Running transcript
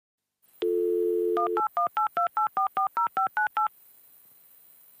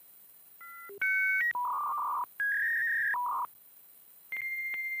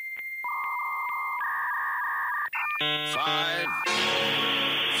Five,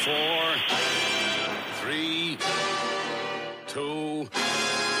 four, three, two,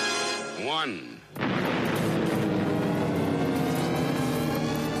 one.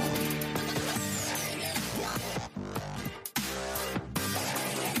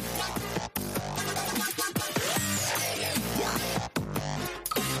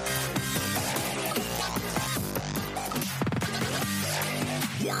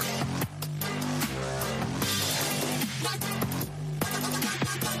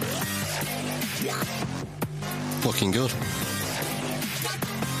 Looking good.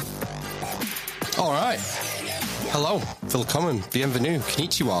 All right. Hello, willkommen, bienvenue,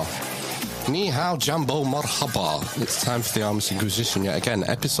 konnichiwa, ni hao, jambo, marhaba. It's time for the Armist Inquisition yet again,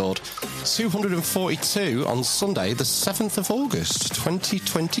 episode 242 on Sunday, the 7th of August,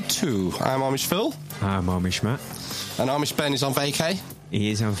 2022. I'm Amish Phil. I'm Amish Matt. And Amish Ben is on vacay.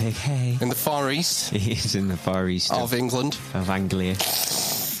 He is on vacay. In the Far East. He is in the Far East of England. Of Anglia.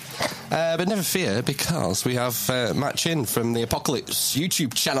 But never fear, because we have Matt Chinn from the Apocalypse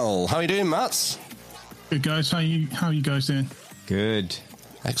YouTube channel. How are you doing, Matt? Good, guys. How are you guys doing? Good.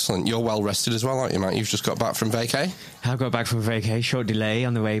 Excellent. You're well rested as well, aren't you, Matt? You've just got back from vacay? I got back from vacay. Short delay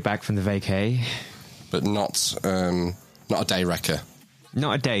on the way back from the vacay. But not a day wrecker?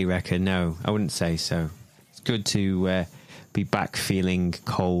 Not a day wrecker, no. I wouldn't say so. It's good to be back feeling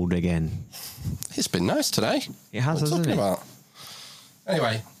cold again. It's been nice today. It has, hasn't it? About?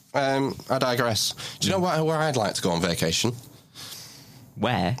 Anyway... I digress. Do you know where I'd like to go on vacation?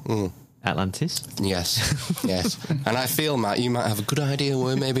 Where? Atlantis? Yes, yes. And I feel, Matt, you might have a good idea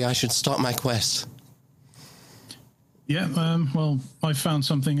where maybe I should start my quest. Yeah, well, I found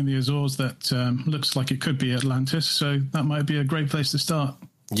something in the Azores that looks like it could be Atlantis, so that might be a great place to start.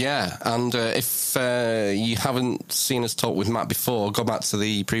 Yeah, and if you haven't seen us talk with Matt before, go back to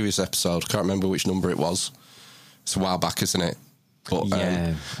the previous episode. Can't remember which number it was. It's a while back, isn't it? But,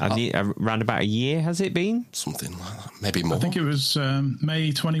 yeah, around about a year, has it been? Something like that, maybe more. I think it was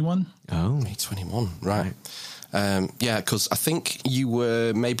May 21. Oh. May 21, right. Yeah, because I think you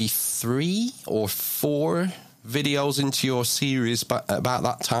were maybe 3 or 4 videos into your series about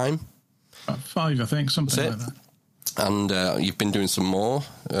that time. About 5, I think, something like that. And you've been doing some more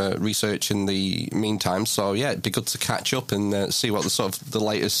research in the meantime, so yeah, it'd be good to catch up and see what the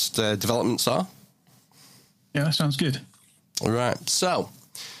latest developments are. Yeah, that sounds good. All right. So,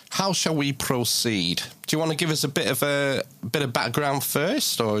 how shall we proceed? Do you want to give us a bit of background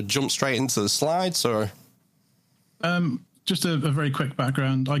first, or jump straight into the slides, or? Just a very quick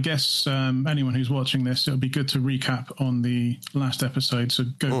background. I guess anyone who's watching this, it would be good to recap on the last episode. So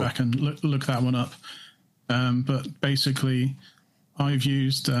go back and look that one up. But basically, I've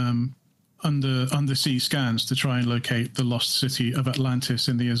used undersea scans to try and locate the lost city of Atlantis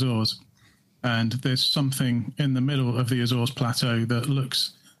in the Azores. And there's something in the middle of the Azores plateau that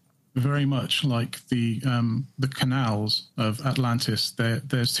looks very much like the canals of Atlantis.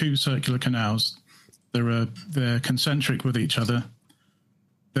 There's 2 circular canals. They're concentric with each other.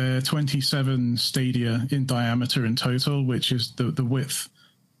 They're 27 stadia in diameter in total, which is the width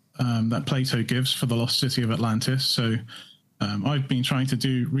that Plato gives for the lost city of Atlantis. So I've been trying to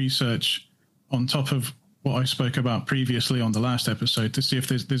do research on top of what I spoke about previously on the last episode to see if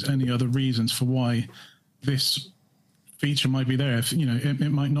there's any other reasons for why this feature might be there. If it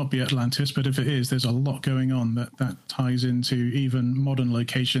might not be Atlantis, but if it is, there's a lot going on that ties into even modern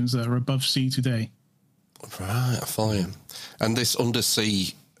locations that are above sea today. Right, I follow you. And this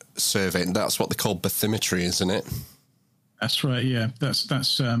undersea survey, that's what they call bathymetry, isn't it? That's right, yeah.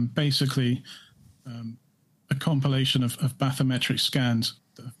 That's basically a compilation of bathymetric scans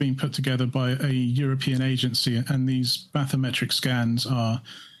that have been put together by a European agency, and these bathymetric scans are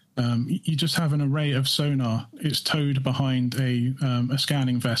you just have an array of sonar. It's towed behind a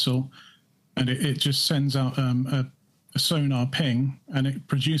scanning vessel, and it just sends out a sonar ping, and it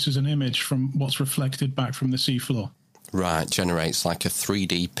produces an image from what's reflected back from the seafloor. Right, generates like a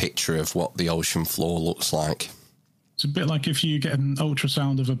 3D picture of what the ocean floor looks like. It's a bit like if you get an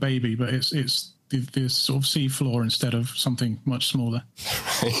ultrasound of a baby, but it's the sort of seafloor instead of something much smaller.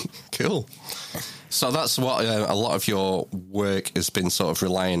 Right, cool. So that's what a lot of your work has been sort of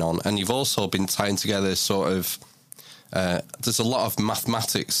relying on. And you've also been tying together sort of, there's a lot of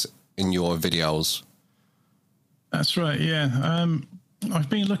mathematics in your videos. That's right, yeah. I've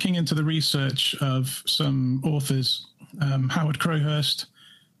been looking into the research of some authors, Howard Crowhurst,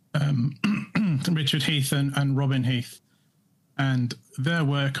 Richard Heath and Robin Heath. And their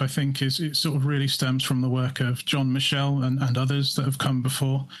work, I think, it sort of really stems from the work of John Michel and others that have come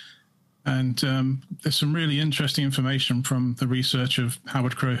before. And there's some really interesting information from the research of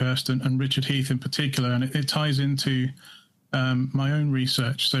Howard Crowhurst and Richard Heath in particular, and it ties into my own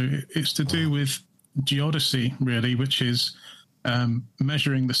research. So it's to do with geodesy, really, which is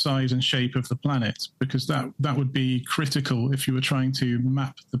measuring the size and shape of the planet, because that would be critical if you were trying to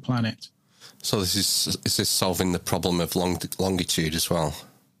map the planet. So is this solving the problem of longitude as well?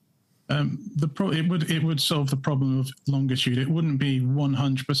 It would solve the problem of longitude. It wouldn't be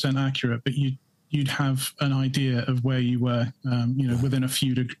 100% accurate, but you'd have an idea of where you were, within a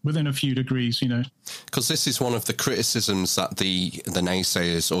few degrees, Because this is one of the criticisms that the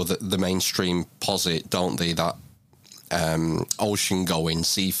naysayers or the mainstream posit, don't they? That ocean-going,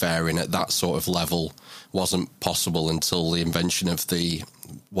 seafaring at that sort of level wasn't possible until the invention of the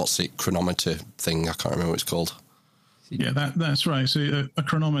chronometer thing. I can't remember what it's called. Yeah, that's right. So a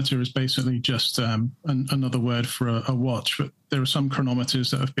chronometer is basically just another word for a watch. But there are some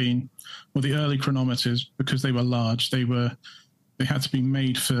chronometers that have been, the early chronometers, because they were large, they had to be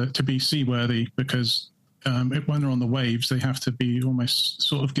made to be seaworthy, because when they're on the waves, they have to be almost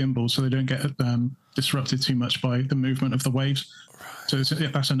sort of gimbal, so they don't get disrupted too much by the movement of the waves. So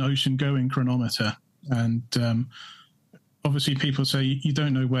that's an ocean-going chronometer. And obviously people say you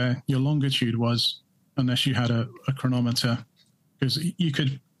don't know where your longitude was unless you had a chronometer, because you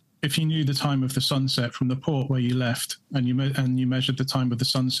could, if you knew the time of the sunset from the port where you left, and you measured the time of the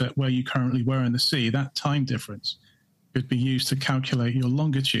sunset where you currently were in the sea, that time difference could be used to calculate your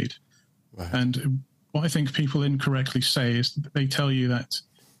longitude. Right. And what I think people incorrectly say is they tell you that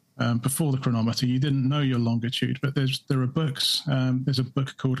before the chronometer you didn't know your longitude, but there are books. There's a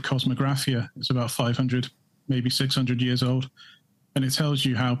book called Cosmographia. It's about 500, maybe 600 years old. And it tells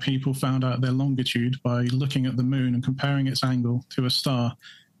you how people found out their longitude by looking at the moon and comparing its angle to a star.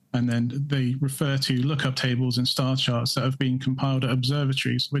 And then they refer to lookup tables and star charts that have been compiled at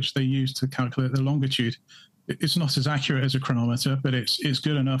observatories, which they use to calculate their longitude. It's not as accurate as a chronometer, but it's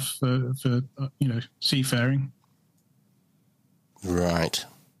good enough for seafaring. Right.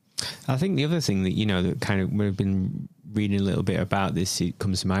 I think the other thing that, that kind of we've been reading a little bit about this, it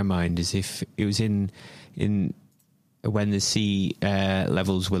comes to my mind, is if it was in when the sea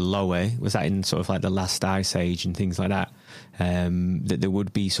levels were lower, was that in sort of like the last ice age and things like that, that there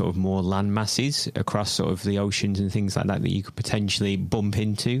would be sort of more land masses across sort of the oceans and things like that you could potentially bump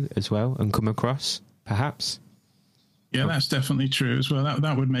into as well and come across, perhaps? Yeah, that's definitely true as well.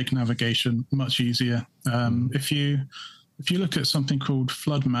 That would make navigation much easier. If you look at something called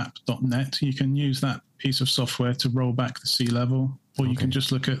floodmap.net, you can use that piece of software to roll back the sea level, or you can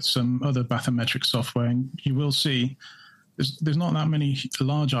just look at some other bathymetric software, and you will see there's not that many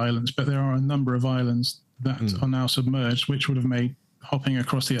large islands, but there are a number of islands that are now submerged, which would have made hopping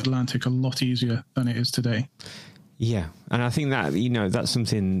across the Atlantic a lot easier than it is today. Yeah, and I think that, that's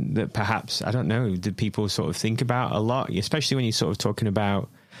something that perhaps, I don't know, do people sort of think about a lot, especially when you're sort of talking about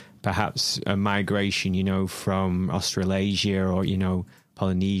perhaps a migration, from Australasia or,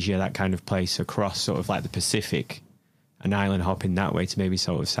 Polynesia, that kind of place, across sort of like the Pacific, an island hopping that way to maybe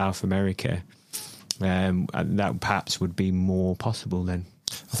sort of South America. That perhaps would be more possible then.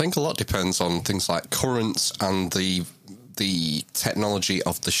 I think a lot depends on things like currents and the technology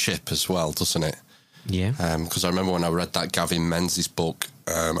of the ship as well, doesn't it? Yeah. Because I remember when I read that Gavin Menzies book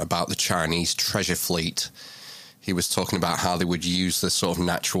about the Chinese treasure fleet, he was talking about how they would use the sort of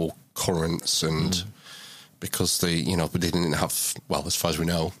natural currents, and because they didn't have, well, as far as we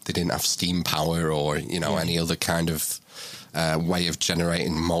know, they didn't have steam power or, any other kind of way of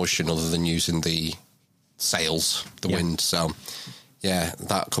generating motion other than using the sails, the wind. So, yeah,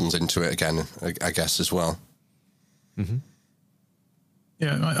 that comes into it again, I guess, as well. Mm-hmm.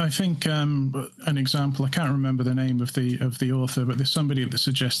 Yeah, I think an example, I can't remember the name of the author, but there's somebody that's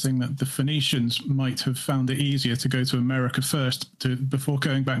suggesting that the Phoenicians might have found it easier to go to America first before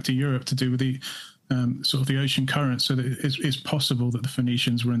going back to Europe to do with the sort of the ocean currents. So that it's possible that the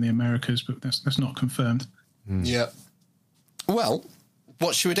Phoenicians were in the Americas, but that's not confirmed. Yeah. Well,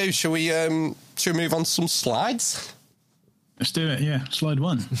 what should we do? Should we move on to some slides? Let's do it, yeah. Slide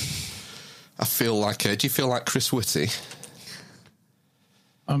 1. I feel like, do you feel like Chris Whitty?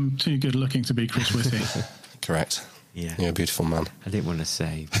 I'm too good looking to be Chris Whitty. Correct. Yeah. You're a beautiful man. I didn't want to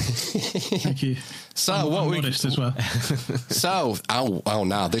say. Thank you. So I'm modest as well. So,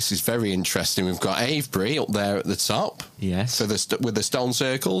 now this is very interesting. We've got Avebury up there at the top. Yes. So with the stone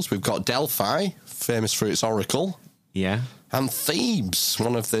circles. We've got Delphi, famous for its oracle. Yeah. And Thebes,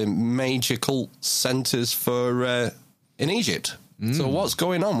 one of the major cult centres for in Egypt. So what's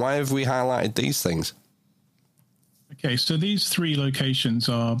going on? Why have we highlighted these things? Okay, so these three locations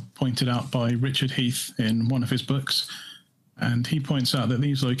are pointed out by Richard Heath in one of his books, and he points out that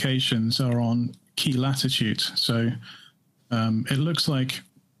these locations are on key latitudes. So it looks like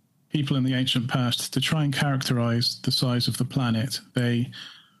people in the ancient past, to try and characterize the size of the planet, they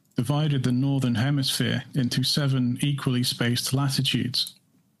divided the northern hemisphere into 7 equally spaced latitudes.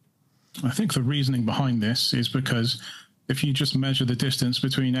 I think the reasoning behind this is because if you just measure the distance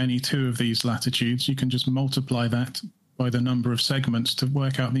between any 2 of these latitudes, you can just multiply that by the number of segments to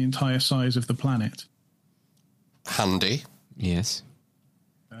work out the entire size of the planet. Handy. Yes.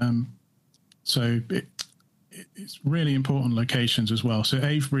 So it's really important locations as well. So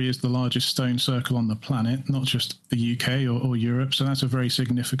Avebury is the largest stone circle on the planet, not just the UK or Europe. So that's a very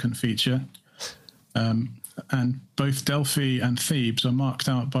significant feature. And both Delphi and Thebes are marked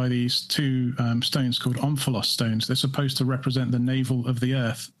out by these 2 stones called omphalos stones. They're supposed to represent the navel of the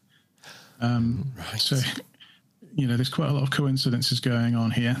Earth. Right. So, there's quite a lot of coincidences going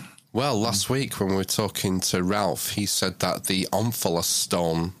on here. Well, last week when we were talking to Ralph, he said that the omphalos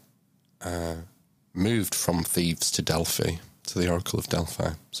stone moved from Thebes to Delphi, to the Oracle of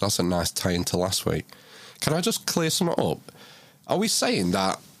Delphi. So that's a nice tie into last week. Can I just clear something up? Are we saying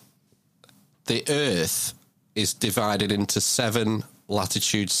that the Earth is divided into 7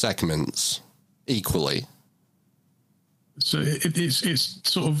 latitude segments equally? So it's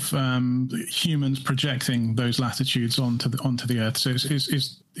sort of humans projecting those latitudes onto the Earth. So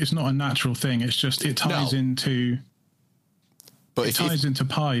it's not a natural thing. It's just it ties into. But it ties into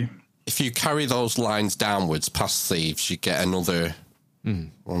pi. If you carry those lines downwards past Thebes, you get another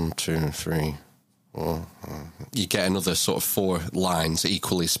 1, 2, 3, 4. You get another sort of 4 lines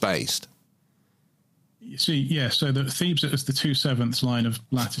equally spaced. You see, yeah. So the Thebes is the 2/7 line of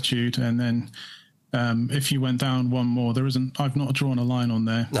latitude, and then if you went down one more, there isn't. I've not drawn a line on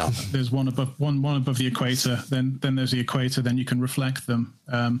there. No. There's one above the equator. Then there's the equator. Then you can reflect them.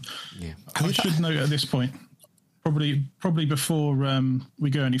 I should note at this point, probably before we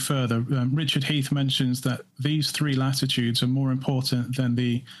go any further, Richard Heath mentions that these 3 latitudes are more important than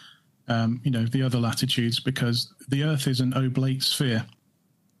the other latitudes because the Earth is an oblate sphere.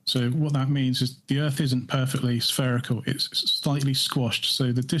 So what that means is the Earth isn't perfectly spherical. It's slightly squashed.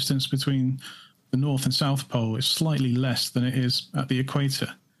 So the distance between the North and South Pole is slightly less than it is at the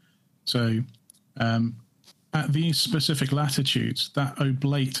equator. So at these specific latitudes, that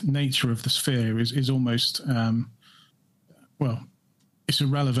oblate nature of the sphere is almost, it's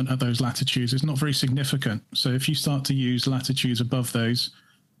irrelevant at those latitudes. It's not very significant. So if you start to use latitudes above those,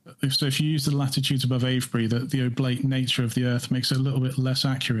 if you use the latitudes above Avebury, the oblate nature of the Earth makes it a little bit less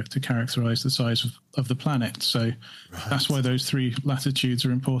accurate to characterize the size of the planet. So that's why those 3 latitudes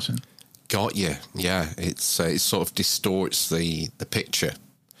are important. Got you. Yeah, it sort of distorts the picture,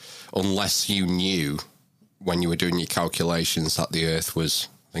 unless you knew when you were doing your calculations that the Earth was,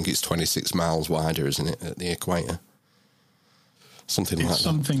 I think it's 26 miles wider, isn't it, at the equator? Something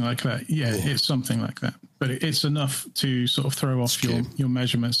like that. Yeah, it's something like that. But it's enough to sort of throw off your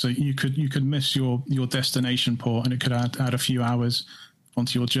measurements. So you could miss your destination port, and it could add a few hours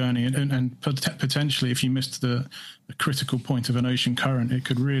onto your journey. And potentially, if you missed the critical point of an ocean current, it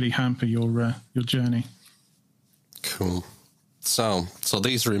could really hamper your journey. Cool. So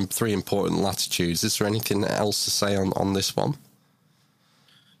these are 3 important latitudes. Is there anything else to say on this one?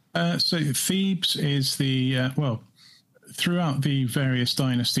 So Thebes is the throughout the various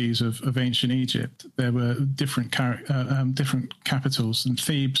dynasties of ancient Egypt, there were different capitals, and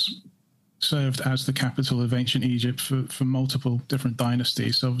Thebes served as the capital of ancient Egypt for multiple different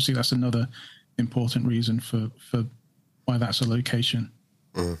dynasties. So obviously that's another important reason for why that's a location.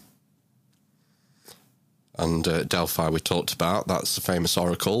 Mm. And Delphi we talked about, that's the famous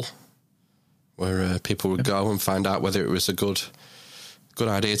oracle where people would go and find out whether it was a good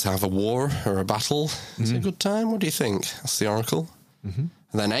idea to have a war or a battle. Is it a good time? What do you think? That's the oracle. Mm-hmm.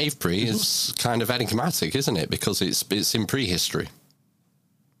 And then Avebury is kind of enigmatic, isn't it? Because it's in prehistory.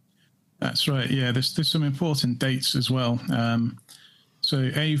 That's right. Yeah, there's some important dates as well.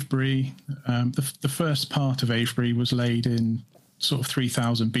 So Avebury, the first part of Avebury was laid in sort of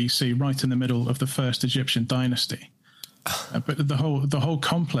 3000 BC, right in the middle of the first Egyptian dynasty. But the whole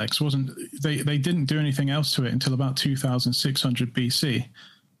complex wasn't. They didn't do anything else to it until about 2600 BC.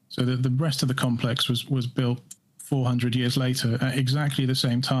 So the rest of the complex was built 400 years later, at exactly the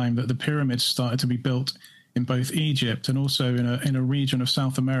same time that the pyramids started to be built in both Egypt and also in a region of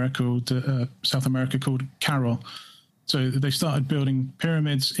South America called Carol. So they started building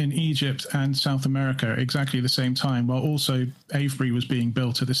pyramids in Egypt and South America at exactly the same time, while also Avebury was being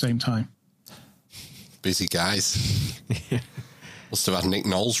built at the same time. Busy guys. Must have had Nick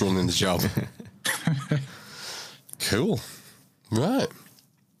Knowles running the job. Cool. Right.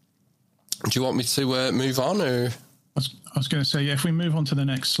 Do you want me to move on, or? I was going to say, yeah, if we move on to the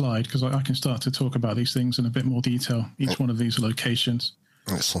next slide, because I can start to talk about these things in a bit more detail, each one of these locations.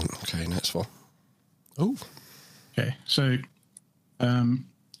 Excellent. Okay, next one. Oh. Okay, so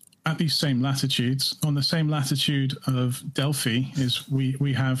at these same latitudes, on the same latitude of Delphi, is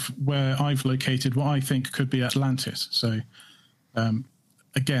we have where I've located what I think could be Atlantis. So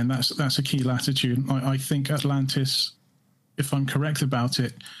again, that's a key latitude. I think Atlantis, if I'm correct about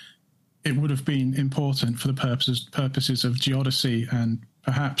it, it would have been important for the purposes of geodesy, and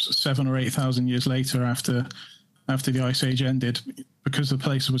perhaps 7,000 or 8,000 years later, after the Ice Age ended, because the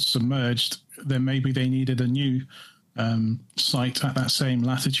place was submerged, then maybe they needed a new site at that same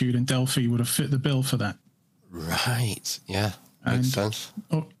latitude, and Delphi would have fit the bill for that. Right. Yeah. Makes sense.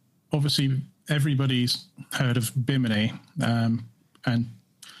 Obviously, everybody's heard of Bimini, and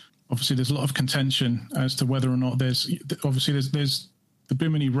obviously there's a lot of contention as to whether or not there's the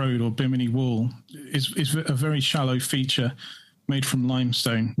Bimini Road or Bimini Wall is a very shallow feature made from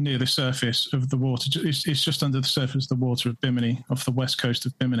limestone near the surface of the water. It's just under the surface of the water at Bimini, off the west coast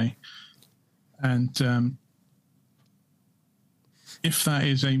of Bimini. And if that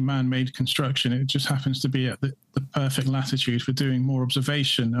is a man-made construction, it just happens to be at the perfect latitude for doing more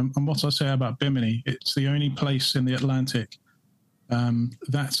observation. And what I'll say about Bimini, it's the only place in the Atlantic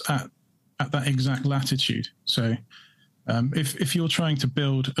that's at that exact latitude. So if you're trying to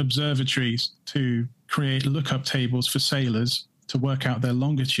build observatories to create lookup tables for sailors to work out their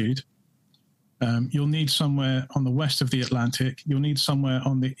longitude, you'll need somewhere on the west of the Atlantic. You'll need somewhere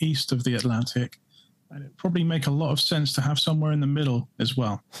on the east of the Atlantic. And it'd probably make a lot of sense to have somewhere in the middle as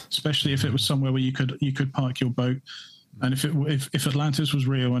well, especially if it was somewhere where you could park your boat. And if Atlantis was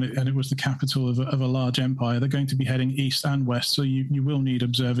real and it was the capital of a large empire, they're going to be heading east and west. So you will need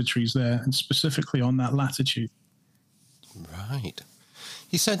observatories there, and specifically on that latitude. Right.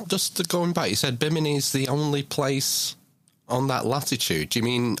 You said, just going back, you said Bimini is the only place on that latitude. Do you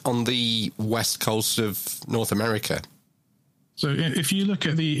mean on the west coast of North America? So if you look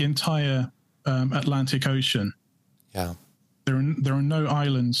at the entire Atlantic Ocean, yeah, there are no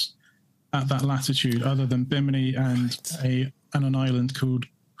islands at that latitude other than Bimini and an island called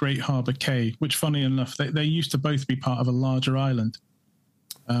Great Harbour Cay, which, funny enough, they used to both be part of a larger island.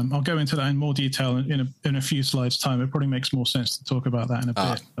 I'll go into that in more detail in a few slides' time. It probably makes more sense to talk about that in a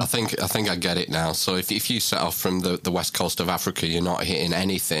bit. I think I get it now. So if you set off from the west coast of Africa, you're not hitting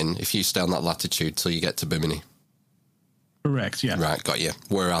anything if you stay on that latitude till you get to Bimini. Correct, yeah. Right, got you.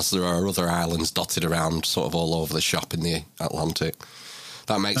 Whereas there are other islands dotted around sort of all over the shop in the Atlantic.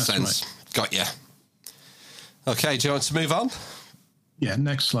 That makes sense. Right. Got you. Okay, do you want to move on? Yeah,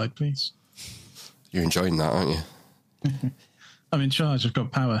 next slide, please. You're enjoying that, aren't you? I'm in charge. I've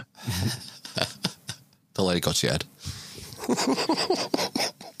got power. The lady got your head.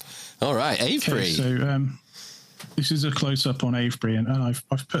 All right, Avebury. Okay, so this is a close-up on Avebury, and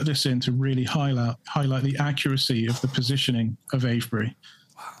I've put this in to really highlight the accuracy of the positioning of Avebury.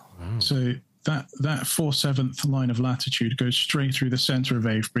 Wow. So that 4/7 line of latitude goes straight through the centre of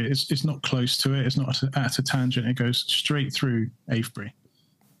Avebury. It's not close to it. It's not at a tangent. It goes straight through Avebury.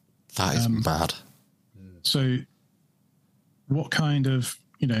 That is mad. So what kind of,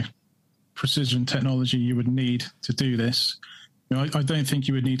 precision technology you would need to do this? I don't think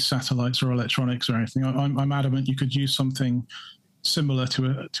you would need satellites or electronics or anything. I'm adamant you could use something similar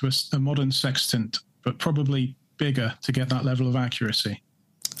to a modern sextant, but probably bigger to get that level of accuracy.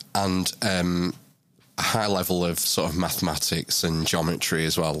 And a high level of sort of mathematics and geometry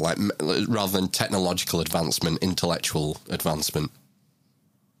as well, like rather than technological advancement, intellectual advancement.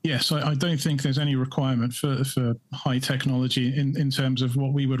 Yes, I don't think there's any requirement for high technology in terms of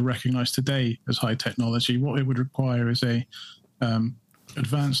what we would recognize today as high technology. What it would require is a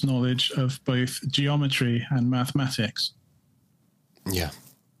advanced knowledge of both geometry and mathematics. Yeah.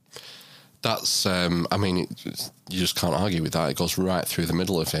 That's, you just can't argue with that. It goes right through the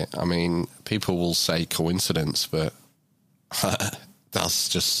middle of it. I mean, people will say coincidence, but that's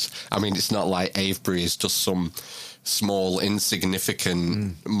just, it's not like Avebury is just some small,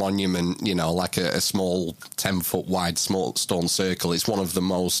 insignificant monument, like a small 10-foot wide small stone circle. It's one of the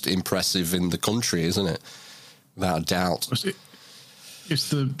most impressive in the country, isn't it? Without a doubt.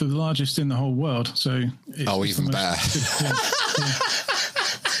 It's the largest in the whole world, so... It's even better.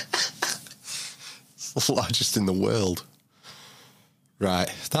 It's the largest in the world. Right,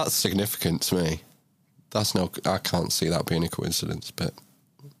 that's significant to me. I can't see that being a coincidence, but...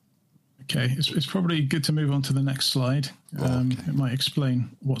 Okay, it's probably good to move on to the next slide. Okay. It might explain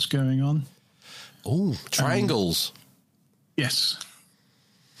what's going on. Oh, triangles. Yes.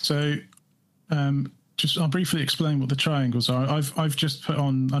 So I'll briefly explain what the triangles are. I've just put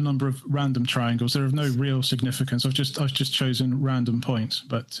on a number of random triangles. They're of no real significance. I've just chosen random points,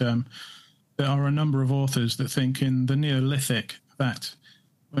 but there are a number of authors that think in the Neolithic that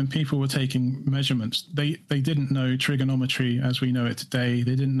when people were taking measurements, they didn't know trigonometry as we know it today.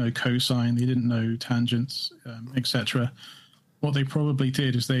 They didn't know cosine. They didn't know tangents, etc. What they probably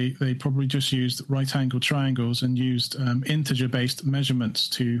did is they probably just used right-angled triangles and used integer-based measurements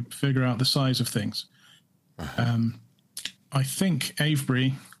to figure out the size of things. I think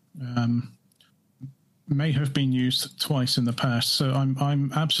Avebury may have been used twice in the past, so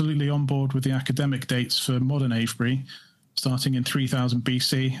I'm absolutely on board with the academic dates for modern Avebury, starting in 3000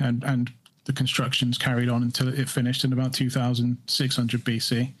 BC, and the constructions carried on until it finished in about 2600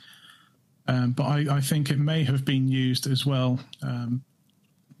 BC. But I think it may have been used as well in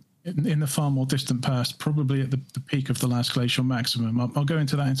the far more distant past, probably at the peak of the last glacial maximum. I'll go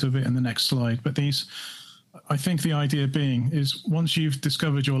into that a bit in the next slide. But I think the idea being is once you've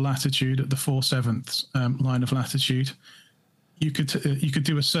discovered your latitude at the 4/7 line of latitude, you could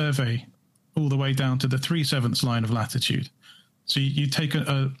do a survey all the way down to the 3/7 line of latitude. So you take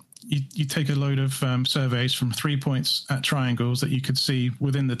you take a load of surveys from 3 points at triangles that you could see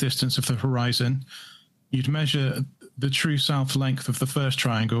within the distance of the horizon. You'd measure the true south length of the first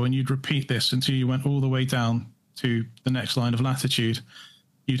triangle, and you'd repeat this until you went all the way down to the next line of latitude.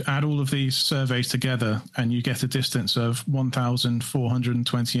 You'd add all of these surveys together, and you get a distance of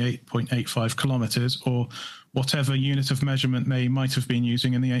 1,428.85 kilometers, or whatever unit of measurement they might have been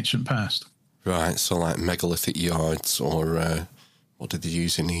using in the ancient past. Right, so like megalithic yards, or what did they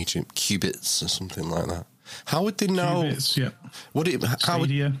use in Egypt? Cubits or something like that. How would they know? Cubits, yeah.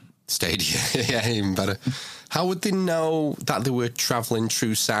 Stadia, yeah, even better. How would they know that they were travelling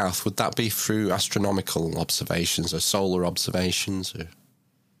true south? Would that be through astronomical observations or solar observations? Or?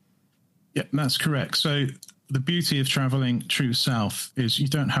 Yeah, that's correct. So the beauty of travelling true south is you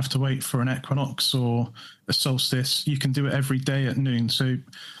don't have to wait for an equinox or a solstice. You can do it every day at noon. So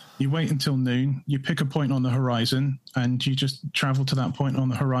you wait until noon, you pick a point on the horizon, and you just travel to that point on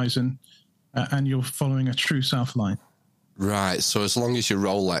the horizon, and you're following a true south line. Right, so as long as your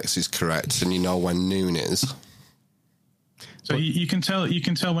Rolex is correct and you know when noon is. So you can tell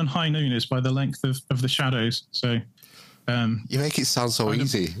when high noon is by the length of the shadows. So you make it sound so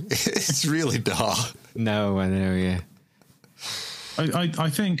easy. It's really dark. No, I know, yeah. I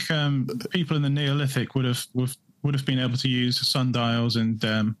think people in the Neolithic would have been able to use sundials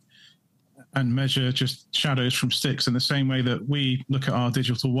and measure just shadows from sticks in the same way that we look at our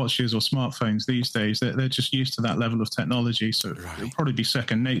digital watches or smartphones these days. They're just used to that level of technology, so it'll probably be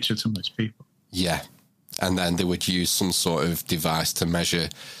second nature to most people. Yeah, and then they would use some sort of device to measure.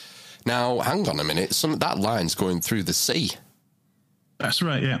 Now, hang on a minute, that line's going through the sea. That's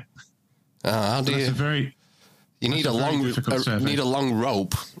right, yeah. How do you? You need a long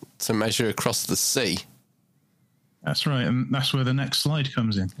rope to measure across the sea. That's right, and that's where the next slide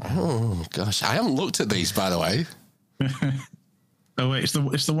comes in. Oh gosh, I haven't looked at these, by the way. Oh wait,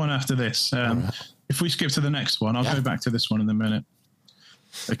 it's the one after this. Right. If we skip to the next one, I'll go back to this one in a minute.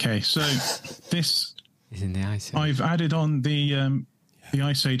 Okay, so this is in the Ice Age. I've added on the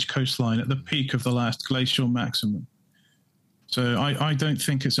Ice Age coastline at the peak of the last glacial maximum. So I don't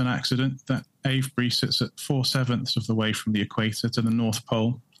think it's an accident that Avebury sits at 4/7 of the way from the equator to the North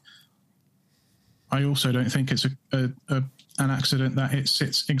Pole. I also don't think it's an accident that it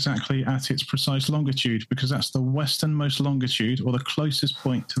sits exactly at its precise longitude, because that's the westernmost longitude, or the closest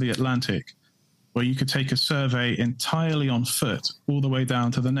point to the Atlantic, where you could take a survey entirely on foot all the way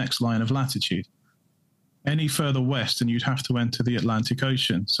down to the next line of latitude. Any further west and you'd have to enter the Atlantic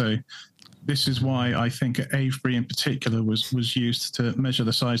Ocean. So this is why I think Avebury in particular was used to measure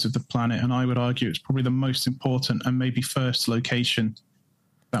the size of the planet, and I would argue it's probably the most important and maybe first location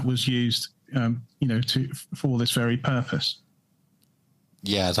that was used for this very purpose.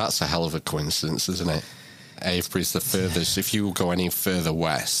 Yeah, that's a hell of a coincidence, isn't it? Avebury's the furthest. If you go any further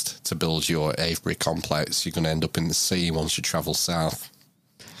west to build your Avebury complex, you're going to end up in the sea once you travel south.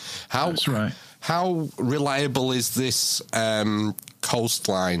 That's right. How reliable is this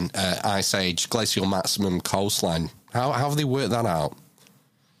coastline, Ice Age, glacial maximum coastline? How have they worked that out?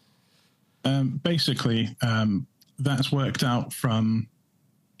 Basically, that's worked out from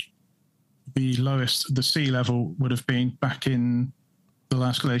the sea level would have been back in the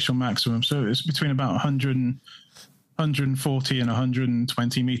last glacial maximum. So it's between about 140 and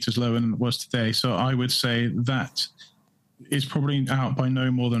 120 meters lower than it was today. So I would say that is probably out by no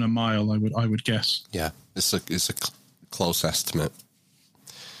more than a mile, I would guess. Yeah, it's a close estimate.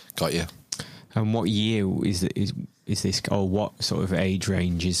 Got you. And what year is this, or what sort of age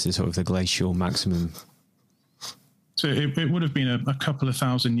range is the sort of the glacial maximum So it would have been a couple of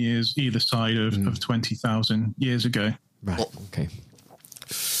thousand years either side of 20,000 years ago. Right. Okay.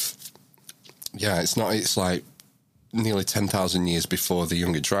 Yeah, it's not. It's like nearly 10,000 years before the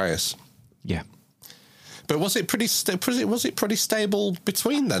Younger Dryas. Yeah. But was it pretty stable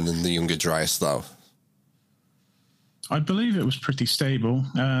between then and the Younger Dryas, though? I believe it was pretty stable.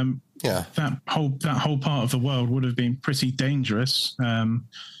 Yeah. That whole part of the world would have been pretty dangerous.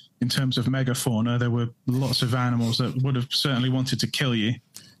 In terms of megafauna, there were lots of animals that would have certainly wanted to kill you.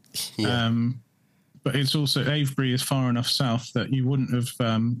 Yeah. But it's also, Avebury is far enough south that you wouldn't have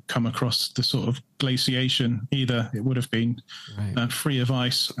come across the sort of glaciation either. It would have been free of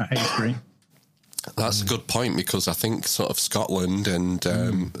ice at Avebury. That's a good point, because I think sort of Scotland and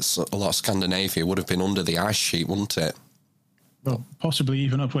a lot of Scandinavia would have been under the ice sheet, wouldn't it? Well, possibly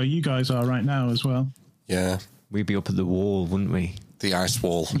even up where you guys are right now as well. Yeah. We'd be up at the wall, wouldn't we? The ice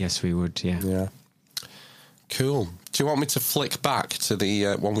wall. Yes, we would, yeah. Yeah. Cool. Do you want me to flick back to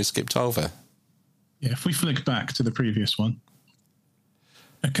the one we skipped over? Yeah, if we flick back to the previous one.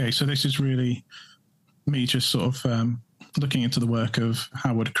 Okay, so this is really me just sort of looking into the work of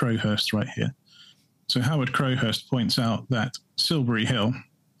Howard Crowhurst right here. So Howard Crowhurst points out that Silbury Hill,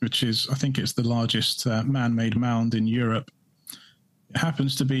 which is, I think it's the largest man-made mound in Europe, it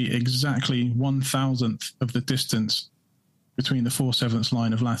happens to be exactly 1,000th of the distance between the 4/7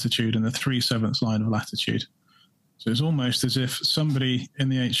 line of latitude and the 3/7 line of latitude. So it's almost as if somebody in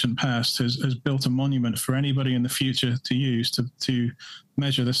the ancient past has built a monument for anybody in the future to use to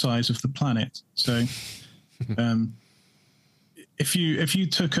measure the size of the planet. So if you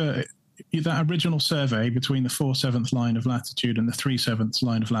took that original survey between the 4/7 line of latitude and the 3/7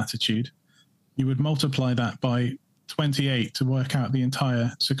 line of latitude, you would multiply that by 28 to work out the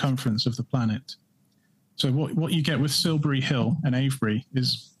entire circumference of the planet. So what you get with Silbury Hill and Avebury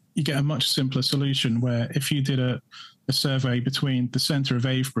is you get a much simpler solution, where if you did a survey between the centre of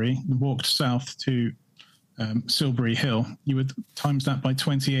Avebury and walked south to Silbury Hill, you would times that by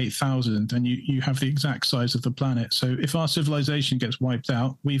 28,000 and you have the exact size of the planet. So if our civilization gets wiped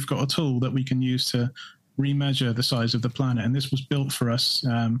out, we've got a tool that we can use to remeasure the size of the planet. And this was built for us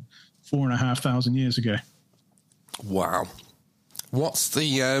 4,500 years ago. Wow. What's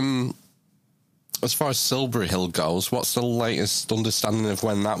the... as far as Silbury Hill goes, what's the latest understanding of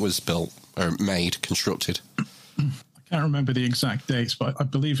when that was built or made, constructed? I can't remember the exact dates, but I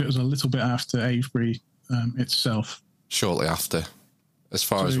believe it was a little bit after Avebury itself. Shortly after, as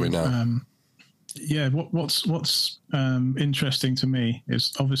far as we know. Yeah, what's interesting to me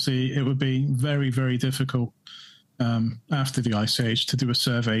is obviously it would be very, very difficult after the Ice Age to do a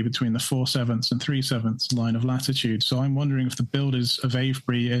survey between the 4/7 and 3/7 line of latitude. So I'm wondering if the builders of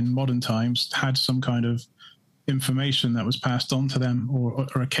Avebury in modern times had some kind of information that was passed on to them, or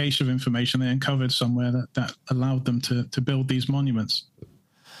a cache of information they uncovered somewhere that allowed them to build these monuments.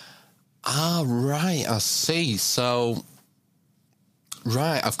 Ah, right, I see. So,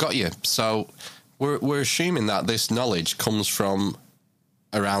 right, I've got you. So we're assuming that this knowledge comes from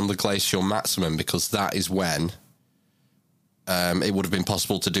around the glacial maximum, because that is when it would have been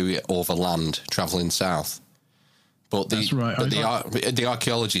possible to do it over land, travelling south. But that's right. The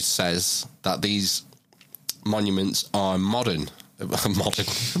archaeology says that these monuments are modern,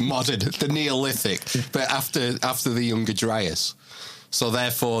 the Neolithic, but after the Younger Dryas. So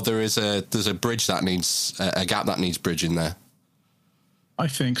therefore, there's a bridge that needs a gap that needs bridging there. I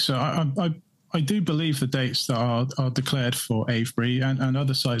think so. I do believe the dates that are declared for Avebury and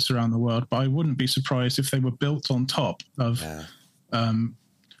other sites around the world, but I wouldn't be surprised if they were built on top of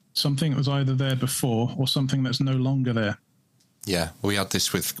something that was either there before or something that's no longer there. Yeah, we had this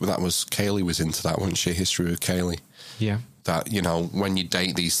Kaylee was into that, wasn't she? History of Kaylee. Yeah. That, when you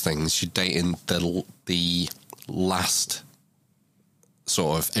date these things, you date in the last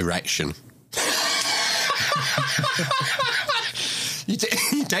sort of erection.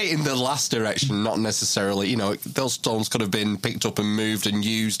 You date in the last erection, not necessarily, those stones could have been picked up and moved and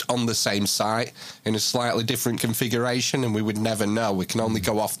used on the same site in a slightly different configuration, and we would never know. We can only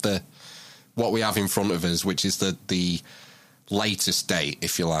go off what we have in front of us, which is the latest date,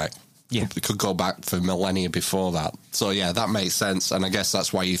 if you like. Yeah. We could go back for millennia before that. So, yeah, that makes sense. And I guess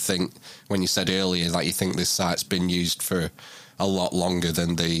that's why you think, when you said earlier, that you think this site's been used for a lot longer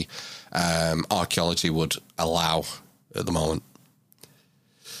than the archaeology would allow at the moment.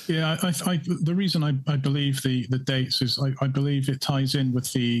 Yeah, the reason I believe the dates is I believe it ties in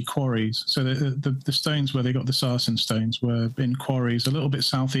with the quarries. So the stones where they got the sarsen stones were in quarries a little bit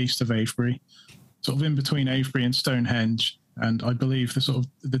southeast of Avebury, sort of in between Avebury and Stonehenge. And I believe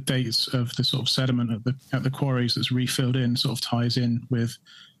the dates of the sort of sediment at the quarries that's refilled in sort of ties in with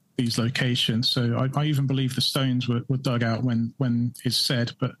these locations. So I even believe the stones were dug out when it's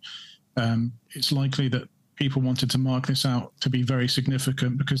said, but it's likely that people wanted to mark this out to be very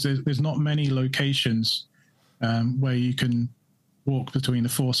significant, because there's not many locations where you can walk between the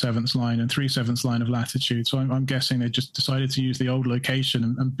 4/7 line and 3/7 line of latitude. So I'm guessing they just decided to use the old location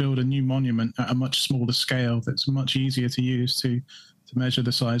and build a new monument at a much smaller scale that's much easier to use to measure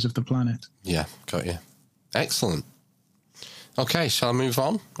the size of the planet. Yeah, got you. Excellent. Okay, shall I move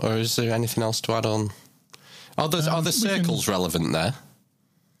on? Or is there anything else to add on? Are the circles relevant there?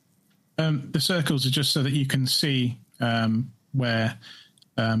 The circles are just so that you can see where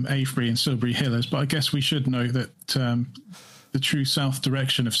Avebury and Silbury Hill is. But I guess we should note that the true south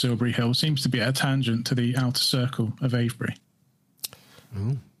direction of Silbury Hill seems to be at a tangent to the outer circle of Avebury.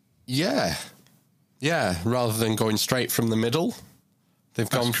 Yeah. Yeah, rather than going straight from the middle, they've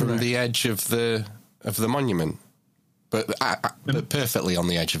gone from the edge of the monument, but perfectly on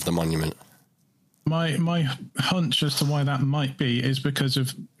the edge of the monument. My hunch as to why that might be is because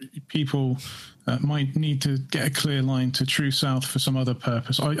of people might need to get a clear line to true south for some other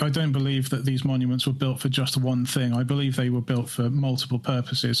purpose. I don't believe that these monuments were built for just one thing. I believe they were built for multiple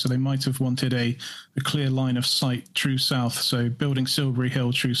purposes. So they might have wanted a clear line of sight true south. So building Silbury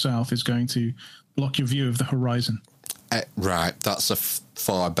Hill true south is going to block your view of the horizon. Right, that's a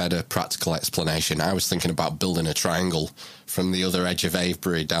far better practical explanation. I was thinking about building a triangle from the other edge of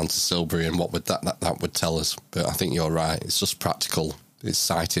Avebury down to Silbury, and what would that would tell us. But I think you're right. It's just practical. It's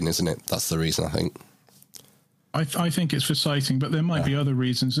sighting, isn't it? That's the reason, I think. I think it's for sighting, but there might be other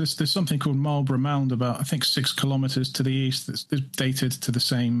reasons. There's something called Marlborough Mound about, I think, 6 kilometres to the east that's dated to the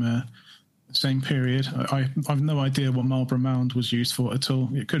same period. I've no idea what Marlborough Mound was used for at all.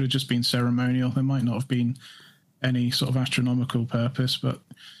 It could have just been ceremonial. There might not have been any sort of astronomical purpose, but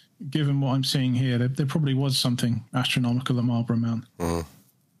given what I'm seeing here, there probably was something astronomical at Marlborough Mound.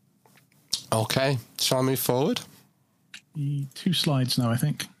 Okay, shall I move forward? 2 slides now, I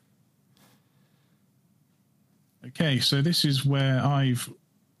think. Okay, so this is where I've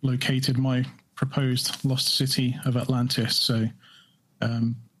located my proposed lost city of Atlantis. So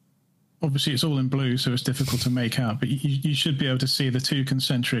obviously it's all in blue, so it's difficult to make out, but you should be able to see the 2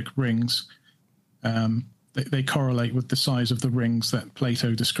 concentric rings. They correlate with the size of the rings that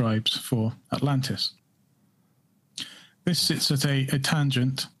Plato describes for Atlantis. This sits at a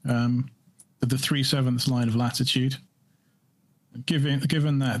tangent to the 3/7 line of latitude.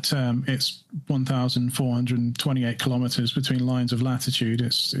 Given that it's 1,428 kilometers between lines of latitude,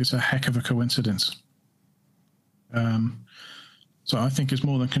 it's a heck of a coincidence. So I think it's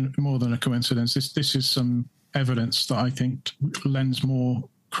more than a coincidence. This is some evidence that I think lends more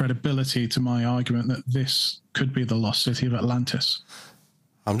credibility to my argument that this could be the lost city of Atlantis.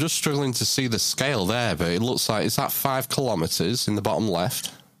 I'm just struggling to see the scale there, but it looks like, is that 5 kilometres in the bottom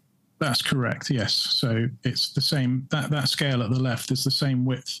left? That's correct, yes. So it's the same, that scale at the left is the same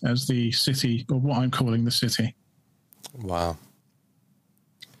width as the city, or what I'm calling the city. Wow.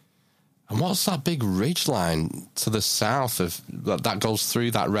 And what's that big ridge line to the south of that goes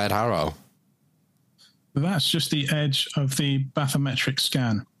through that red arrow? That's just the edge of the bathymetric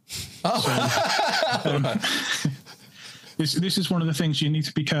scan. Oh. So, this is one of the things you need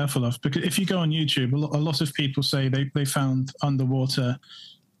to be careful of, because if you go on YouTube, a lot of people say they found underwater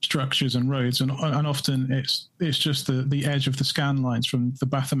structures and roads, and often it's just the edge of the scan lines from the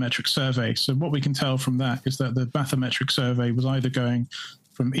bathymetric survey. So what we can tell from that is that the bathymetric survey was either going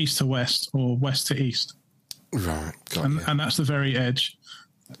from east to west or west to east. Right. And that's the very edge.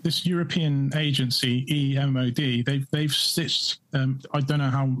 This European agency, EMOD, they've stitched, I don't know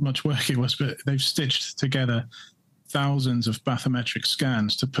how much work it was, but they've stitched together thousands of bathymetric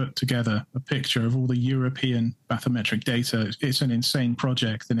scans to put together a picture of all the European bathymetric data. It's an insane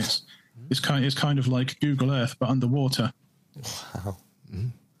project, and it's kind of like Google Earth, but underwater. Wow.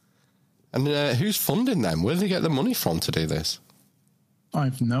 And who's funding them? Where do they get the money from to do this?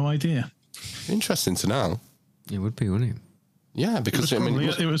 I've no idea. Interesting to know. It would be, wouldn't it? Yeah, because it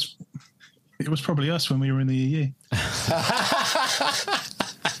was probably us when we were in the EU.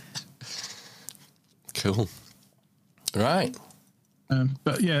 Cool. Right.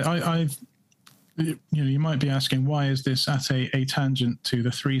 But yeah, you might be asking, why is this at a tangent to the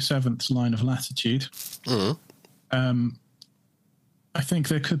 3/7 line of latitude? I think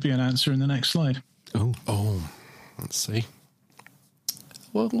there could be an answer in the next slide. Oh, let's see.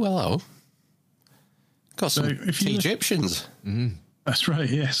 Well, hello. Got some Egyptians. That's right,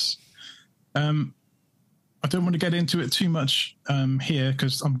 yes. I don't want to get into it too much here,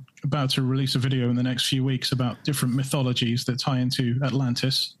 because I'm about to release a video in the next few weeks about different mythologies that tie into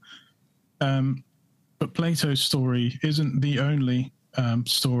Atlantis. But Plato's story isn't the only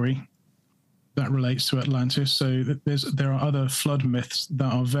story that relates to Atlantis. So there are other flood myths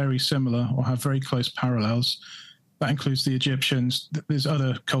that are very similar or have very close parallels. That includes the Egyptians. There's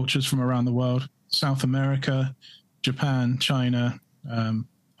other cultures from around the world, South America, Japan, China,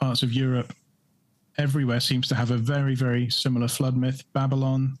 parts of Europe. Everywhere seems to have a very, very similar flood myth.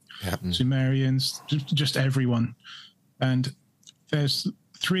 Babylon, Sumerians, just everyone. And there's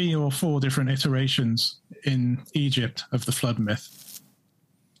 3 or 4 different iterations in Egypt of the flood myth.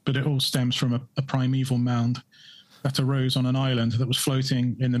 But it all stems from a primeval mound that arose on an island that was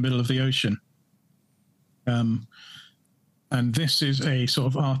floating in the middle of the ocean. And this is a sort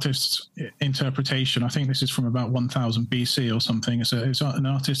of artist's interpretation. I think this is from about 1000 BC or something. It's an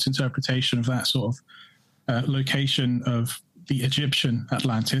artist's interpretation of that sort of location of the Egyptian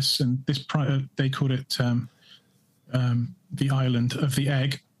Atlantis. And this they called it the island of the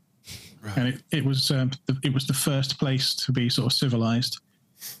egg. Right. And it was the first place to be sort of civilized.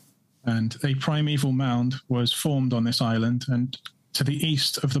 And a primeval mound was formed on this island. And to the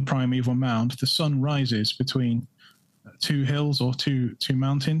east of the primeval mound, the sun rises between 2 hills or two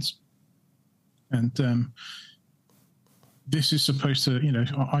mountains. And this is supposed to,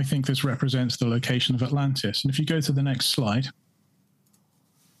 I think this represents the location of Atlantis. And if you go to the next slide,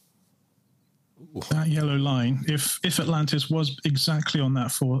 that yellow line, if Atlantis was exactly on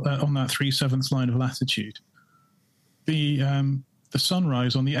that 3/7 line of latitude, the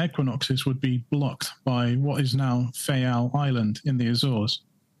sunrise on the equinoxes would be blocked by what is now Fayal Island in the Azores.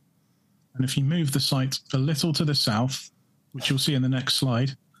 And if you move the site a little to the south, which you'll see in the next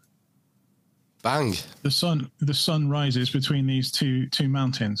slide, bang, the sun rises between these two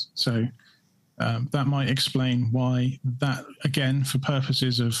mountains. So that might explain why that, again, for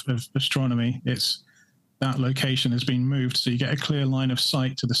purposes of astronomy, that location has been moved, so you get a clear line of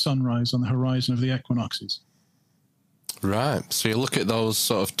sight to the sunrise on the horizon of the equinoxes. Right. So you look at those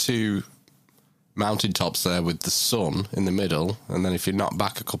sort of 2 mountaintops there with the sun in the middle, and then if you knock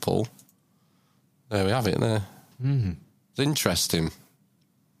back a couple, there we have it there. Mm. It's interesting.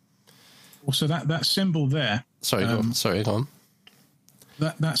 Also, that symbol there... Sorry, go on.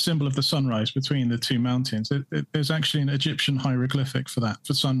 That symbol of the sunrise between the 2 mountains, there's actually an Egyptian hieroglyphic for that,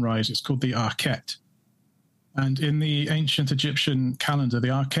 for sunrise. It's called the Arket. And in the ancient Egyptian calendar, the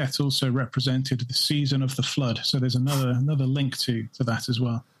Arket also represented the season of the flood. So there's another link to that as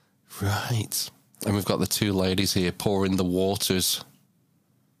well. Right. And we've got the 2 ladies here pouring the waters.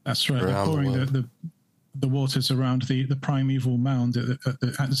 That's right. They're pouring the waters around the primeval mound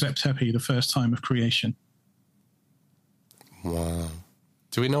at Zep Tepi, the first time of creation. Wow.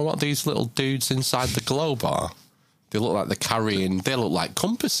 Do we know what these little dudes inside the globe are? They look like they look like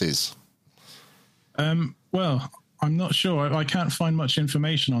compasses. Well, I'm not sure. I can't find much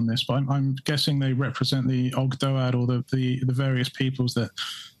information on this, but I'm guessing they represent the Ogdoad or the various peoples that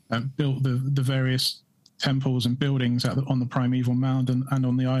built the various temples and buildings on the primeval mound and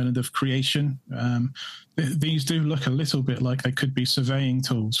on the island of creation. These do look a little bit like they could be surveying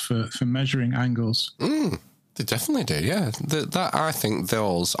tools for measuring angles. They definitely do, yeah. I think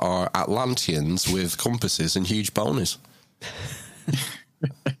those are Atlanteans with compasses and huge boners.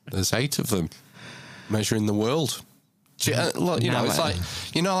 There's 8 of them measuring the world. Look, it's like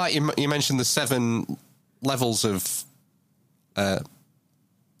you mentioned the 7 levels of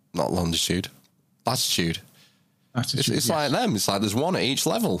not longitude, latitude. It's like them. It's like there's 1 at each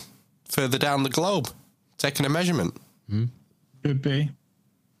level, further down the globe, taking a measurement. Could be.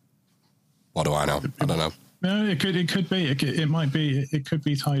 What do I know? I don't know. No, it could be. It might be. It could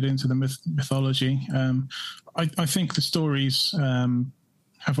be tied into the mythology. I think the stories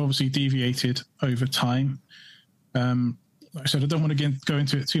have obviously deviated over time. Like I said, I don't want to go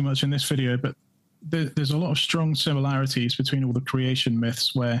into it too much in this video, but there's a lot of strong similarities between all the creation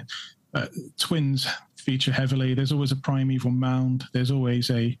myths where twins feature heavily. There's always a primeval mound. There's always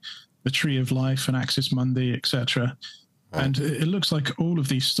the tree of life, an Axis Mundi, etc. And it looks like all of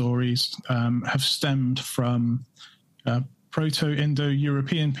these stories have stemmed from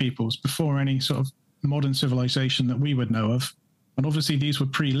Proto-Indo-European peoples before any sort of modern civilization that we would know of. And obviously these were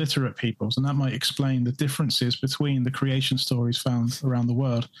pre-literate peoples, and that might explain the differences between the creation stories found around the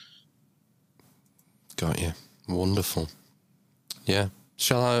world. Got you. Wonderful. Yeah.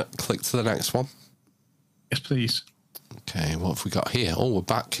 Shall I click to the next one? Yes, please. Okay, what have we got here? Oh, we're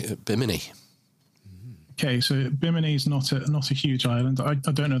back at Bimini. Okay, so Bimini is not a huge island. I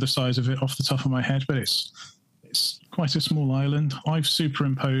don't know the size of it off the top of my head, but it's quite a small island. I've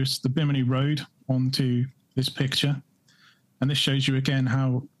superimposed the Bimini Road onto this picture, and this shows you again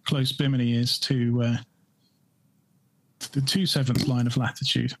how close Bimini is to the 2/7 line of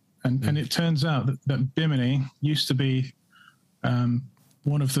latitude. And it turns out that Bimini used to be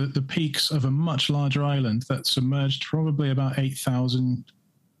one of the peaks of a much larger island that submerged probably about 8,000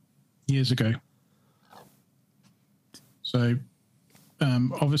 years ago. So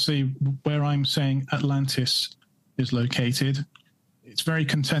obviously where I'm saying Atlantis is located, it's very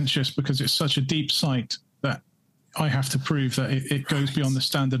contentious because it's such a deep site that I have to prove that it goes beyond the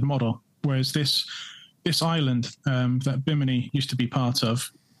standard model. Whereas this island that Bimini used to be part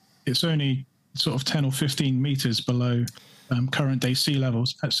of, it's only sort of 10 or 15 meters below current day sea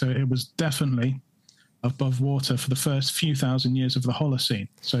levels. So it was definitely above water for the first few thousand years of the Holocene.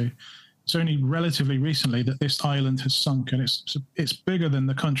 So it's only relatively recently that this island has sunk, and it's bigger than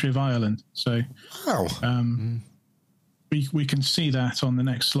the country of Ireland. So Wow. We can see that on the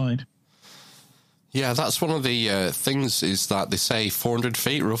next slide. Yeah, that's one of the things is that they say 400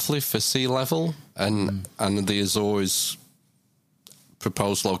 feet roughly for sea level, and the Azores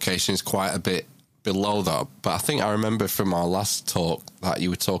proposed location is quite a bit below that. But I think I remember from our last talk that you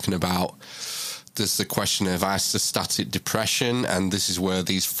were talking about there's the question of isostatic depression, and this is where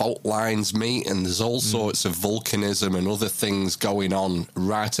these fault lines meet, and there's all sorts of volcanism and other things going on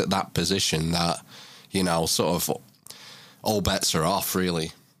right at that position that, sort of all bets are off,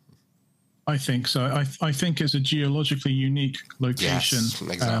 really. I think so. I think it's a geologically unique location. Yes,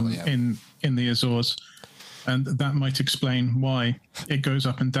 exactly, in the Azores, and that might explain why it goes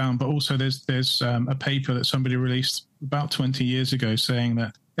up and down. But also, there's a paper that somebody released about 20 years ago saying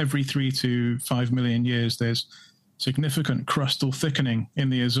that every 3 to 5 million years there's significant crustal thickening in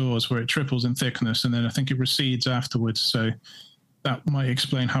the Azores where it triples in thickness, and then I think it recedes afterwards. So that might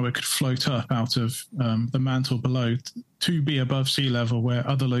explain how it could float up out of the mantle below to be above sea level, where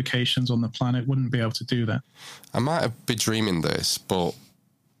other locations on the planet wouldn't be able to do that. I might be dreaming this, but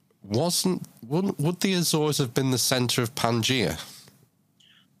would the Azores have been the centre of Pangaea?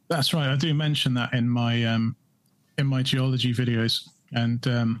 That's right. I do mention that in my geology videos,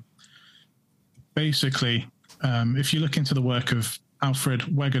 and basically, if you look into the work of Alfred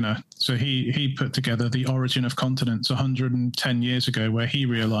Wegener, so he put together The Origin of Continents 110 years ago, where he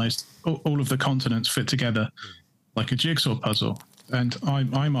realised all of the continents fit together like a jigsaw puzzle. And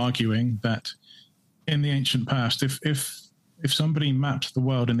I'm arguing that in the ancient past, if somebody mapped the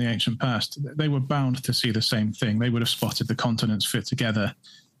world in the ancient past, they were bound to see the same thing. They would have spotted the continents fit together.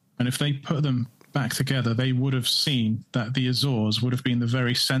 And if they put them back together, they would have seen that the Azores would have been the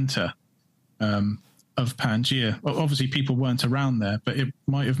very centre of Pangaea. Well, obviously, people weren't around there, but it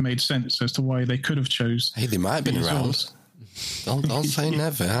might have made sense as to why they could have chose. Hey, they might have been around. Don't say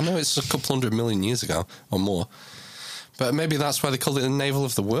never. I know it's a couple 100 million years ago or more, but maybe that's why they call it the navel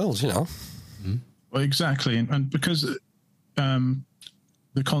of the world. Well, exactly, and because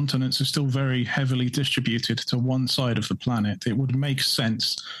the continents are still very heavily distributed to one side of the planet, it would make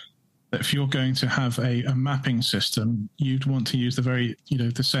sense that if you're going to have a mapping system, you'd want to use the very,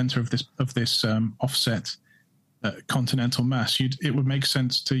 the center of this offset continental mass. It would make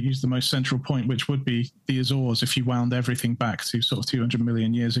sense to use the most central point, which would be the Azores, if you wound everything back to sort of 200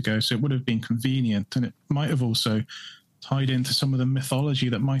 million years ago. So it would have been convenient, and it might have also tied into some of the mythology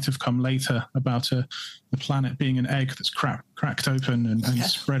that might have come later about the planet being an egg that's cracked open and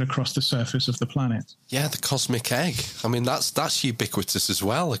spread across the surface of the planet. Yeah, the cosmic egg. I mean, that's ubiquitous as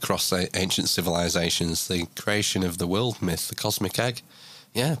well across ancient civilizations. The creation of the world myth, the cosmic egg.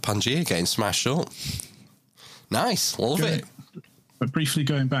 Yeah, Pangaea getting smashed up. Nice, love it. But briefly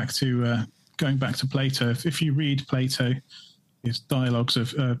going back to Plato, if you read Plato, his dialogues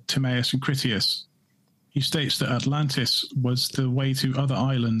of Timaeus and Critias, he states that Atlantis was the way to other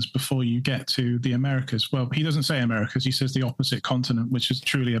islands before you get to the Americas. Well, he doesn't say Americas, he says the opposite continent, which is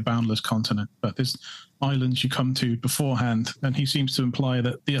truly a boundless continent. But there's islands you come to beforehand, and he seems to imply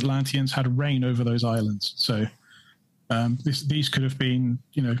that the Atlanteans had reign over those islands. So these could have been,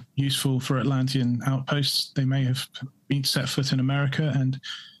 useful for Atlantean outposts. They may have been set foot in America, and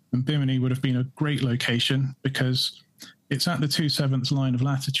Bimini would have been a great location because it's at the 2/7 line of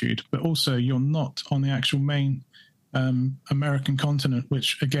latitude, but also you're not on the actual main American continent,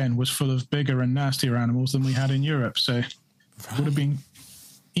 which, again, was full of bigger and nastier animals than we had in Europe. So it would have been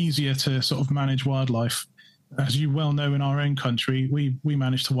easier to sort of manage wildlife. As you well know, in our own country, we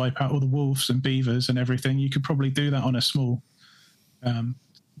managed to wipe out all the wolves and beavers and everything. You could probably do that on a small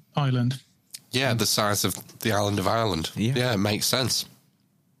island. Yeah, the size of the island of Ireland. Yeah, it makes sense.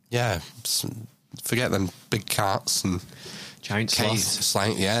 Yeah, forget them big cats and giant sloths.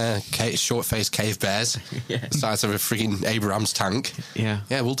 Short-faced cave bears, the size of a freaking Abraham's tank. Yeah,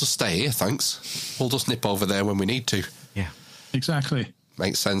 we'll just stay here, thanks. We'll just nip over there when we need to. Yeah, exactly.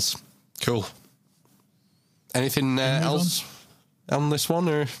 Makes sense. Cool. Anything else on this one,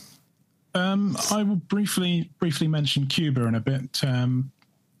 or? I will briefly mention Cuba in a bit.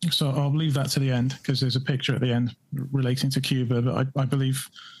 So I'll leave that to the end because there's a picture at the end relating to Cuba. But I believe,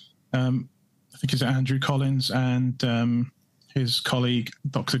 I think it's Andrew Collins and his colleague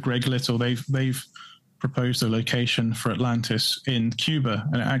Dr. Greg Little. They've proposed a location for Atlantis in Cuba,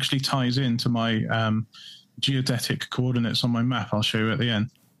 and it actually ties into my geodetic coordinates on my map. I'll show you at the end.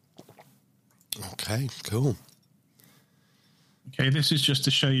 Okay, cool. Okay, this is just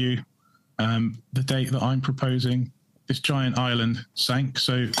to show you the date that I'm proposing. This giant island sank.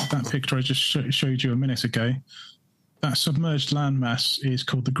 So that picture I just showed you a minute ago, that submerged landmass is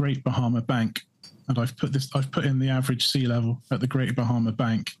called the Great Bahama Bank. And I've put in the average sea level at the Great Bahama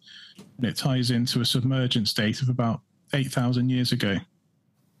Bank, and it ties into a submergence date of about 8,000 years ago.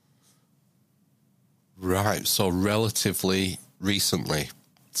 Right, so relatively recently,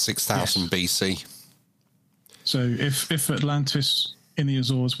 6,000 BC. So if Atlantis in the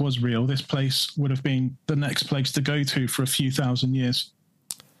Azores was real, this place would have been the next place to go to for a few thousand years.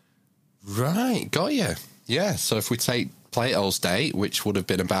 Right, got you. Yeah, so if we take Plato's date, which would have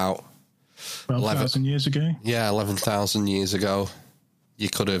been about 12,000 years ago. Yeah, 11,000 years ago. You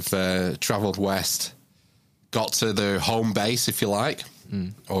could have travelled west, got to the home base, if you like,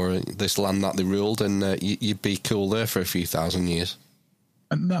 or this land that they ruled, and you'd be cool there for a few thousand years.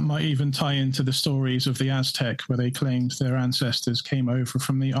 And that might even tie into the stories of the Aztec, where they claimed their ancestors came over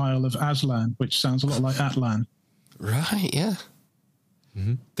from the Isle of Aslan, which sounds a lot like Atlan. Right, yeah.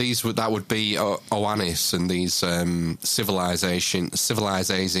 Mm-hmm. That would be Oannes and these civilizing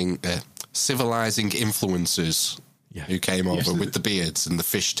influencers who came over with the beards and the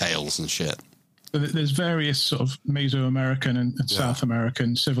fishtails and shit. There's various sort of Mesoamerican and South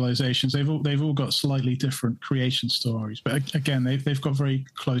American civilizations. They've all got slightly different creation stories, but again, they've got very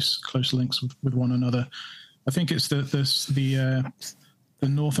close links with one another. I think it's the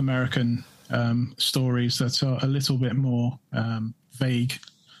North American stories that are a little bit more vague.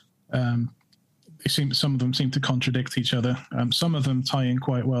 Some of them seem to contradict each other. Some of them tie in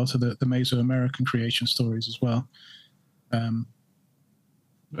quite well to the Mesoamerican creation stories as well.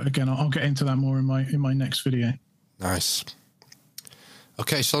 Again, I'll get into that more in my next video. Nice.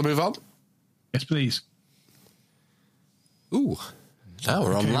 Okay, shall I move on? Yes, please. Ooh, now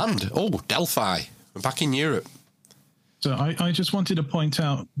we're on land. Oh, Delphi. We're back in Europe. So I just wanted to point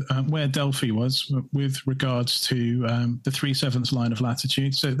out where Delphi was with regards to the 3/7 line of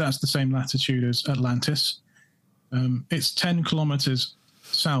latitude. So that's the same latitude as Atlantis. It's 10 kilometers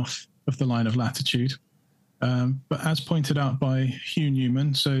south of the line of latitude. But as pointed out by Hugh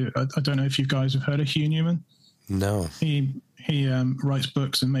Newman, so I don't know if you guys have heard of Hugh Newman. No. He writes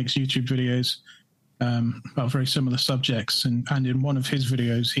books and makes YouTube videos about very similar subjects. And in one of his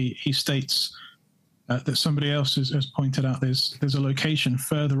videos, he states that somebody else has pointed out there's a location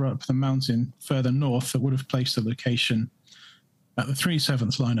further up the mountain, further north, that would have placed the location at the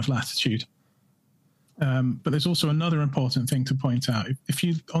 3/7 line of latitude. But there's also another important thing to point out. If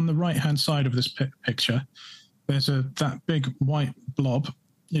you, on the right-hand side of this picture, there's that big white blob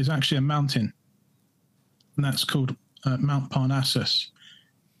is actually a mountain, and that's called Mount Parnassus.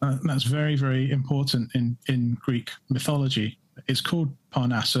 That's very, very important in Greek mythology. It's called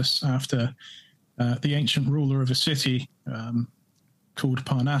Parnassus after the ancient ruler of a city called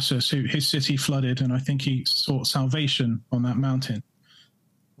Parnassus, his city flooded, and I think he sought salvation on that mountain.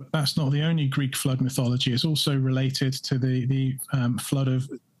 That's not the only Greek flood mythology. It's also related to the flood of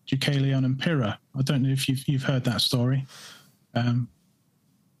Deucalion and Pyrrha. I don't know if you've heard that story,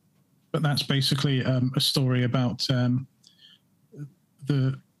 but that's basically a story about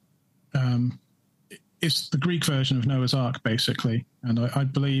it's the Greek version of Noah's Ark, basically. And I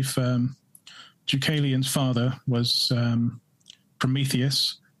believe Deucalion's father was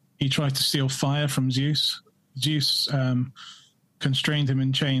Prometheus. He tried to steal fire from Zeus. Zeus constrained him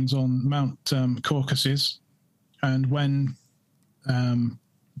in chains on Mount Caucasus, and when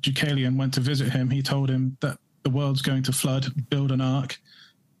Deucalion went to visit him, he told him that the world's going to flood, build an ark.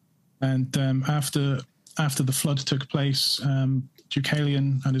 And after the flood took place,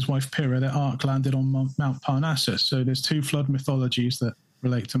 Deucalion and his wife Pyrrha, their ark landed on Mount Parnassus. So there's two flood mythologies that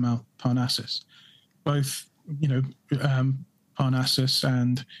relate to Mount Parnassus. Both, Parnassus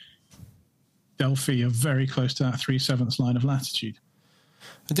and Delphi are very close to that 3/7 line of latitude.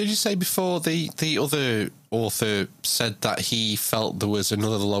 Did you say before the other author said that he felt there was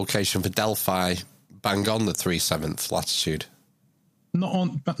another location for Delphi bang on the 3/7 latitude?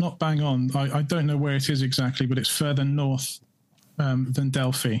 Not bang on. I don't know where it is exactly, but it's further north than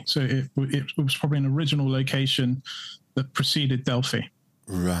Delphi. So it was probably an original location that preceded Delphi.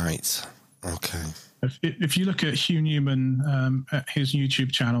 Right. Okay. If you look at Hugh Newman, at his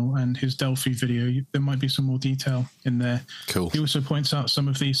YouTube channel and his Delphi video, there might be some more detail in there. Cool. He also points out some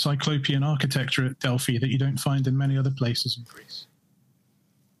of the Cyclopean architecture at Delphi that you don't find in many other places in Greece.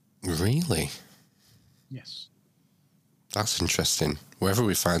 Really? Yes. That's interesting. Wherever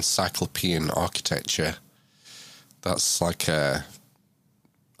we find Cyclopean architecture, that's like a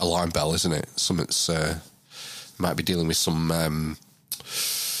alarm bell, isn't it? Something's might be dealing with some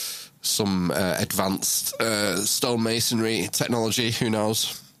advanced stonemasonry technology. Who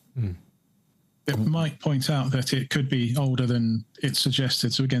knows? It might point out that it could be older than it's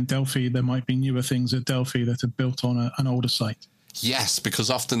suggested. So again, Delphi, there might be newer things at Delphi that are built on an older site. Yes, because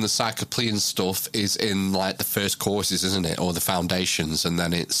often the Cyclopean stuff is in like the first courses, isn't it? Or the foundations, and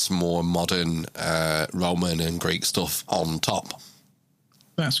then it's more modern Roman and Greek stuff on top.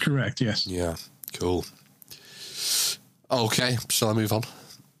 That's correct, yes. Yeah, cool. Okay, shall I move on?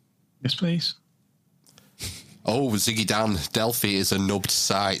 Yes, please. Oh, Ziggy Dan, Delphi is a nubbed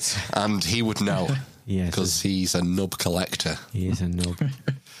site, and he would know. Yes. Because he's a nub collector. He is a nub.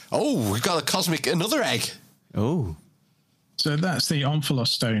 Oh, we've got another egg. Oh. So that's the Omphalos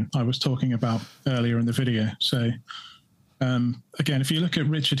stone I was talking about earlier in the video. So again, if you look at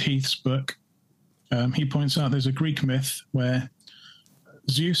Richard Heath's book, he points out there's a Greek myth where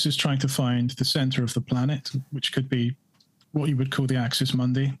Zeus is trying to find the center of the planet, which could be what you would call the Axis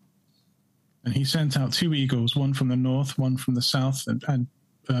Mundi. And he sent out two eagles, one from the north, one from the south. And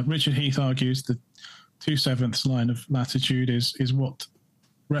Richard Heath argues that 2/7 line of latitude is what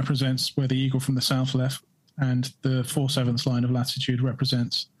represents where the eagle from the south left, and the 4/7 line of latitude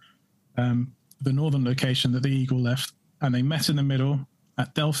represents the northern location that the eagle left. And they met in the middle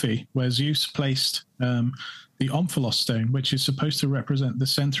at Delphi, where Zeus placed the Omphalos stone, which is supposed to represent the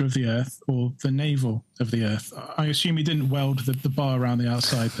center of the earth or the navel of the earth. I assume he didn't weld the bar around the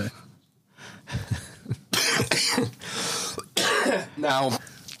outside there. Now,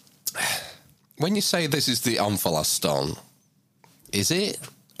 when you say this is the Omphalos stone, is it,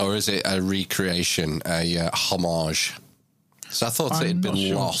 or is it a recreation, a homage? So I thought it had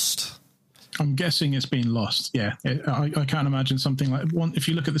been lost. I'm guessing it's been lost. Yeah, I can't imagine something like one. If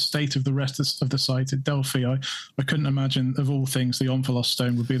you look at the state of the rest of the site at Delphi, I couldn't imagine of all things the Omphalos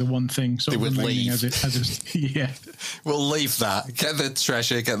stone would be the one thing sort of remaining as it. Yeah, we'll leave that. Get the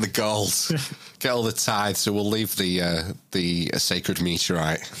treasure, get the gold, get all the tithes. So we'll leave the sacred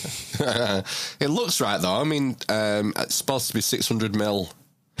meteorite. It looks right though. I mean, it's supposed to be 600 mil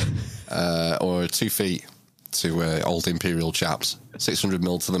or 2 feet. To old imperial chaps, 600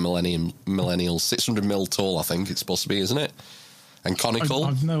 mil to the millennials, 600 mil tall, I think it's supposed to be, isn't it? And conical.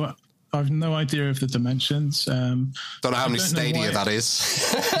 I've no idea of the dimensions. Don't know how many stadia that is.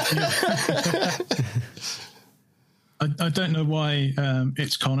 I don't know why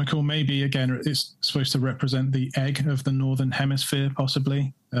it's conical. Maybe again, it's supposed to represent the egg of the northern hemisphere,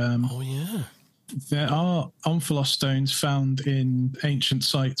 possibly. Oh yeah. There are Omphalos stones found in ancient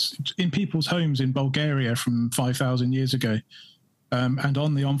sites in people's homes in Bulgaria from 5,000 years ago. And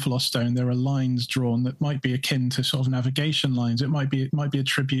on the Omphalos stone, there are lines drawn that might be akin to sort of navigation lines. It might be a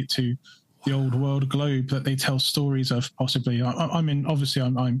tribute to the old world globe that they tell stories of, possibly. I mean, obviously,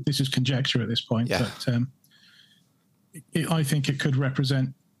 this is conjecture at this point, yeah. But I think it could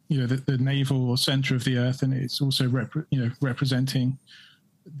represent, the navel or center of the earth, and it's also representing.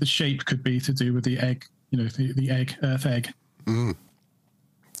 The shape could be to do with the egg, the egg, earth egg. Mm.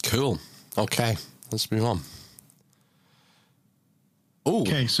 Cool. Okay, let's move on. Ooh.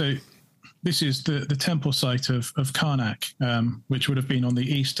 Okay, so this is the temple site of Karnak, which would have been on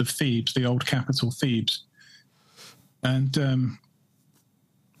the east of Thebes, the old capital Thebes. And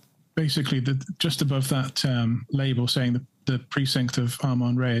basically, just above that label saying the precinct of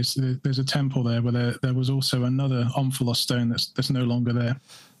Amon-Re, there's a temple there where there was also another Omphalos stone that's no longer there.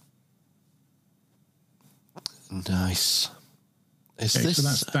 Nice. So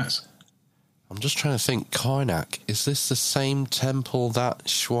that's. I'm just trying to think. Karnak, is this the same temple that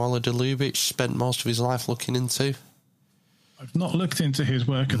Shwala Delubich spent most of his life looking into? I've not looked into his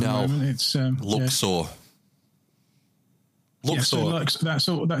work at the moment. It's Luxor. Yeah. Luxor. Yeah,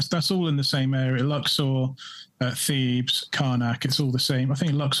 so that's all in the same area. Luxor, Thebes, Karnak. It's all the same. I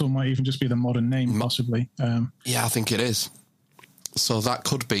think Luxor might even just be the modern name, possibly. Yeah, I think it is. So that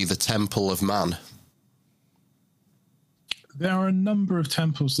could be the Temple of Man. There are a number of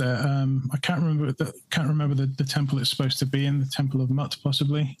temples there. I can't remember the temple it's supposed to be in. The Temple of Mut,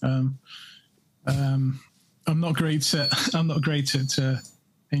 possibly. I'm not great at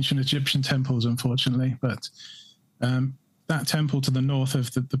ancient Egyptian temples, unfortunately, but. That temple to the north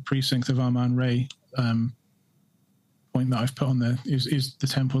of the precinct of Amon-Re point that I've put on there is the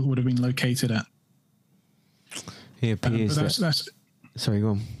temple that would have been located at. It appears that's sorry, go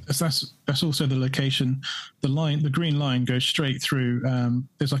on. That's also the location. The green line goes straight through.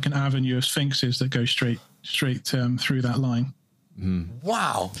 There's like an avenue of sphinxes that go straight through that line.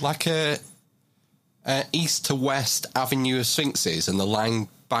 Wow, like a east to west avenue of sphinxes, and the line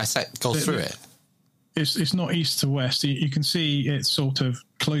goes through it. It's not east to west. You can see it's sort of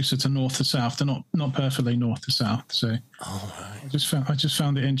closer to north to south. They're not perfectly north to south. So right. I just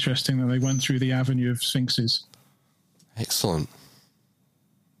found it interesting that they went through the avenue of sphinxes. Excellent.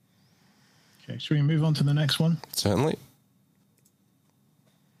 Okay, should we move on to the next one? Certainly.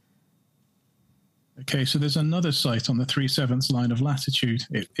 Okay, so there's another site on the 3/7 line of latitude.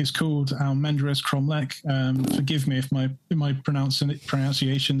 It is called Almendres Cromlech. Forgive me if my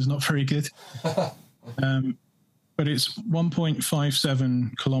pronunciation is not very good. But it's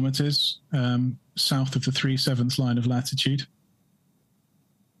 1.57 kilometers south of the 3/7 line of latitude.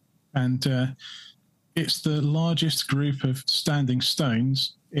 And it's the largest group of standing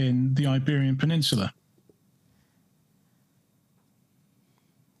stones in the Iberian Peninsula.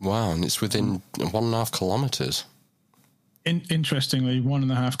 Wow, and it's within 1.5 kilometers. Interestingly,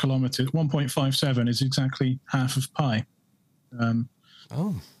 1.5 kilometers, 1.57 is exactly half of pi. And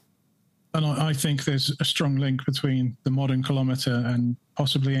I think there's a strong link between the modern kilometer and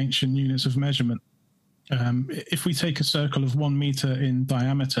possibly ancient units of measurement. If we take a circle of 1 meter in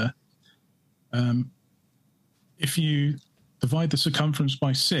diameter, if you divide the circumference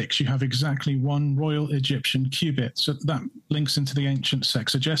by 6, you have exactly 1 Royal Egyptian cubit. So that links into the ancient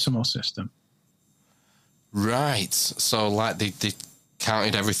sexagesimal system. Right. So like they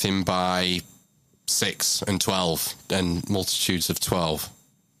counted everything by 6 and 12 and multitudes of 12.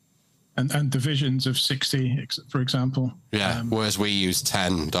 And divisions of 60, for example. Yeah, whereas we use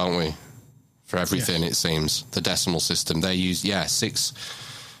 10, don't we? For everything, yes. It seems. The decimal system. They use, 6...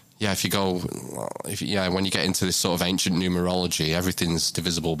 Yeah, when you get into this sort of ancient numerology, everything's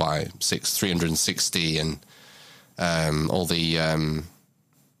divisible by 360, and all the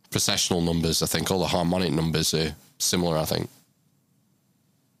processional numbers, I think, all the harmonic numbers are similar, I think.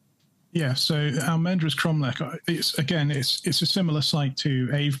 Yeah, so Almendres Cromlech, it's a similar site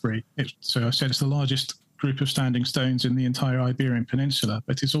to Avebury. So I said it's the largest group of standing stones in the entire Iberian Peninsula,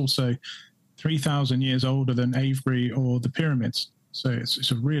 but it's also 3,000 years older than Avebury or the pyramids. So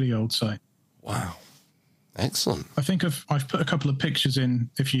it's a really old site. Wow. Excellent. I think I've put a couple of pictures in,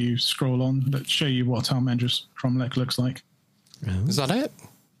 if you scroll on, that show you what Almendres Cromlech looks like. Is that it?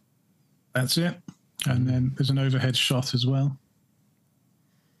 That's it. And then there's an overhead shot as well.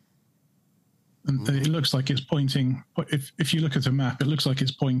 And it looks like it's pointing, if you look at the map, it looks like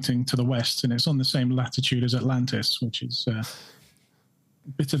it's pointing to the west, and it's on the same latitude as Atlantis, which is a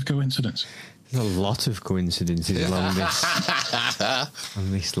bit of coincidence. There's a lot of coincidences along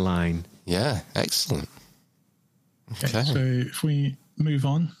this line. Yeah, excellent. Okay. So if we move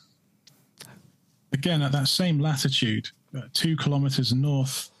on, again at that same latitude, 2 kilometers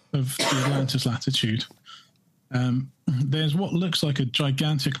north of the Atlantis latitude, there's what looks like a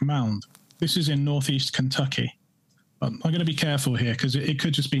gigantic mound. This is in northeast Kentucky. I'm going to be careful here because it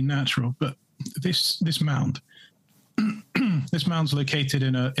could just be natural, but this mound. This mound's located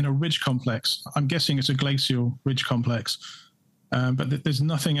in a ridge complex. I'm guessing it's a glacial ridge complex, but there's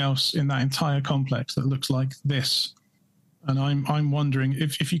nothing else in that entire complex that looks like this. And I'm wondering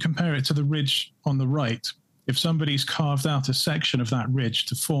if you compare it to the ridge on the right, if somebody's carved out a section of that ridge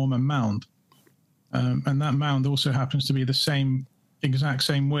to form a mound, and that mound also happens to be the exact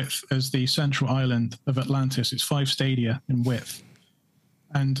same width as the central island of Atlantis. It's 5 stadia in width,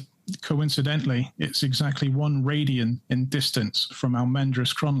 and coincidentally, it's exactly 1 radian in distance from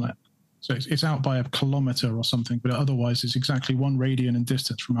Almendres Cromlech. So it's out by a kilometer or something, but otherwise it's exactly 1 radian in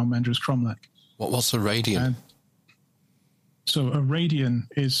distance from Almendres Cromlech. What's a radian? So a radian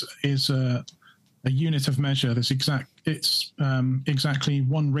is a unit of measure. It's exactly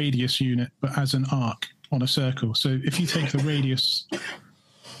 1 radius unit, but as an arc on a circle. So if you take the radius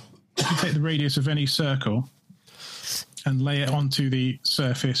of any circle and lay it onto the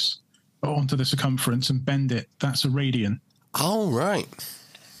surface or onto the circumference and bend it, that's a radian. Oh, right.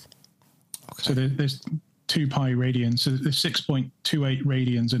 Okay. So there's 2 pi radians. So there's 6.28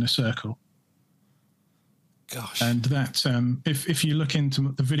 radians in a circle. Gosh. And that, if you look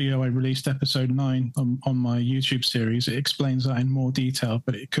into the video I released, episode 9 on my YouTube series, it explains that in more detail,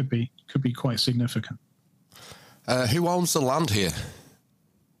 but it could be quite significant. Who owns the land here?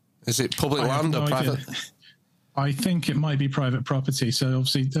 Is it public land or private? I think it might be private property, so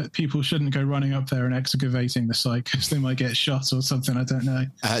obviously people shouldn't go running up there and excavating the site because they might get shot or something. I don't know.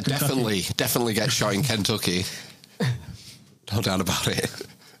 Definitely get shot in Kentucky. No doubt about it.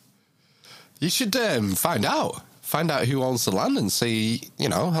 You should find out who owns the land and see,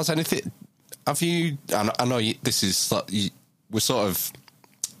 has anything... Have you... I know this is... We're sort of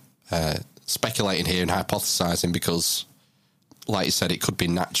speculating here and hypothesising because, like you said, it could be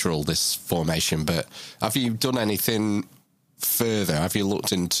natural, this formation, but have you done anything further? Have you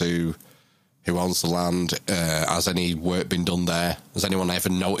looked into who owns the land? Has any work been done there? Has anyone ever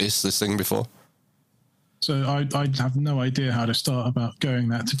noticed this thing before? So I have no idea how to start about going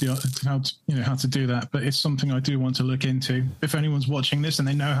that how to do that, but it's something I do want to look into. If anyone's watching this and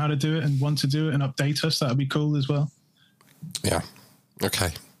they know how to do it and want to do it and update us, that would be cool as well. Yeah. Okay.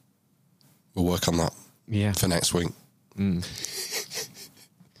 We'll work on that. Yeah. For next week.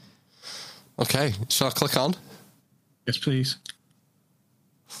 Okay. Shall I click on? Yes, please.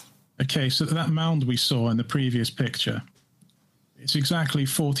 Okay, so that mound we saw in the previous picture, it's exactly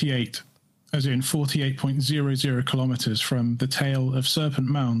 48, as in 48.00 kilometers from the tail of Serpent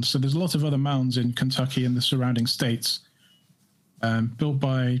Mound. So there's a lot of other mounds in Kentucky and the surrounding states, built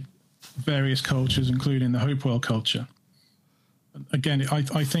by various cultures, including the Hopewell culture. Again,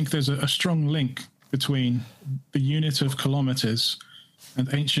 I think there's a strong link between the unit of kilometers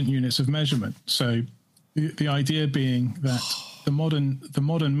and ancient units of measurement. So the idea being that the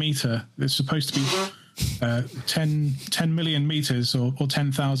modern meter is supposed to be 10 million meters or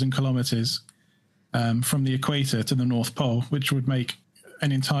 10,000 kilometers from the equator to the North Pole, which would make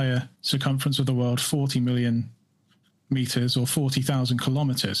an entire circumference of the world 40 million meters or 40,000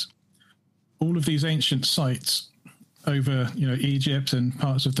 kilometers. All of these ancient sites over, Egypt and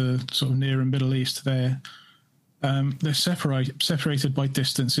parts of the sort of Near and Middle East, they're separated by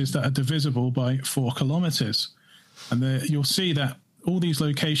distances that are divisible by 4 kilometers. And you'll see that all these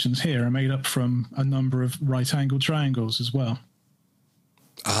locations here are made up from a number of right-angled triangles as well.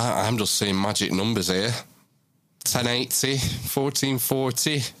 I'm just seeing magic numbers here. 1080,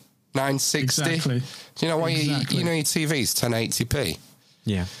 1440, 960. Exactly. Do you know why your TV's 1080p?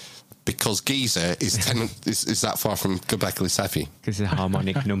 Yeah. Because Giza is is that far from Göbekli Tepe. Because it's a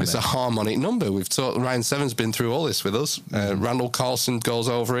harmonic number. It's a harmonic number. We've talked. Ryan Seven's been through all this with us. Randall Carlson goes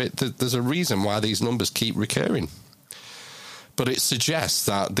over it. There's a reason why these numbers keep recurring. But it suggests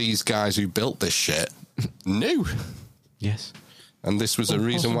that these guys who built this shit knew. Yes. And this was a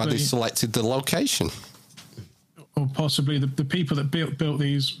reason why they selected the location. Or possibly the people that built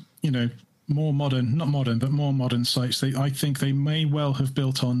these, more modern sites. I think they may well have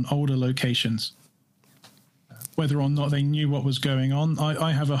built on older locations. Whether or not they knew what was going on,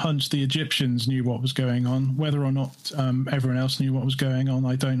 I have a hunch the Egyptians knew what was going on. Whether or not everyone else knew what was going on,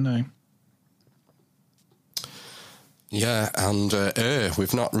 I don't know. Yeah, and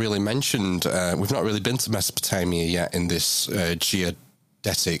we've not really mentioned, we've not really been to Mesopotamia yet in this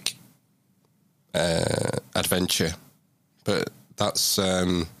geodetic adventure. But that's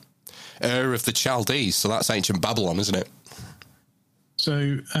Ur of the Chaldees, so that's ancient Babylon, isn't it?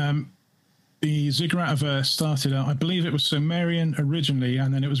 So the Ziggurat started out, I believe it was Sumerian originally,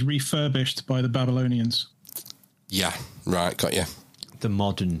 and then it was refurbished by the Babylonians. Yeah, right, got you. The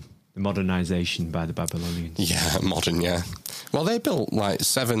modernization by the Babylonians. Yeah, modern, yeah. Well, they built like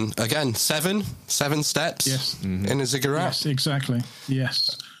seven steps. Yes. Mm-hmm. In a ziggurat. Yes, exactly.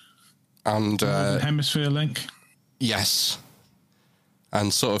 Yes. And hemisphere link. Yes.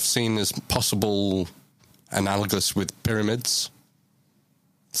 And sort of seen as possible analogous with pyramids,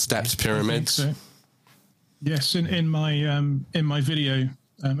 stepped pyramids. I think so. Yes, in my video,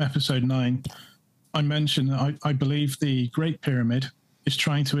 episode 9, I mentioned that I believe the Great Pyramid is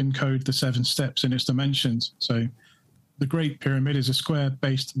trying to encode the 7 steps in its dimensions. So the Great Pyramid is a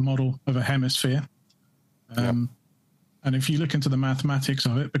square-based model of a hemisphere. And if you look into the mathematics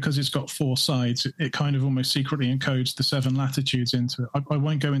of it, because it's got 4 sides, it kind of almost secretly encodes the 7 latitudes into it. I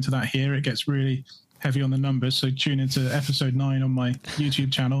won't go into that here. It gets really heavy on the numbers. So tune into episode 9 on my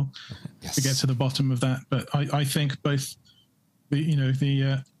YouTube channel to get to the bottom of that. But I think both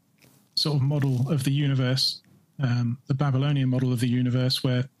the sort of model of the universe, the Babylonian model of the universe,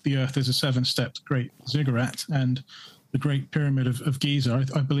 where the Earth is a 7-stepped great ziggurat, and the Great Pyramid of Giza,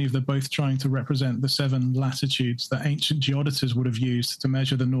 I believe they're both trying to represent the 7 latitudes that ancient geodeters would have used to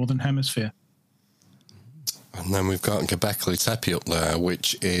measure the northern hemisphere. And then we've got Göbekli Tepe up there,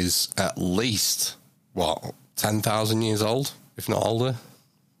 which is at least, 10,000 years old, if not older?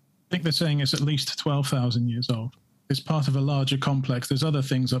 I think they're saying it's at least 12,000 years old. It's part of a larger complex. There's other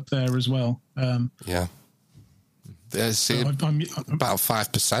things up there as well. Yeah. There's about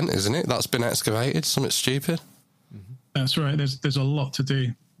 5%, isn't it? That's been excavated, something stupid. That's right. There's a lot to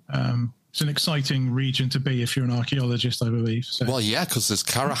do. It's an exciting region to be if you're an archaeologist, I believe. So. Well, yeah, because there's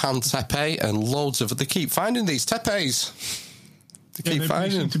Karahan Tepe and loads of... They keep finding these tepes. to keep they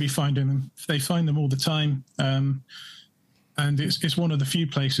finding seem them. to be finding them. They find them all the time. And it's one of the few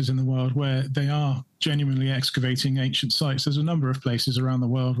places in the world where they are genuinely excavating ancient sites. There's a number of places around the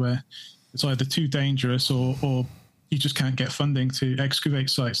world where it's either too dangerous or you just can't get funding to excavate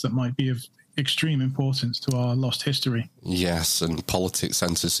sites that might be of extreme importance to our lost history. Yes, and politics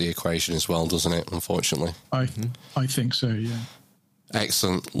enters the equation as well, doesn't it, unfortunately? I think so, yeah.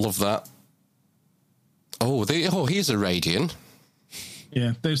 Excellent. Love that. Oh, here's a radian.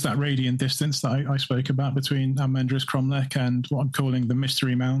 Yeah, there's that radian distance that I spoke about between Almendris Cromlech and what I'm calling the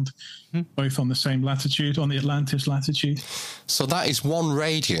Mystery Mound, both on the same latitude, on the Atlantis latitude. So that is 1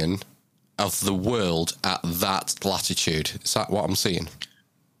 radian of the world at that latitude. Is that what I'm seeing?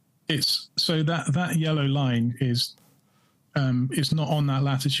 It's so that yellow line is not on that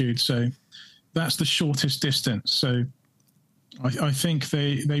latitude. So that's the shortest distance. So I think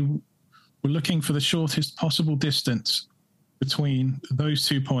they were looking for the shortest possible distance between those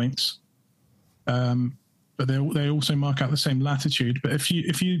 2 points, but they also mark out the same latitude. But if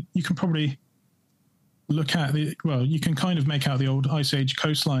you can probably look at you can kind of make out the old Ice Age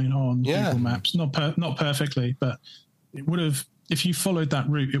coastline on Google Maps, not perfectly, but it would have, if you followed that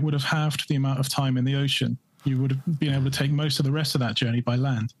route, it would have halved the amount of time in the ocean. You would have been able to take most of the rest of that journey by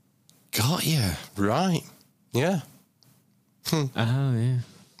land. Got you. Right. Yeah. Oh, yeah.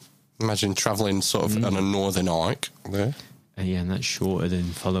 Imagine travelling sort of on a northern arc there. Yeah, and that's shorter than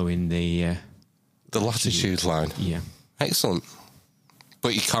following the latitude line. Yeah. Excellent.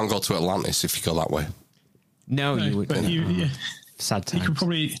 But you can't go to Atlantis if you go that way. No, you would. But sad times. You could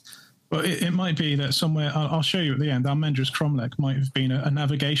probably... Well, it might be that somewhere, I'll show you at the end, Almendris Cromlech might have been a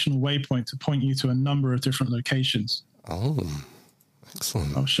navigational waypoint to point you to a number of different locations. Oh,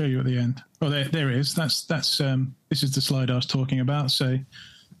 excellent. I'll show you at the end. Oh, there it is. That's this is the slide I was talking about. So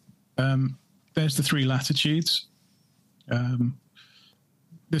there's the 3 latitudes.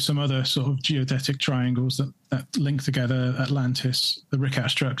 There's some other sort of geodetic triangles that link together Atlantis, the Ricat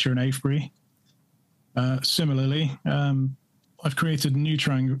structure, and Avebury. Similarly, I've created a new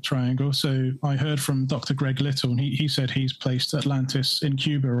triangle. So I heard from Dr. Greg Little, and he said he's placed Atlantis in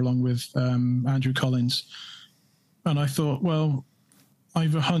Cuba along with Andrew Collins. And I thought, well, I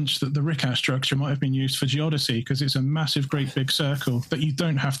have a hunch that the Ricat structure might have been used for geodesy because it's a massive, great big circle that you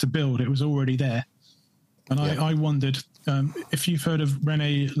don't have to build. It was already there. And I wondered if you've heard of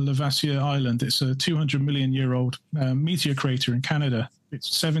Rene Levasseur Island. It's a 200 million year old meteor crater in Canada.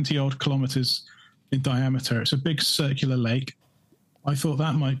 It's 70 odd kilometers in diameter. It's a big circular lake. I thought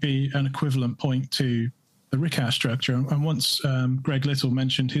that might be an equivalent point to the Ricat structure. And once Greg Little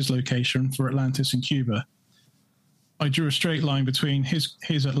mentioned his location for Atlantis in Cuba, I drew a straight line between his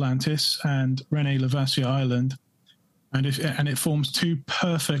Atlantis and Rene Levasseur Island, and it forms 2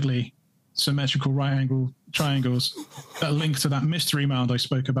 perfectly symmetrical right-angle triangles that link to that mystery mound I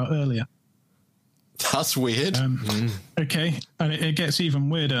spoke about earlier. That's weird. Okay, and it gets even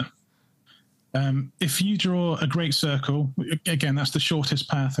weirder. If you draw a great circle, again, that's the shortest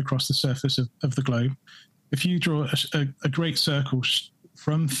path across the surface of the globe. If you draw a great circle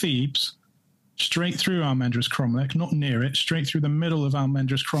from Thebes straight through Almendris Cromlech, not near it, straight through the middle of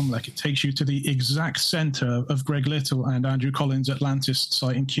Almendris Cromlech, it takes you to the exact center of Greg Little and Andrew Collins' Atlantis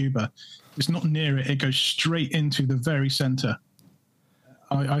site in Cuba. It's not near it. It goes straight into the very center.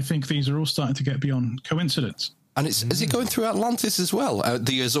 I think these are all starting to get beyond coincidence. And is it going through Atlantis as well?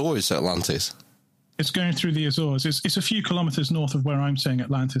 The Azores Atlantis? It's going through the Azores. It's a few kilometers north of where I'm saying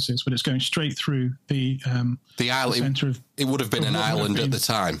Atlantis is, but it's going straight through the island. The center of, it would have been an island at the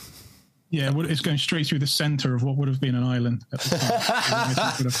time. Yeah, it's going straight through the center of what would have been an island at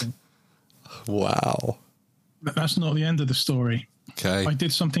the time. Wow. That's not the end of the story. Okay. I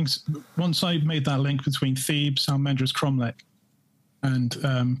did something... Once I made that link between Thebes, Almendris Cromlech,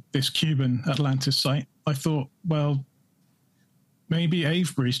 and this Cuban Atlantis site, I thought, well, maybe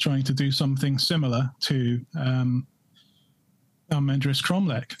Avebury's trying to do something similar to Almendris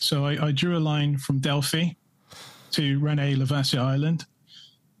Cromlech. So I drew a line from Delphi to Rene Levasseur Island.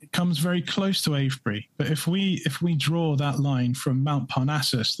 It comes very close to Avebury, but if we draw that line from Mount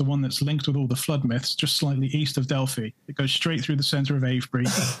Parnassus, the one that's linked with all the flood myths, just slightly east of Delphi, it goes straight through the center of Avebury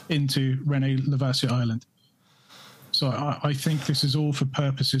into Rene Levasseur Island. So I think this is all for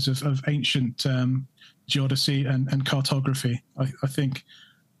purposes of ancient geodesy and cartography. I think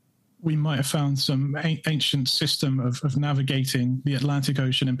we might have found some ancient system of navigating the Atlantic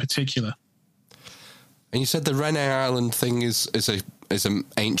Ocean in particular. And you said the Rene Island thing is an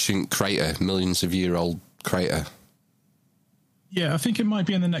ancient crater, millions of year old crater. Yeah, I think it might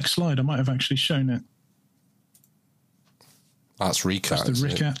be in the next slide. I might have actually shown it. That's Ricat. That's the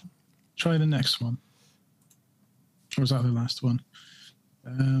Ricat. Try the next one. Or was that the last one?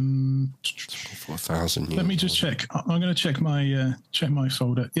 4,000 years. Let me just check. I'm going to check my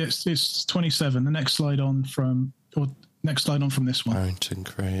folder. Yes, it's 27. The next slide on from this one. Mountain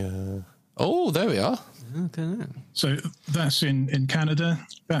crater. Oh, there we are. Okay. So that's in Canada.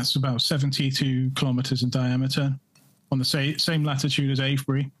 That's about 72 kilometers in diameter, on the same latitude as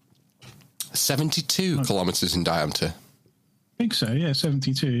Avebury. 72 kilometers in diameter. I think so. Yeah,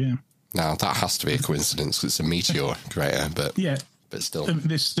 72. Yeah. Now that has to be a coincidence because it's a meteor crater, but Yeah. but still.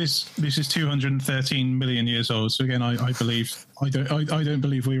 This is 213 million years old. So again, I don't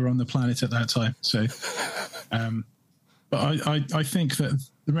believe we were on the planet at that time. So, but I think that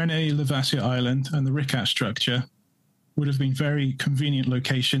the Rene Levasseur Island and the Ricat structure would have been very convenient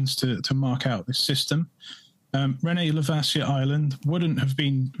locations to mark out this system. Rene Levasseur Island wouldn't have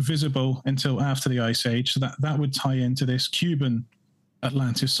been visible until after the Ice Age, so that would tie into this Cuban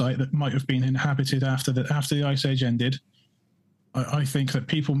Atlantis site that might have been inhabited after the Ice Age ended. I think that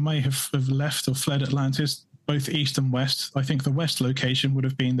people may have left or fled Atlantis, both east and west. I think the west location would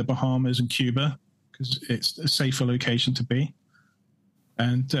have been the Bahamas and Cuba, because it's a safer location to be.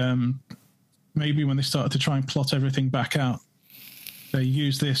 And maybe when they started to try and plot everything back out, they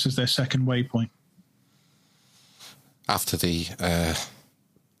used this as their second waypoint. After the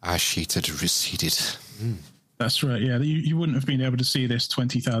ice sheet had receded. That's right, yeah. You wouldn't have been able to see this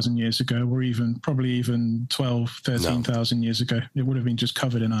 20,000 years ago, or probably even 12, 13,000 years ago. It would have been just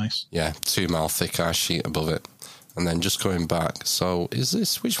covered in ice. Yeah, 2 mile thick ice sheet above it. And then just going back. So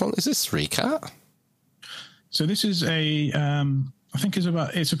which one? Is this Ricat? So this is I think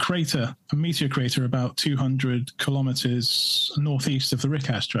it's a crater, a meteor crater about 200 kilometers northeast of the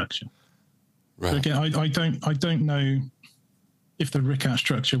Ricat structure. Right. So again, I don't know if the Ricat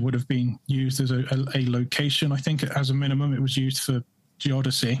structure would have been used as a location. I think as a minimum it was used for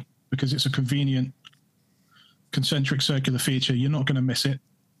geodesy because it's a convenient concentric circular feature. You're not going to miss it.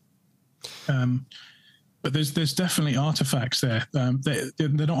 But there's definitely artifacts there. They're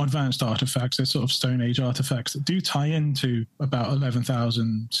not advanced artifacts. They're sort of Stone Age artifacts that do tie into about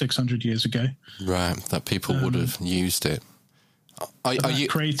 11,600 years ago. Right, that people would have used it. Are you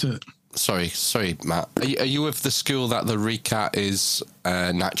crater? Sorry, Matt. Are you of the school that the Ricat is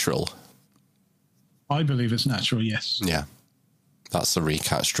natural? I believe it's natural, yes. Yeah. That's the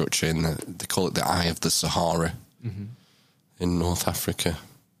Ricat structure. They call it the Eye of the Sahara in North Africa.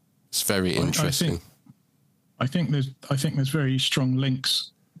 It's very interesting. I think there's very strong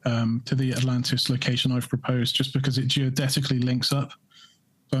links to the Atlantis location I've proposed just because it geodetically links up.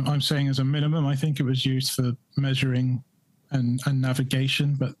 So I'm saying as a minimum, I think it was used for measuring and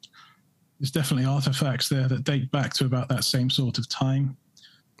navigation, but there's definitely artifacts there that date back to about that same sort of time.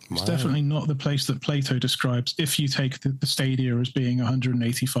 It's definitely not the place that Plato describes if you take the stadia as being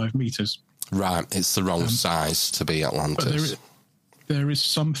 185 meters. Right, it's the wrong size to be Atlantis. But there is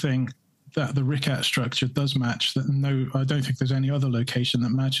something that the Ricat structure does match that I don't think there's any other location that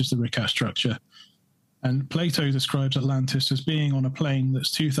matches the Ricat structure. And Plato describes Atlantis as being on a plane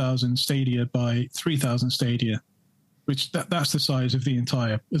that's 2,000 stadia by 3,000 stadia, which that's the size of the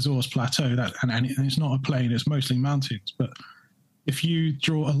entire Azores Plateau. And it's not a plain, it's mostly mountains. But if you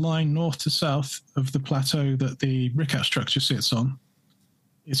draw a line north to south of the plateau that the Ricat structure sits on,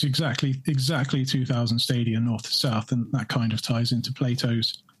 it's exactly 2,000 stadia north to south, and that kind of ties into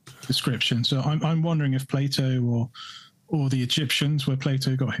Plato's description. So I'm wondering if Plato or the Egyptians, where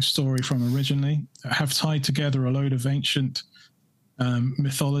Plato got his story from originally, have tied together a load of ancient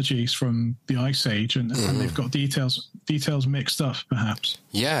mythologies from the Ice Age, and they've got details mixed up, perhaps.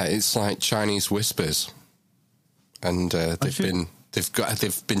 Yeah, it's like Chinese whispers, and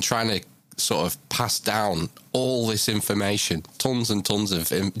they've been trying to sort of pass down all this information, tons and tons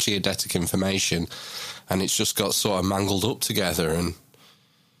of geodetic information, and it's just got sort of mangled up together, and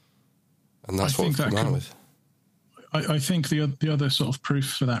that's what we've come out with. I think the other sort of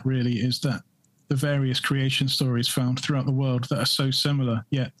proof for that really is that the various creation stories found throughout the world that are so similar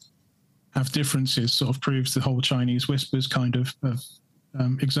yet have differences sort of proves the whole Chinese whispers kind of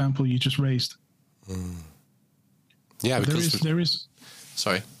example you just raised. Yeah, but because there is.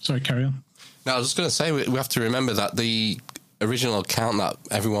 Sorry, carry on. No, I was just going to say we have to remember that the original account that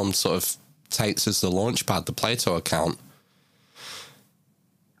everyone sort of takes as the launch pad, the Plato account,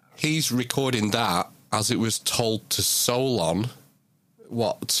 he's recording that as it was told to Solon,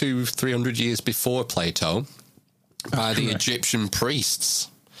 200-300 years before Plato, by the Egyptian priests.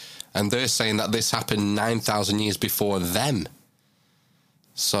 And they're saying that this happened 9,000 years before them.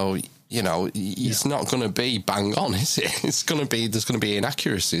 So, it's not going to be bang on, is it? There's going to be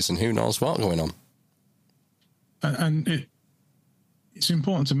inaccuracies and who knows what going on. And it's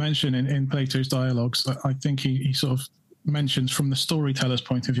important to mention in Plato's dialogues, I think he sort of mentions from the storyteller's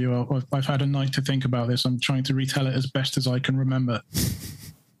point of view. I've had a night to think about this. I'm trying to retell it as best as I can remember.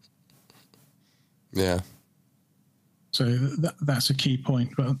 Yeah. So that's a key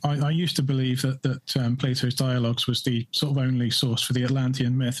point. But I used to believe that Plato's Dialogues was the sort of only source for the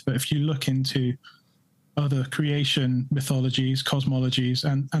Atlantean myth. But if you look into other creation mythologies, cosmologies,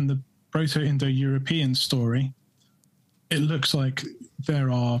 and the Proto-Indo-European story, it looks like there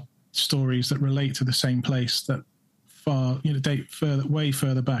are stories that relate to the same place that date way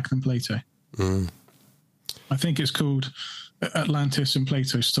further back than Plato. I think it's called Atlantis in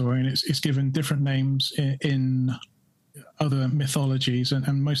Plato's story, and it's given different names in other mythologies,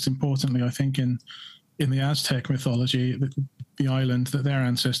 and most importantly, I think in the Aztec mythology, the island that their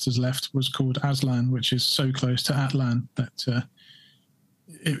ancestors left was called Aztlan, which is so close to Atlan that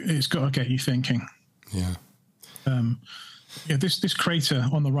it's got to get you thinking. Yeah. This crater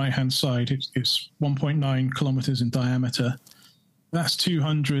on the right-hand side, it's 1.9 kilometers in diameter. That's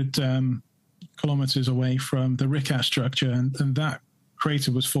 200 kilometers away from the Ricat structure, and that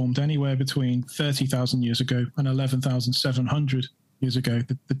crater was formed anywhere between 30,000 years ago and 11,700 years ago,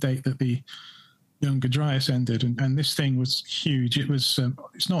 the date that the Younger Dryas ended. And this thing was huge. It was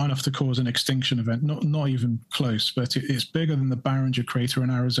it's not enough to cause an extinction event, not even close, but it's bigger than the Barringer crater in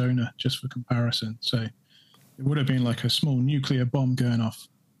Arizona, just for comparison. So it would have been like a small nuclear bomb going off.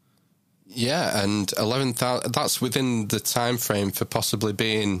 Yeah, and 11,000, that's within the time frame for possibly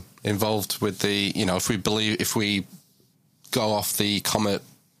being involved with the, if we go off the comet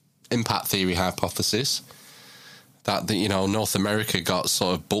impact theory hypothesis, that North America got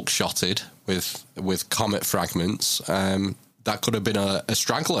sort of buckshotted with comet fragments. That could have been a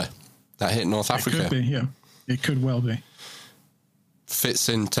straggler that hit North Africa. It could be, yeah. It could well be. Fits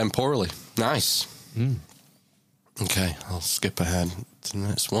in temporally. Nice. Okay, I'll skip ahead to the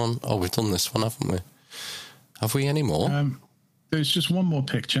next one. Oh, we've done this one, haven't we? Have we any more? There's just one more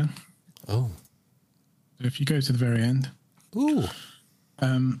picture. Oh. If you go to the very end. Ooh.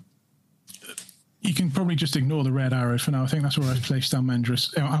 You can probably just ignore the red arrow for now. I think that's where I placed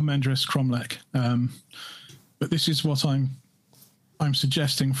Almendris Cromlech. But this is what I'm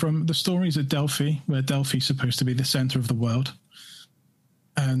suggesting from the stories at Delphi, where Delphi is supposed to be the center of the world.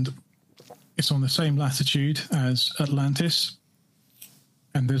 And it's on the same latitude as Atlantis.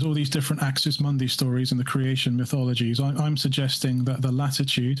 And there's all these different Axis Mundi stories in the creation mythologies. I'm suggesting that the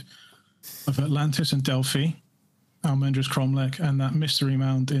latitude of Atlantis and Delphi, Almendris Cromlech, and that mystery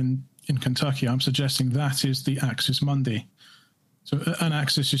mound in Kentucky, I'm suggesting that is the Axis Mundi. So an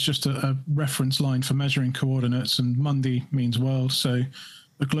axis is just a reference line for measuring coordinates, and Mundi means world, so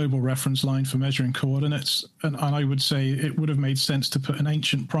a global reference line for measuring coordinates. And I would say it would have made sense to put an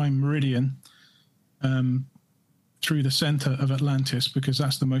ancient prime meridian through the center of Atlantis, because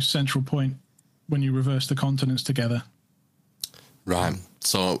that's the most central point when you reverse the continents together. Right.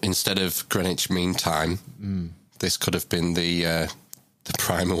 So instead of Greenwich Mean Time, this could have been the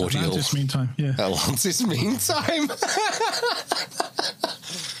primordial Atlantis Mean Time. Yeah. Atlantis Mean Time.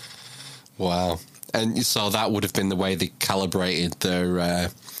 Wow. And so that would have been the way they calibrated their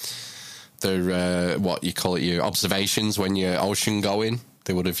what you call it, your observations when you're ocean going.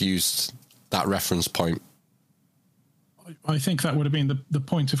 They would have used that reference point. I think that would have been the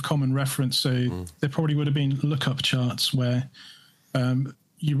point of common reference. So there probably would have been lookup charts where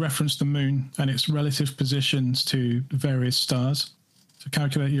you reference the moon and its relative positions to various stars to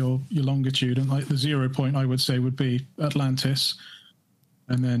calculate your longitude. And like the 0 point, I would say, would be Atlantis.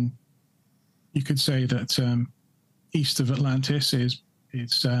 And then you could say that east of Atlantis is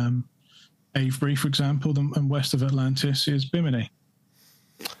Avebury, for example, and west of Atlantis is Bimini.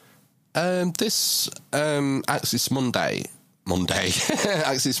 This Axis Mundi,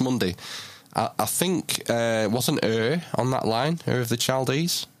 Axis Mundi, I think wasn't on that line, of the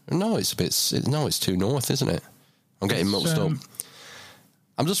Chaldees? No, it's too north, isn't it? I'm getting mixed up.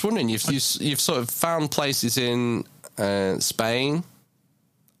 I'm just wondering, you've sort of found places in Spain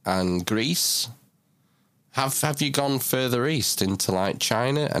and Greece. Have you gone further east into like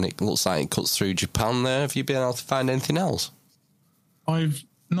China, and it looks like it cuts through Japan there? Have you been able to find anything else? I've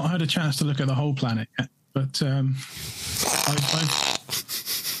not had a chance to look at the whole planet yet, but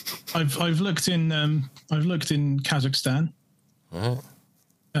I've looked in Kazakhstan. Right.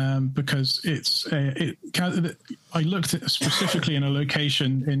 Because I looked at specifically in a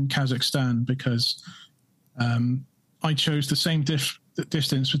location in Kazakhstan because I chose the same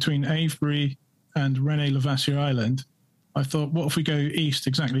distance between Avebury and René Levasseur Island. I thought, what if we go east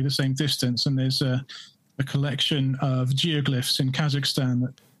exactly the same distance? And there's a collection of geoglyphs in Kazakhstan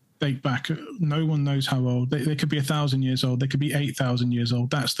that date back. No one knows how old. They could be 1,000 years old. They could be 8,000 years old.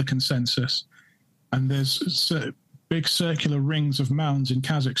 That's the consensus. And there's big circular rings of mounds in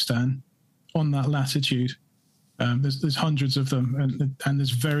Kazakhstan on that latitude. There's hundreds of them, and there's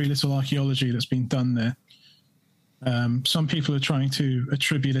very little archaeology that's been done there. Some people are trying to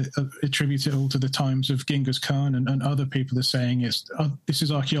attribute it all to the times of Genghis Khan, and other people are saying this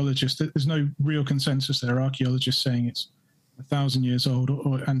is archaeologists. There's no real consensus. There are archaeologists saying it's 1,000 years old,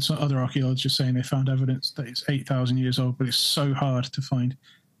 and some other archaeologists saying they found evidence that it's 8,000 years old. But it's so hard to find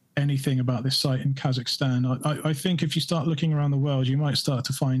anything about this site in Kazakhstan. I think if you start looking around the world, you might start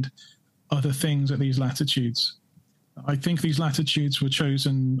to find other things at these latitudes. I think these latitudes were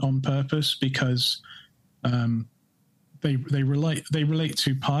chosen on purpose because they relate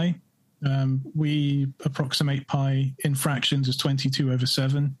to pi. We approximate pi in fractions as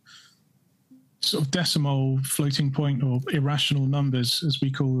 22/7. Sort of decimal floating point or irrational numbers, as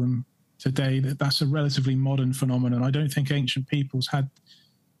we call them today, that's a relatively modern phenomenon. I don't think ancient peoples had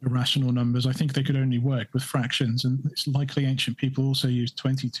irrational numbers. I think they could only work with fractions, and it's likely ancient people also used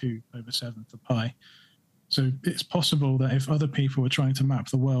 22/7 for pi. So it's possible that if other people were trying to map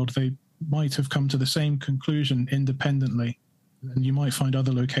the world, they might have come to the same conclusion independently, and you might find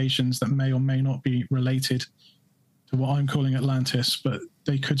other locations that may or may not be related to what I'm calling Atlantis, but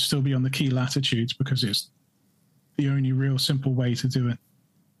they could still be on the key latitudes because it's the only real simple way to do it.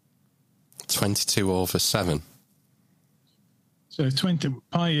 22/7. So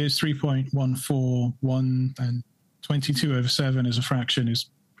pi is 3.141, and 22/7 as a fraction is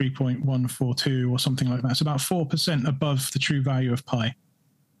 3.142 or something like that. It's about 4% above the true value of pi.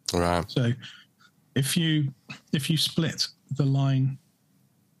 Right. So if you split the line,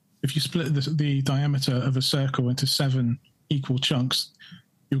 if you split the diameter of a circle into 7 equal chunks,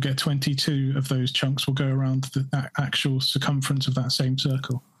 you'll get 22 of those chunks will go around the actual circumference of that same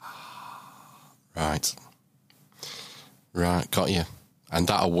circle. Right. Right, got you. And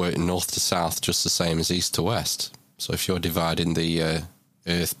that'll work north to south just the same as east to west. So if you're dividing the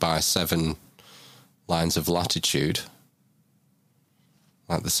Earth by 7 lines of latitude,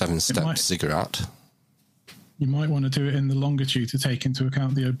 like the 7-step ziggurat, you might want to do it in the longitude to take into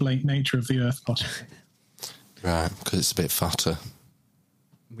account the oblate nature of the Earth, possibly. Right, because it's a bit fatter.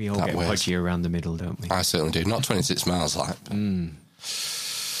 We all get podgy around the middle, don't we? I certainly do. Not 26 miles, like.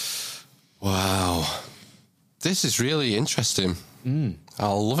 Wow. This is really interesting. I'm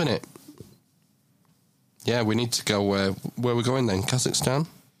loving it. Yeah, we need to go where we're going then. Kazakhstan,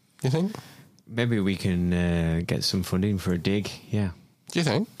 you think? Maybe we can get some funding for a dig, yeah. Do you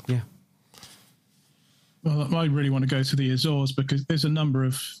think? Yeah. Well, I really want to go to the Azores because there's a number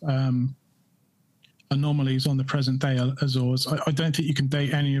of anomalies on the present-day Azores. I don't think you can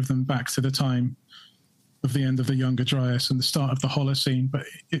date any of them back to the time of the end of the Younger Dryas and the start of the Holocene, but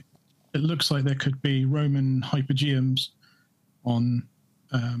it looks like there could be Roman hypogeums on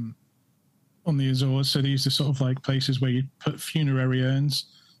the Azores. So these are sort of like places where you put funerary urns,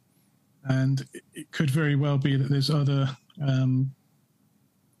 and it could very well be that there's other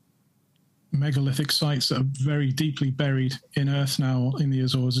megalithic sites that are very deeply buried in earth now in the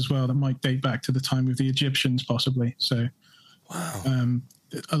Azores as well that might date back to the time of the Egyptians possibly. So wow.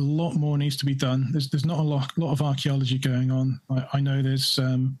 A lot more needs to be done. There's not a lot of archaeology going on. I know there's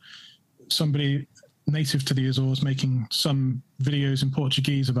somebody native to the Azores making some videos in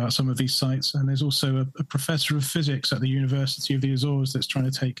Portuguese about some of these sites, and there's also a professor of physics at the University of the Azores that's trying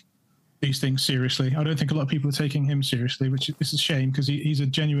to take these things seriously. I don't think a lot of people are taking him seriously, which is a shame because he's a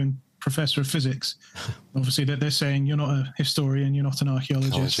genuine professor of physics. Obviously, they're saying you're not a historian, you're not an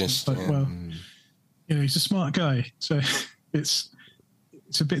archaeologist. But, well, you know, he's a smart guy, so it's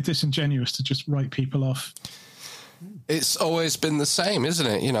a bit disingenuous to just write people off. It's always been the same, isn't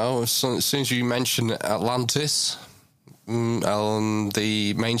it? You know, as soon as you mention Atlantis,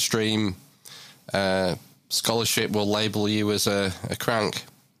 the mainstream scholarship will label you as a crank.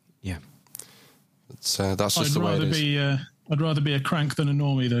 Yeah. That's just the way it is. I'd rather be a crank than a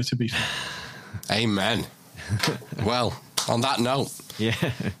normie, though, to be fair. Amen. Well, on that note, yeah.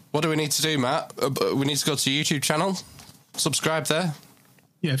 What do we need to do, Matt? We need to go to the YouTube channel, subscribe there.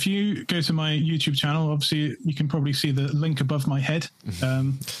 Yeah, if you go to my YouTube channel, obviously you can probably see the link above my head.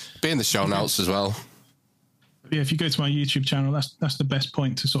 Be in the show notes as well. Yeah, if you go to my YouTube channel, that's the best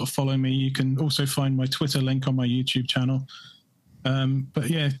point to sort of follow me. You can also find my Twitter link on my YouTube channel. But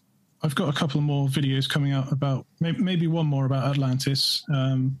yeah, I've got a couple more videos coming out about, maybe one more about Atlantis.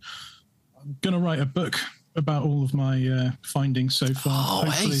 I'm going to write a book about all of my findings so far.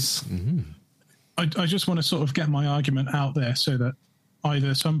 Hopefully. I just want to sort of get my argument out there so that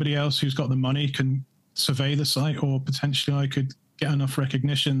either somebody else who's got the money can survey the site, or potentially I could get enough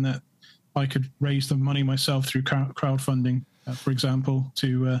recognition that I could raise the money myself through crowdfunding, for example,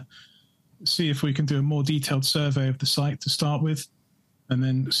 to see if we can do a more detailed survey of the site to start with, and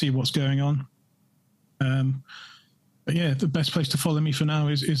then see what's going on. But yeah, the best place to follow me for now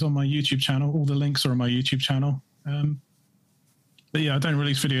is on my YouTube channel. All the links are on my YouTube channel. But yeah, I don't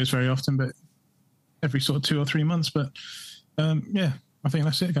release videos very often, but every sort of 2 or 3 months. But yeah, I think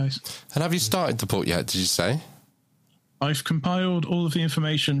that's it, guys. And have you started the book yet, did you say? I've compiled all of the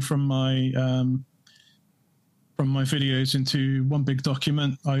information from my videos into one big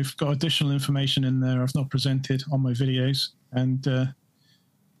document. I've got additional information in there I've not presented on my videos. And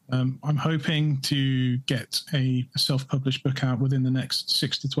I'm hoping to get a self-published book out within the next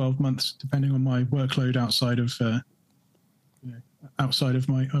 6 to 12 months, depending on my workload outside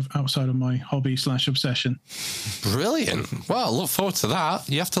of my hobby/obsession. Brilliant. Well, I look forward to that.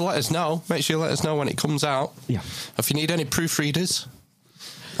 You have to let us know. Make sure you let us know when it comes out. Yeah. If you need any proofreaders,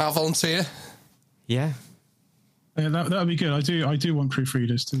 I'll volunteer. Yeah. That would be good. I do want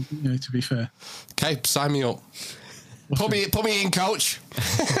proofreaders to be fair. Okay, sign me up. Put me in, coach.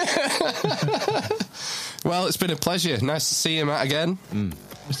 Well, it's been a pleasure. Nice to see you, Matt, again.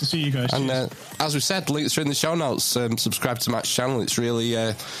 Nice to see you guys. And as we said, links are in the show notes. Subscribe to Matt's channel. It's really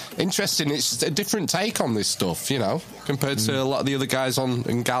interesting. It's a different take on this stuff, compared to a lot of the other guys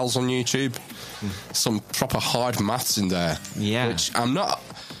and gals on YouTube. Some proper hard maths in there. Yeah. Which I'm not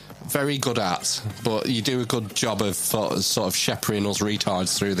very good at, but you do a good job of sort of shepherding us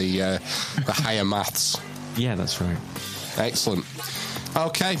retards through the higher maths. Yeah, that's right. Excellent.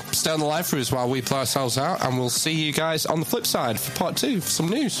 Okay, stay on the line for us while we play ourselves out, and we'll see you guys on the flip side for part 2 for some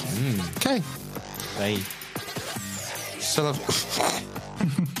news. Okay. Bye. Said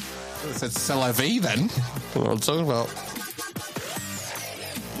c'est la vie then. What I'm talking about.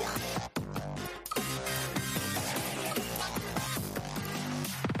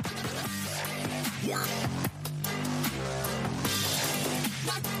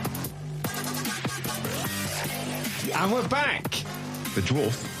 And we're back. The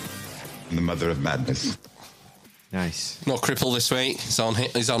dwarf and the mother of madness. Nice. Not crippled this week. He's on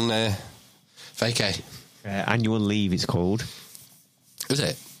vacay. Annual leave, it's called. Is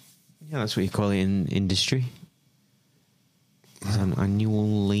it? Yeah, that's what you call it in industry. It's on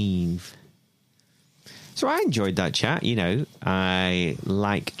annual leave. So I enjoyed that chat. I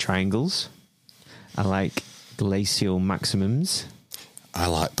like triangles. I like glacial maximums. I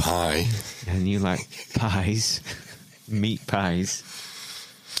like pie. And you like pies. Meat pies.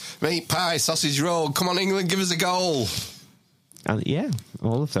 Meat pie, sausage roll. Come on, England, give us a goal. Yeah,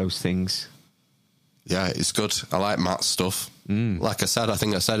 all of those things. Yeah, it's good. I like Matt's stuff. Like I said, I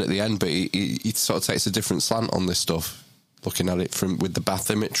think I said at the end, but he sort of takes a different slant on this stuff. Looking at it with the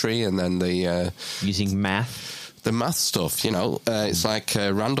bathymetry and then the... using math. The math stuff, it's like Big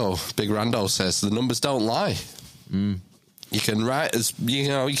Rando says, the numbers don't lie. You can write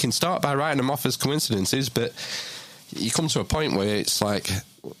you can start by writing them off as coincidences, but you come to a point where it's like,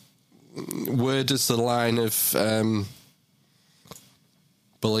 where does the line of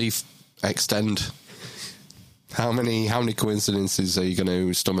belief extend? How many coincidences are you going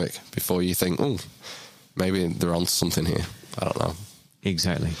to stomach before you think, oh, maybe they're on something here? I don't know.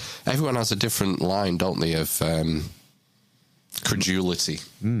 Exactly. Everyone has a different line, don't they, of credulity.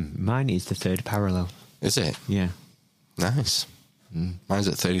 Mine is the third parallel. Is it? Yeah. Nice. Mine's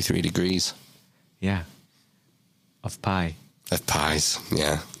at 33 degrees. Yeah. Of pi. Of pies,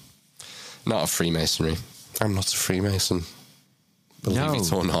 yeah. Not of Freemasonry. I'm not a Freemason. Believe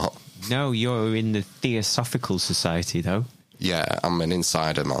it or not. No, you're in the Theosophical Society, though. Yeah, I'm an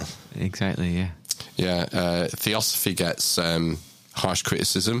insider, man. Exactly, yeah. Yeah, Theosophy gets harsh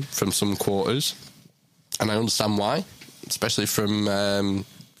criticism from some quarters, and I understand why, especially from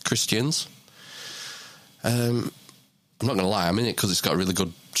Christians. I'm not going to lie, I'm in it because it's got a really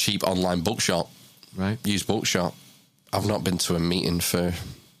good, cheap online bookshop. Right. Used bookshop. I've not been to a meeting for,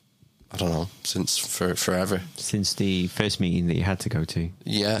 I don't know, since forever. Since the first meeting that you had to go to.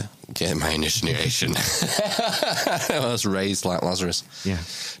 Yeah, get my initiation. I was raised like Lazarus. Yeah.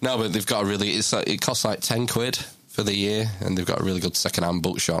 No, but they've got it costs like 10 quid for the year, and they've got a really good second-hand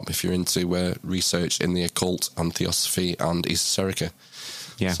bookshop if you're into research in the occult and theosophy and esoterica.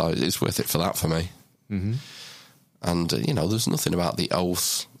 Yeah. So it's worth it for that for me. Mm-hmm. And, there's nothing about the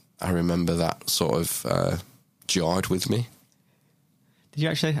oath. I remember that sort of jarred with me. Did you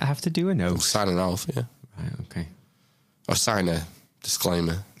actually have to do an oath? Sign an oath, yeah. Right, okay. Or sign a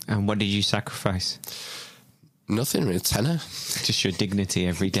disclaimer. And what did you sacrifice? Nothing, really. Tenner. Just your dignity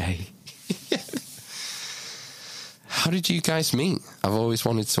every day. Yeah. How did you guys meet? I've always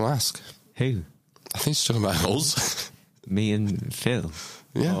wanted to ask. Who? I think it's talking about us. Me and Phil.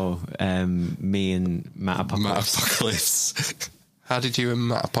 Yeah. Or me and Matt Apocalypse. Matt Apocalypse. How did you and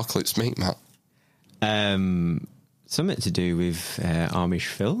Matt Apocalypse meet, Matt? Something to do with Amish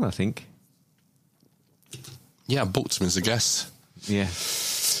Phil, I think. Yeah, I booked him as a guest. Yeah.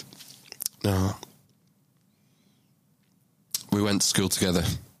 No. We went to school together.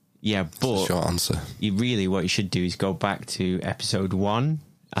 Yeah, but short answer. What you should do is go back to episode 1.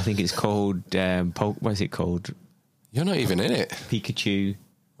 I think it's called what is it called? You're not even in it. Pikachu.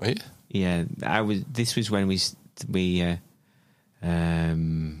 Wait. Yeah, this was when we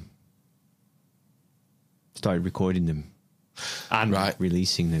started recording them and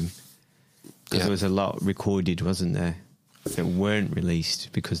releasing them. Because there was a lot recorded, wasn't there, that weren't released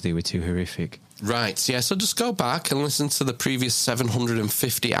because they were too horrific. Right, yeah, so just go back and listen to the previous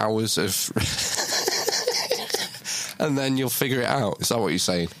 750 hours of... and then you'll figure it out. Is that what you're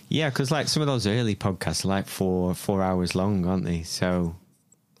saying? Yeah, because like some of those early podcasts are like 4 hours long, aren't they? So...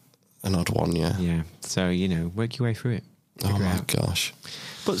 An odd one, yeah. Yeah, so, work your way through it. Oh, my gosh.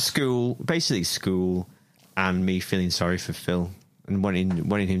 But basically school, and me feeling sorry for Phil and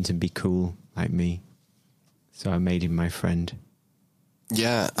wanting him to be cool like me. So I made him my friend.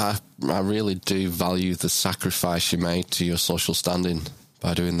 Yeah, I really do value the sacrifice you made to your social standing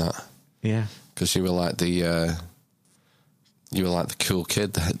by doing that. Yeah. Because you were like the cool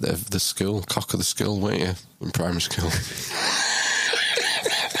kid of the school, cock of the school, weren't you, in primary school?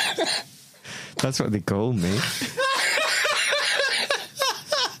 That's what they called me.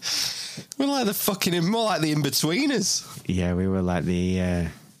 We're like more like the in-betweeners. Yeah, we were like the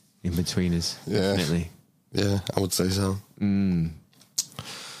in-betweeners, definitely. Yeah, I would say so.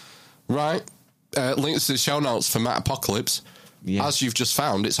 Right. Links to the show notes for Matt Apocalypse. Yeah. As you've just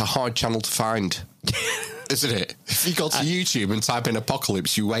found, it's a hard channel to find. Isn't it? If you go to YouTube and type in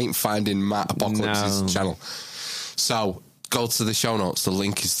Apocalypse, you ain't finding Matt Apocalypse's channel. So go to the show notes. The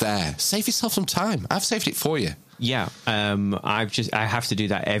link is there. Save yourself some time. I've saved it for you. Yeah. I have to do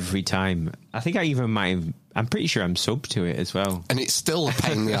that every time. I think I'm pretty sure I'm subbed to it as well. And it's still a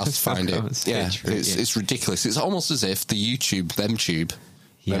pain in the ass to find it. Yeah, it's ridiculous. It's almost as if the YouTube, them tube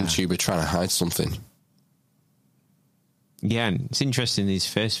are trying to hide something. Yeah, and it's interesting. His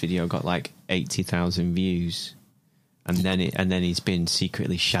first video got like 80,000 views, and then he's been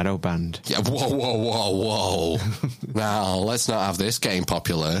secretly shadow banned. Yeah, whoa! Now let's not have this getting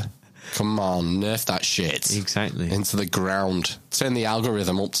popular. Come on, nerf that shit. Exactly. Into the ground. Turn the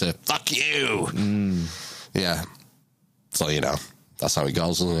algorithm up to fuck you. Yeah. So that's how it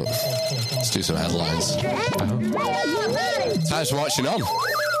goes, isn't it? Let's do some headlines. Thanks for watching on.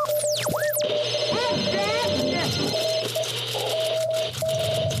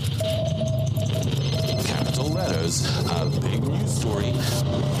 Capital letters, a big news story.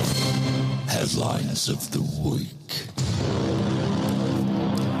 Headlines of the week.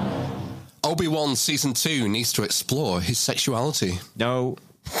 Obi-Wan Season 2 needs to explore his sexuality. No.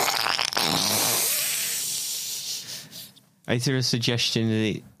 Is there a suggestion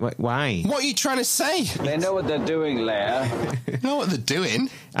that why? What are you trying to say? They know what they're doing, Leia. They know what they're doing?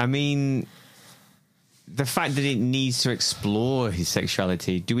 I mean, the fact that it needs to explore his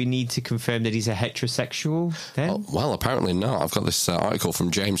sexuality, do we need to confirm that he's a heterosexual then? Oh, well, apparently not. I've got this article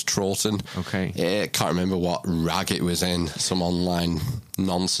from James Troughton. Okay. I can't remember what rag it was in. Some online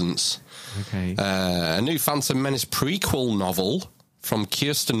nonsense. Okay. A new Phantom Menace prequel novel from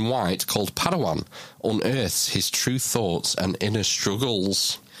Kirsten White called Padawan unearths his true thoughts and inner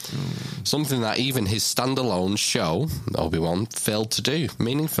struggles. Something that even his standalone show, Obi-Wan, failed to do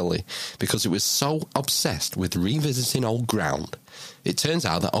meaningfully because it was so obsessed with revisiting old ground. It turns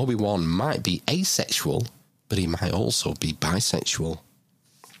out that Obi-Wan might be asexual, but he might also be bisexual.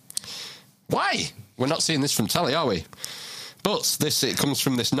 Why? We're not seeing this from telly, are we? But it comes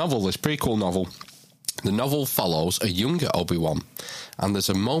from this novel, this prequel novel. The novel follows a younger Obi-Wan, and there's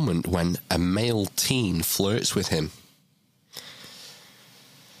a moment when a male teen flirts with him.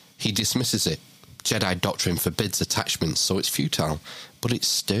 He dismisses it. Jedi doctrine forbids attachment, so it's futile, but it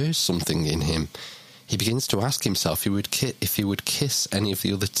stirs something in him. He begins to ask himself if he would kiss any of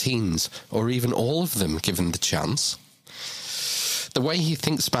the other teens, or even all of them, given the chance. The way he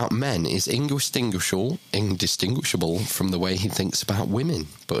thinks about men is indistinguishable from the way he thinks about women,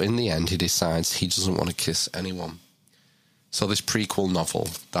 but in the end he decides he doesn't want to kiss anyone. So this prequel novel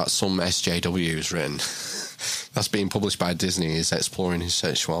that some SJW has written, that's being published by Disney, is exploring his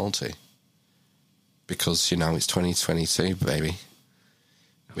sexuality. Because, it's 2022, baby.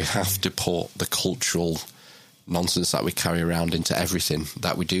 We have to put the cultural nonsense that we carry around into everything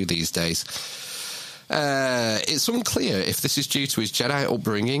that we do these days. It's unclear if this is due to his Jedi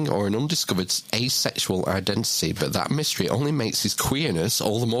upbringing or an undiscovered asexual identity, but that mystery only makes his queerness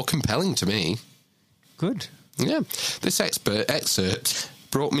all the more compelling to me. Good. Yeah. This excerpt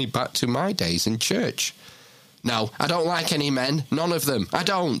brought me back to my days in church. No, I don't like any men. None of them. I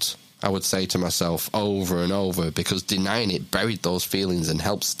don't. I would say to myself over and over, because denying it buried those feelings and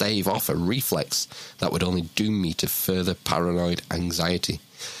helped stave off a reflex that would only doom me to further paranoid anxiety.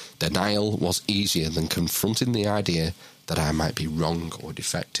 Denial was easier than confronting the idea that I might be wrong or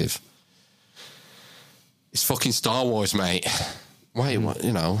defective. It's fucking Star Wars, mate. Wait, what?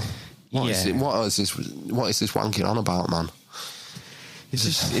 You know, what is it? What is this wanking on about, man?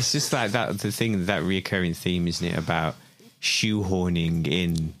 It's just like that. The thing, that reoccurring theme, isn't it, about shoehorning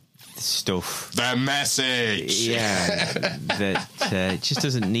in stuff, the message, that just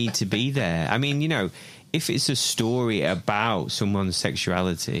doesn't need to be there. I mean, you know, if it's a story about someone's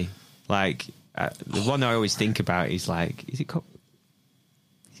sexuality, like the one I always think about is like, is it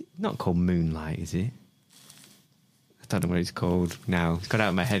not called Moonlight? Is it? I don't know what it's called now. It's got out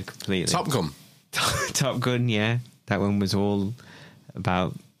of my head completely. Top Gun. Top Gun, yeah. That one was all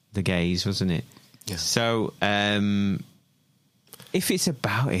about the gays, wasn't it? Yeah. So, if it's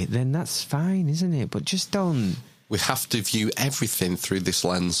about it, then that's fine, isn't it? But just don't. We have to view everything through this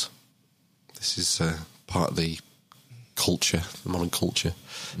lens. This is part of the culture, the modern culture.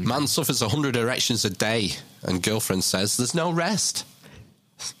 Mm-hmm. Man suffers 100 erections a day, and girlfriend says there's no rest.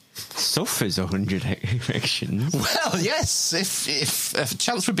 Suffers 100 erections? Well, yes. If a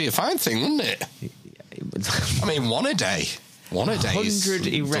chance would be a fine thing, wouldn't it? I mean, one a day. 100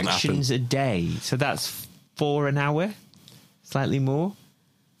 erections a day. So that's 4 an hour? Slightly more?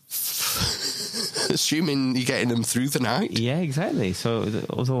 Assuming you're getting them through the night? Yeah, exactly. So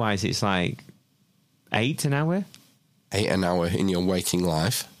otherwise it's like 8 an hour? 8 an hour in your waking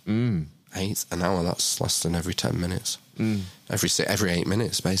life. 8 an hour, that's less than every 10 minutes. Every 8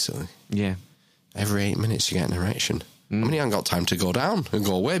 minutes, basically. Yeah. Every 8 minutes you get an erection. I mean, you haven't got time to go down and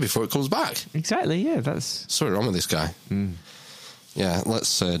go away before it comes back. Exactly, yeah. That's what's wrong with this guy. Yeah,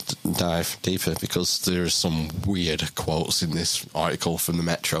 let's dive deeper, because there are some weird quotes in this article from the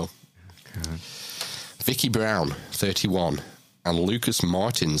Metro. Okay. Vicky Brown, 31, and Lucas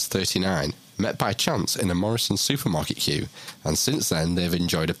Martins, 39, met by chance in a Morrison supermarket queue, and since then they've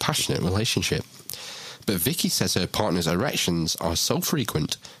enjoyed a passionate relationship. But Vicky says her partner's erections are so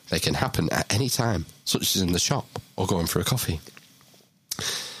frequent they can happen at any time, such as in the shop or going for a coffee.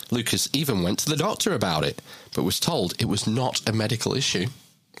 Lucas even went to the doctor about it, but was told it was not a medical issue.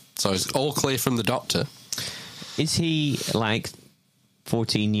 So it's all clear from the doctor. Is he like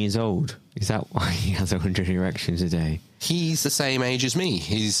 14 years old? Is that why he has 100 erections a day? He's the same age as me.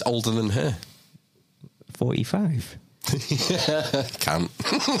 He's older than her. 45. Can't.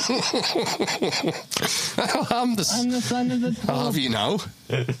 I'm the son of the dog. I'll have you know.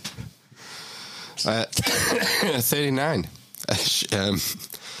 39.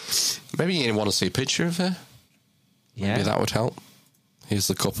 Maybe you want to see a picture of her. Yeah. Maybe that would help. Here's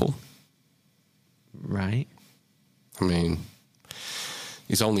the couple. Right. I mean,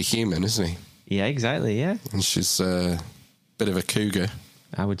 he's only human, isn't he? Yeah, exactly, yeah. And she's a bit of a cougar.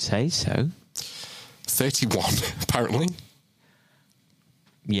 I would say so. 31, apparently.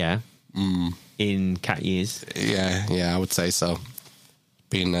 Yeah. In cat years. Yeah, I would say so.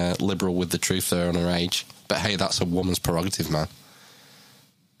 Being liberal with the truth there on her age. But hey, that's a woman's prerogative, man.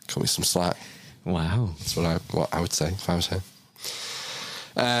 Cut me some slack. Wow. That's what I would say if I was her.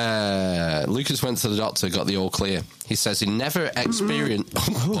 Lucas went to the doctor, got the all clear. He says he never experienced...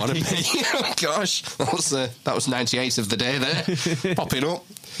 Pardon me. Oh, gosh. That was 98 of the day there. Popping up.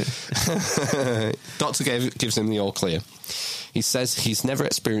 Doctor gives him the all clear. He says he's never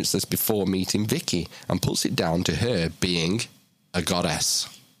experienced this before meeting Vicky, and puts it down to her being a goddess.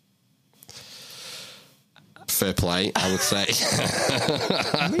 Fair play, I would say.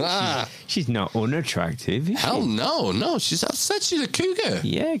 I mean, she's not unattractive, is she? Hell no. I said she's a cougar.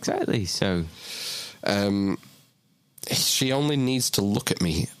 Yeah, exactly. So, she only needs to look at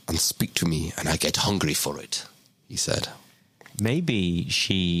me and speak to me, and I get hungry for it, he said. Maybe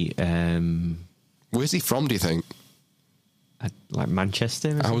she... Where's he from, do you think? Like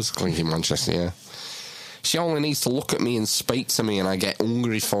Manchester? I was thinking Manchester, yeah. She only needs to look at me and speak to me, and I get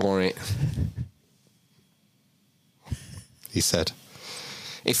hungry for it, he said.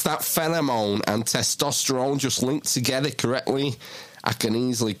 If that pheromone and testosterone just link together correctly, I can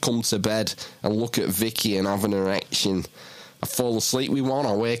easily come to bed and look at Vicky and have an erection. I fall asleep with one,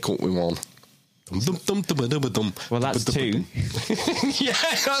 I wake up with one. Well, that's 2. Yeah,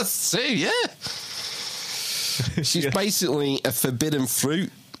 that's 2, yeah. She's basically a forbidden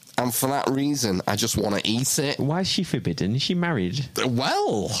fruit, and for that reason, I just want to eat it. Why is she forbidden? Is she married?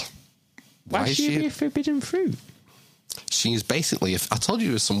 Well, why is she a forbidden fruit? She's basically, I told you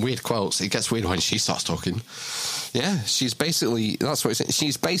there was some weird quotes. It gets weird when she starts talking. Yeah, she's basically, that's what it says.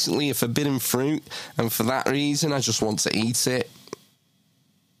 She's basically a forbidden fruit, and for that reason, I just want to eat it.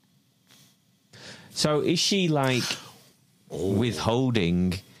 So is she like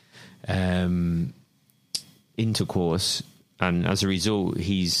withholding intercourse, and as a result,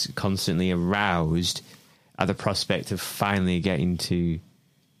 he's constantly aroused at the prospect of finally getting to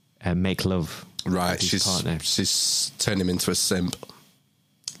make love? Right, she's turned him into a simp.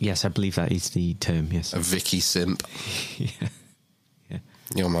 Yes, I believe that is the term, yes. A Vicky simp. Yeah.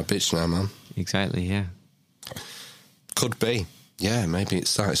 You're my bitch now, man. Exactly, yeah. Could be. Yeah, maybe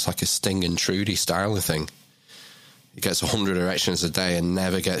it's like a Sting and Trudy style of thing. He gets 100 erections a day and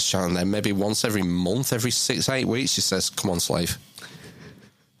never gets shot. And then maybe once every month, every 6-8 weeks, she says, come on, slave.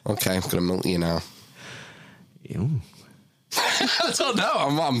 Okay, I'm going to milk you now. Ew. I don't know.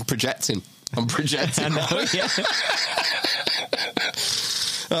 I'm projecting. I'm projecting. I know, yeah.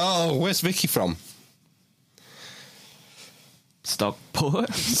 Oh, where's Vicky from? Stockport.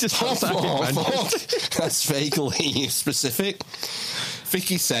 That's vaguely specific.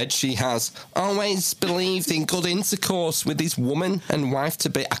 Vicky said she has always believed in good intercourse with his woman and wife to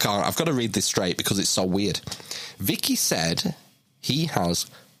be. I've got to read this straight because it's so weird. Vicky said he has,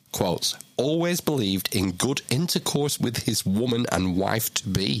 quotes, always believed in good intercourse with his woman and wife to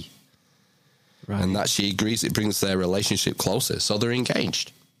be. Right. And that she agrees it brings their relationship closer. So they're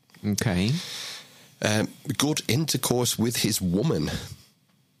engaged. Okay. Good intercourse with his woman,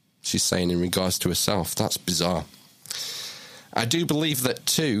 she's saying in regards to herself. That's bizarre. I do believe that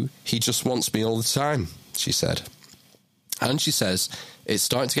too. He just wants me all the time, she said. And she says it's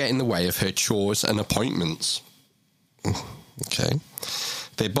starting to get in the way of her chores and appointments. Okay.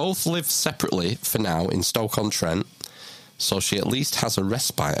 They both live separately for now in Stoke-on-Trent, so she at least has a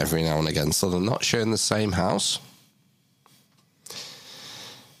respite every now and again, so they're not sharing the same house.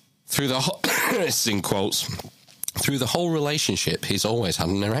 Through the it's in quotes, through the whole relationship, he's always had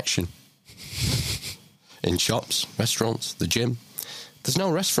an erection. In shops, restaurants, the gym. There's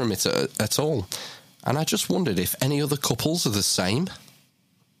no rest from it at all. And I just wondered if any other couples are the same.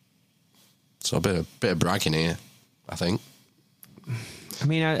 So a bit of bragging here, I think. I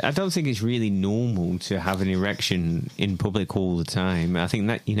mean, I don't think it's really normal to have an erection in public all the time. I think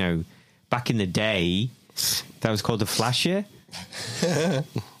that, back in the day, that was called a flasher.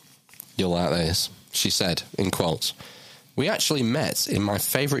 You'll like this. She said, in quotes, we actually met in my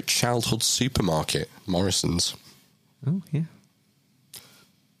favourite childhood supermarket, Morrison's. Oh, yeah.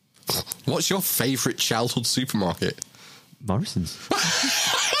 What's your favourite childhood supermarket? Morrison's.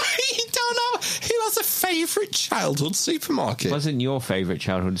 You don't know who has a favourite childhood supermarket? Wasn't your favourite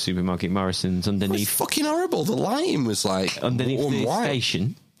childhood supermarket Morrison's underneath? It was fucking horrible. The lighting was like underneath the white.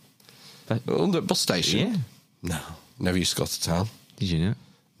 Station. Under the bus station? Yeah. No, never used to go to town. Did you know?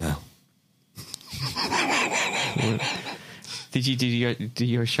 No. Did you do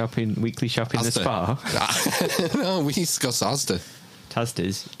your shopping, weekly shopping in the spa? No, we used to go to Asda.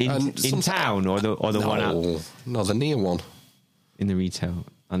 Asda's in town or the one out? No, the near one. In the retail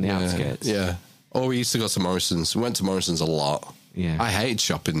on the outskirts. Yeah. Oh, we used to go to Morrison's. We went to Morrison's a lot. Yeah. I hated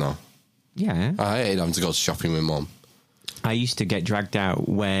shopping though. Yeah. I hated having to go shopping with Mum. I used to get dragged out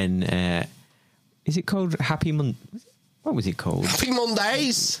when is it called Happy Monday? What was it called? Happy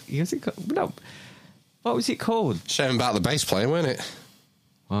Mondays. Was it called? No. What was it called? Shame about the bass player, weren't it?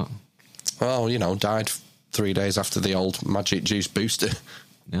 What? Well, died 3 days after the old Magic Juice booster.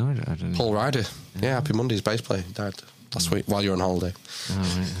 No, I don't know. Paul Ryder. Yeah, Happy Mondays bass player. Died last week while you were on holiday.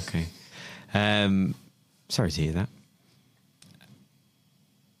 Oh, right, okay. Sorry to hear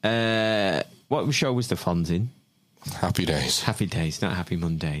that. What show was the Fonz in? Happy Days. Happy Days, not Happy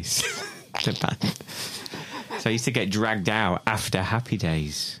Mondays. The band. So I used to get dragged out after Happy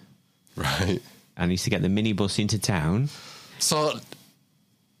Days. Right. And I used to get the minibus into town. So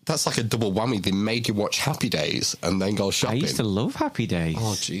that's like a double whammy. They made you watch Happy Days and then go shopping. I used to love Happy Days.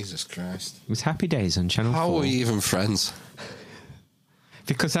 Oh, Jesus Christ. It was Happy Days on Channel 4. How were we even friends?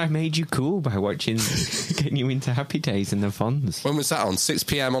 Because I made you cool by getting you into Happy Days and the Fonz. When was that on? 6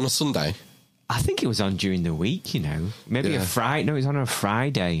 p.m. on a Sunday? I think it was on during the week, Maybe a Friday. No, it was on a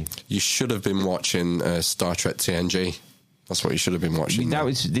Friday. You should have been watching Star Trek TNG. That's what you should have been watching.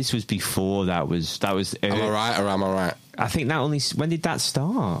 This was before that was. Am I right or am I right? I think that only. When did that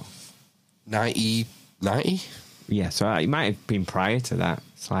start? 90? Yeah, so it might have been prior to that,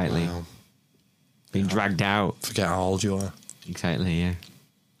 slightly. Wow. Being dragged out. Forget how old you are. Exactly, yeah.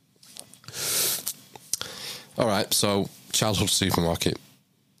 All right, so childhood supermarket.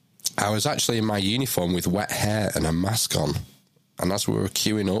 I was actually in my uniform with wet hair and a mask on. And as we were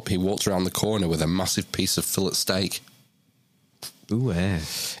queuing up, he walked around the corner with a massive piece of fillet steak. Ooh,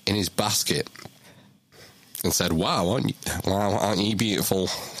 in his basket and said, wow, aren't you beautiful?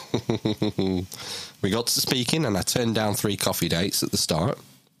 We got to speaking and I turned down 3 coffee dates at the start.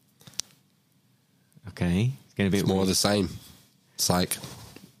 Okay. It's going to be more of the same. It's like,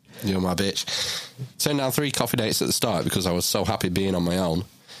 you're my bitch. Turned down 3 coffee dates at the start because I was so happy being on my own.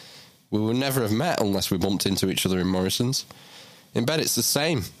 We would never have met unless we bumped into each other in Morrison's. In bed, it's the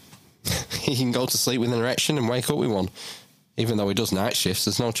same. He can go to sleep with an erection and wake up with one. Even though he does night shifts,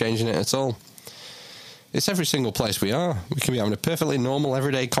 there's no change in it at all. It's every single place we are. We can be having a perfectly normal,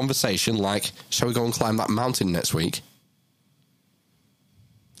 everyday conversation like, shall we go and climb that mountain next week?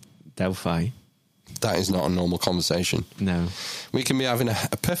 Delphi. That is not a normal conversation. No. We can be having a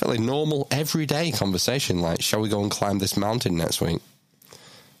perfectly normal, everyday conversation like, shall we go and climb this mountain next week?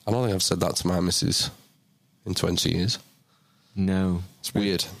 I don't think I've said that to my missus in 20 years. No. It's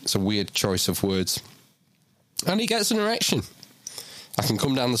weird. It's a weird choice of words. And he gets an erection. I can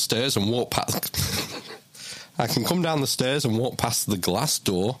come down the stairs and walk past... I can come down the stairs and walk past the glass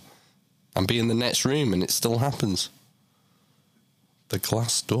door and be in the next room and it still happens. The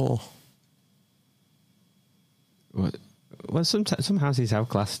glass door. What? Well, some houses have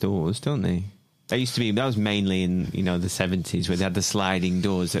glass doors, don't they? That was mainly in, the 70s where they had the sliding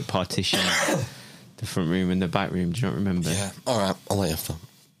doors that partitioned the front room and the back room. Do you not remember? Yeah. All right. I'll let you have that.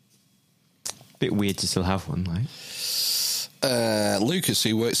 Bit weird to still have one, like. Lucas,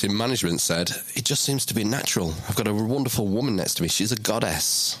 who works in management, said, it just seems to be natural. I've got a wonderful woman next to me. She's a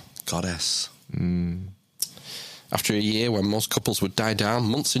goddess. After a year when most couples would die down,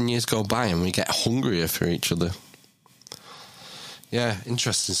 months and years go by and we get hungrier for each other. Yeah,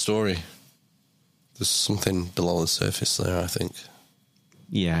 interesting story. There's something below the surface there, I think.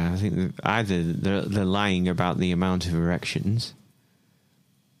 Yeah, I think either they're lying about the amount of erections.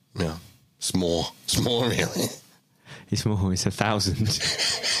 Yeah, it's more really. It's more, it's 1,000.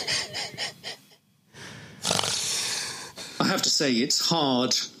 I have to say, it's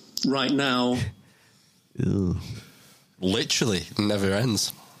hard right now. Ugh. Literally, it never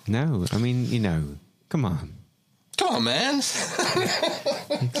ends. No, I mean, come on. Come on, man.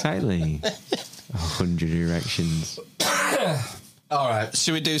 Exactly. 100 erections. All right,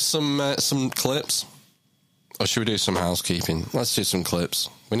 should we do some clips? Or should we do some housekeeping? Let's do some clips.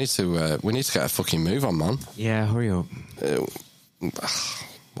 We need to get a fucking move on, man. Yeah, hurry up.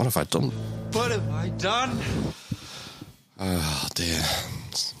 What have I done? What have I done? Oh, dear.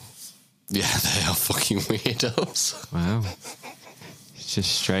 Yeah, they are fucking weirdos. Wow. It's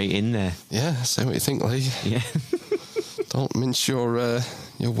just straight in there. Yeah, say what you think, Lee. Yeah. Don't mince your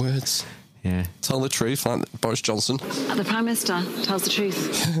words. Yeah. Tell the truth, like Boris Johnson. The Prime Minister tells the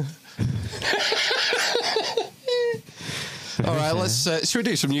truth. All right, should we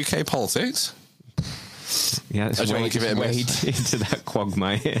do some UK politics? Yeah, let's give it a wade into that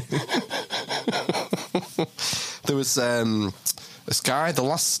quagmire. There was this guy,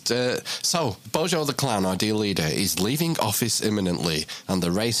 so Bojo the Clown, our dear leader, is leaving office imminently, and the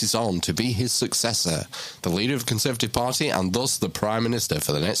race is on to be his successor, the leader of the Conservative Party, and thus the Prime Minister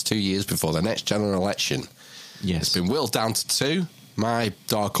for the next 2 years before the next general election. Yes. It's been whittled down to 2. My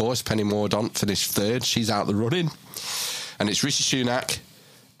dark horse, Penny Mordaunt, finished 3rd. She's out the running. And it's Rishi Sunak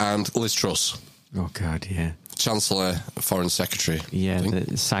and Liz Truss. Oh, God, yeah. Chancellor, Foreign Secretary. Yeah,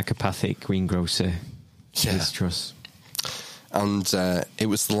 the psychopathic greengrocer, Liz Truss. And it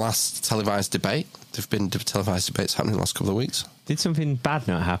was the last televised debate. There have been televised debates happening in the last couple of weeks. Did something bad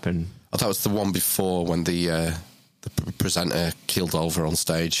not happen? Oh, that was the one before when the presenter keeled over on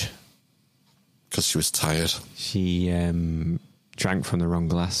stage because she was tired. She drank from the wrong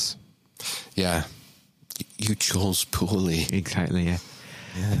glass. Yeah. You chose poorly. Exactly, yeah.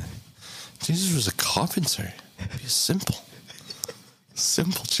 Yeah. Jesus was a carpenter. He was simple.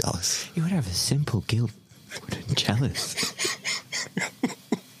 Simple chalice. You would have a simple guild. Wooden chalice.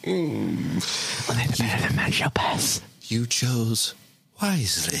 Well, they're better than match your pass. You chose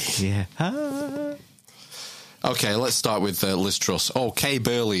wisely. Yeah. Okay, let's start with Liz Truss. Oh, Kay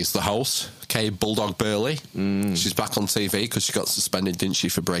Burley is the host. Kay Bulldog Burley. She's back on TV because she got suspended, didn't she,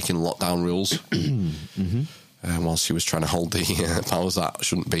 for breaking lockdown rules while she was trying to hold the powers that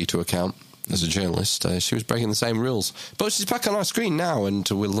shouldn't be to account. As a journalist, she was breaking the same rules. But she's back on our screen now, and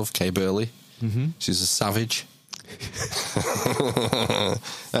we love Kay Burley. She's a savage.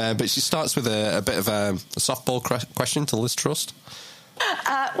 But she starts with a bit of a softball question to Liz Truss.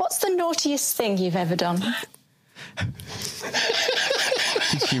 What's the naughtiest thing you've ever done?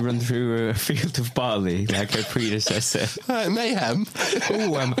 Did she run through a field of barley like her predecessor? Mayhem.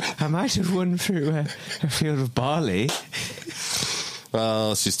 Oh, I might have run through a field of barley.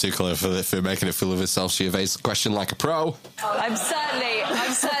 Well, she's too clever for making a fool of herself. She evades the question like a pro. I'm certainly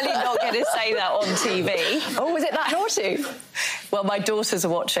not going to say that on TV. Oh, was it that naughty? Well, my daughters are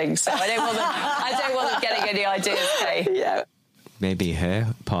watching, so I don't want them getting any ideas. Hey. Yeah. Maybe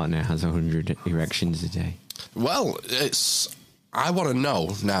her partner has 100 erections a day. Well, I want to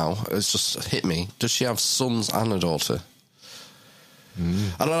know now. It's just hit me. Does she have sons and a daughter?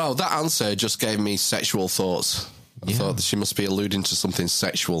 I don't know. That answer just gave me sexual thoughts. I thought that she must be alluding to something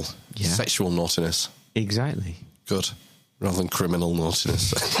sexual. Yeah. Sexual naughtiness. Exactly. Good. Rather than criminal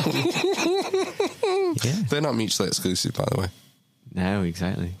naughtiness. Yeah. They're not mutually exclusive, by the way. No,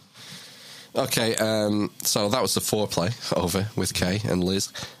 exactly. Okay, so that was the foreplay over with Kay and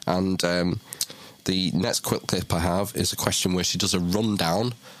Liz. And the next quick clip I have is a question where she does a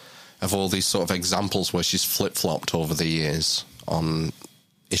rundown of all these sort of examples where she's flip-flopped over the years on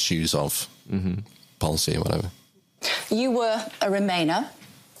issues of policy or whatever. You were a Remainer,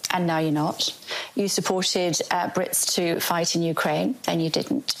 and now you're not. You supported Brits to fight in Ukraine, then you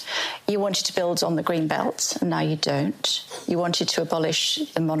didn't. You wanted to build on the Green Belt, and now you don't. You wanted to abolish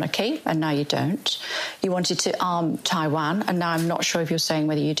the monarchy, and now you don't. You wanted to arm Taiwan, and now I'm not sure if you're saying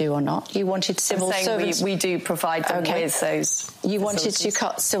whether you do or not. You wanted civil servants... We do provide them with those You facilities. wanted to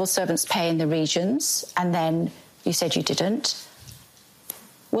cut civil servants' pay in the regions, and then you said you didn't.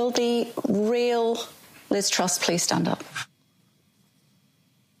 Will the real Liz Truss please stand up?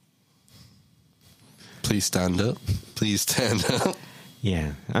 Please stand up. Please stand up.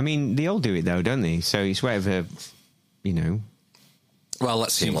 Yeah. I mean, they all do it, though, don't they? So it's whatever, you know. Well,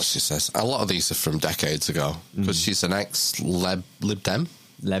 let's see what she says. A lot of these are from decades ago, because she's an ex-Lib Dem.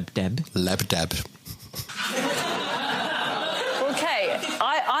 Leb Deb. Okay,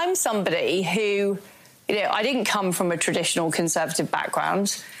 I'm somebody who, I didn't come from a traditional Conservative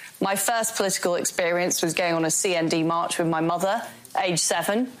background. My first political experience was going on a CND march with my mother, age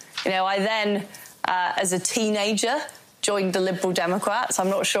 7. I then, as a teenager, joined the Liberal Democrats.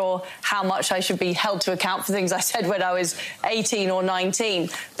 I'm not sure how much I should be held to account for things I said when I was 18 or 19.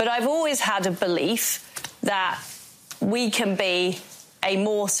 But I've always had a belief that we can be a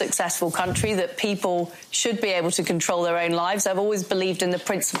more successful country, that people should be able to control their own lives. I've always believed in the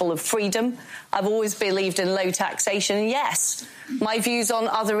principle of freedom. I've always believed in low taxation. And yes, my views on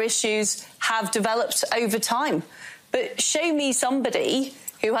other issues have developed over time. But show me somebody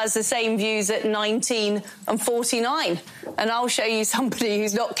who has the same views at 19 and 49, and I'll show you somebody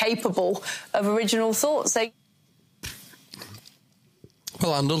who's not capable of original thoughts.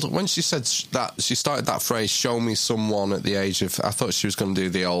 Well, and when she said that, she started that phrase, show me someone at the age of... I thought she was going to do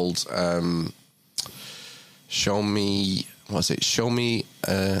the old... show me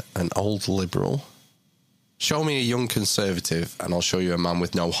an old Liberal. Show me a young Conservative and I'll show you a man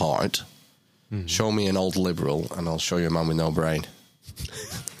with no heart. Show me an old Liberal and I'll show you a man with no brain.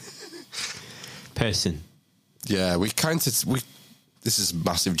 Person. Yeah, this is a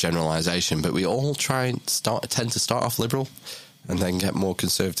massive generalisation, but we all tend to start off Liberal and then get more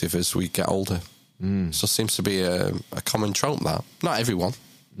Conservative as we get older. So it seems to be a common trope, that. Not everyone,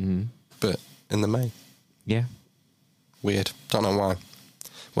 but in the main. Yeah. Weird. Don't know why.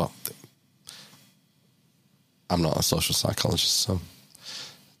 Well, I'm not a social psychologist, so...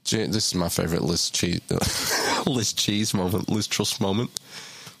 This is my favourite Liz Cheese moment, Liz Truss moment.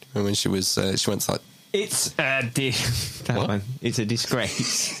 When she was, she went to that... It's a It's a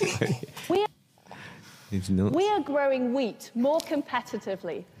disgrace. We are growing wheat more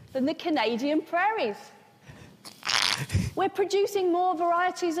competitively than the Canadian prairies. We're producing more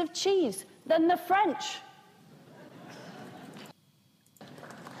varieties of cheese than the French.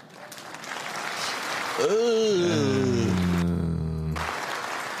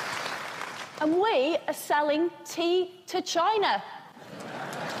 And we are selling tea to China.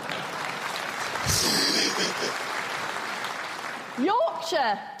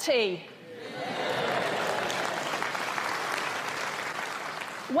 Yorkshire tea.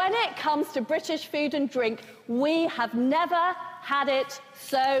 When it comes to British food and drink, we have never had it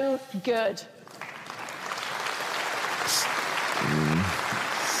so good.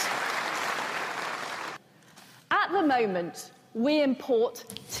 At the moment, we import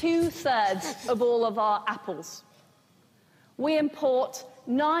 2/3 of all of our apples. We import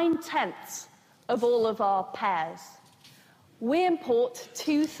 9/10 of all of our pears. We import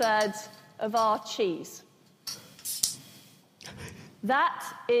 2/3 of our cheese. That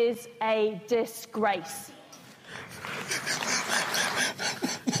is a disgrace.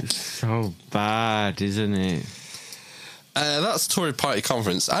 It's so bad, isn't it? That's Tory party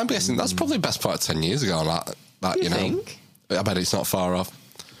conference. I'm guessing that's probably the best part of 10 years ago. That you know, think? I bet it's not far off.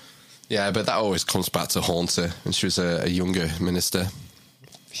 Yeah, but that always comes back to haunt her when she was a younger minister.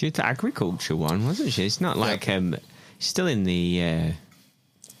 She was the agriculture one, wasn't she? It's not like she's still in the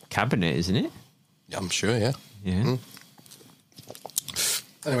cabinet, isn't it? Yeah, I'm sure. Yeah. Yeah. Mm.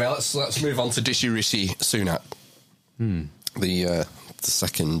 Anyway, let's move on to Rishi Sunak, the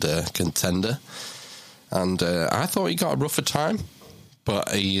second contender, and I thought he got a rougher time,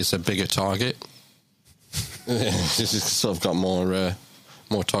 but he is a bigger target. He's sort of got more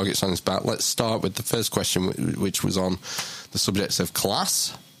targets on his back. Let's start with the first question, which was on the subject of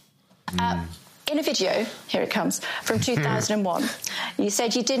class. In a video, here it comes, from 2001, you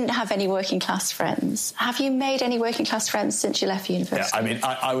said you didn't have any working class friends. Have you made any working class friends since you left university? Yeah, I mean,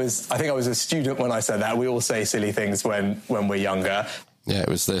 I think I was a student when I said that. We all say silly things when we're younger. Yeah, it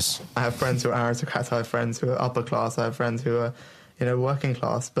was this. I have friends who are aristocrats, I have friends who are upper class, I have friends who are, working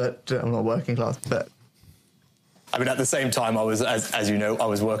class, but I'm not working class, but... I mean, at the same time, I was, as you know, I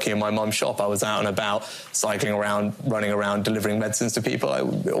was working in my mum's shop. I was out and about, cycling around, running around, delivering medicines to people,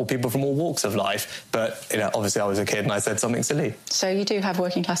 all people from all walks of life. But, obviously I was a kid and I said something silly. So you do have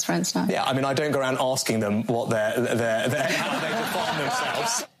working class friends now? Yeah, I mean, I don't go around asking them what how they define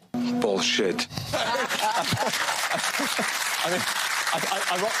themselves. Bullshit. I mean...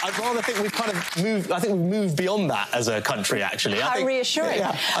 I'd rather think we've kind of moved... I think we've moved beyond that as a country, actually. How reassuring.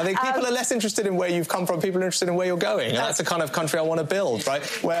 Yeah, I think people are less interested in where you've come from. People are interested in where you're going. And that's the kind of country I want to build, right?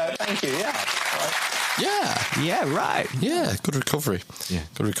 Where... Thank you, yeah. Right. Yeah, right. Yeah, good recovery. Yeah.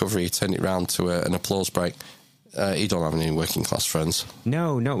 Good recovery. Turn it round to an applause break. You don't have any working class friends.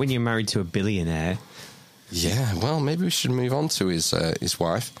 No, not when you're married to a billionaire. Yeah, well, maybe we should move on to his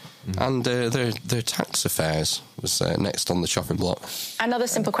wife. And their tax affairs was next on the chopping block. Another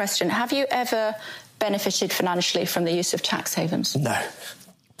simple question. Have you ever benefited financially from the use of tax havens? No.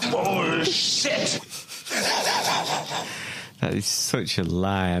 Bullshit! That is such a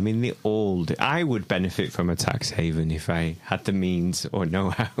lie. I mean, I would benefit from a tax haven if I had the means or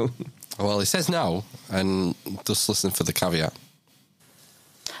know-how. Well, he says no, and just listen for the caveat.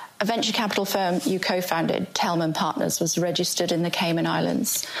 A venture capital firm you co-founded, Tellman Partners, was registered in the Cayman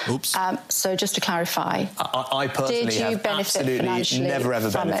Islands. Oops. So just to clarify, I personally have absolutely never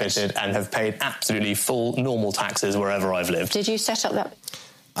ever benefited and have paid absolutely full normal taxes wherever I've lived. Did you set up that?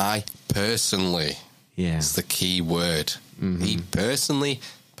 I personally. Yeah. It's the key word. Mm-hmm. He personally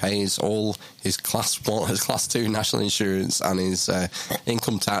pays all his class 2 national insurance and his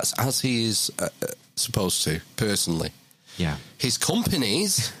income tax as he is supposed to, personally. Yeah. His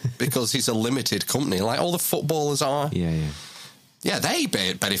companies, because he's a limited company, like all the footballers are. Yeah, they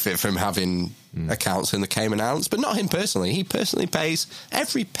benefit from having accounts in the Cayman Islands, but not him personally. He personally pays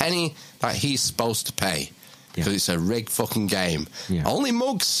every penny that he's supposed to pay because it's a rigged fucking game. Yeah. Only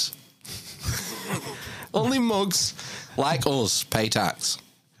mugs like us pay tax.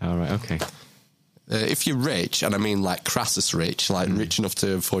 All right, okay. If you're rich, and I mean like Crassus rich, like rich enough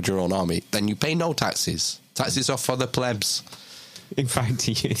to afford your own army, then you pay no taxes. Taxes are for the plebs. In fact,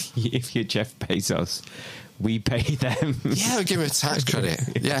 if you're Jeff Bezos, we pay them. Yeah, we'll give it a tax credit.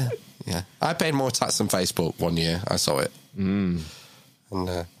 Yeah. I paid more tax than Facebook one year. I saw it. And,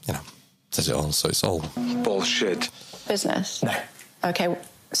 says it all, so it's all bullshit. Business? No. Okay,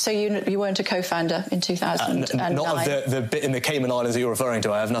 so you weren't a co-founder in 2009? Not of the bit in the Cayman Islands that you're referring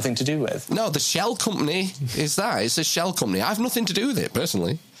to. I have nothing to do with. No, the shell company is that. It's a shell company. I have nothing to do with it,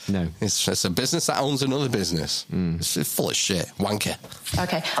 personally. No. It's a business that owns another business. It's full of shit. Wanker.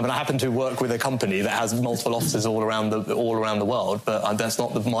 Okay. I mean, I happen to work with a company that has multiple offices all around the world, but that's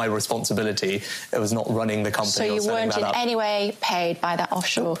not my responsibility. It was not running the company. So you weren't in any way paid by that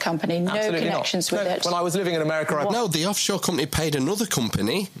offshor company? No connections with it? When I was living in America... No, the offshore company paid another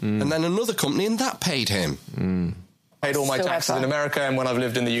company, and then another company, and that paid him. Paid all my taxes in America, and when I've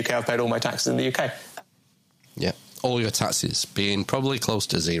lived in the UK, I've paid all my taxes in the UK. Yeah. All your taxes being probably close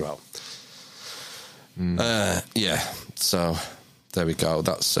to zero. So there we go.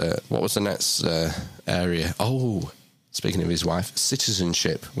 That's what was the next area? Oh, speaking of his wife,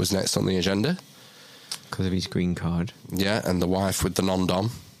 citizenship was next on the agenda because of his green card. Yeah, and the wife with the non-dom.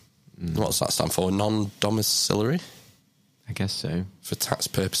 What's that stand for? Non-domiciliary? I guess so. For tax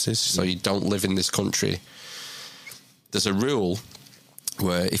purposes, so you don't live in this country. There's a rule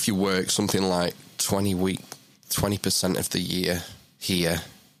where if you work something like 20% of the year here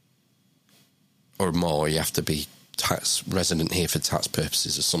or more, you have to be tax resident here for tax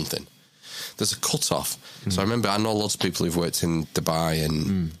purposes or something. There's a cut-off. So I know lots of people who've worked in Dubai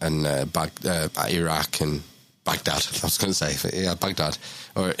and Iraq and Baghdad. I was going to say, Baghdad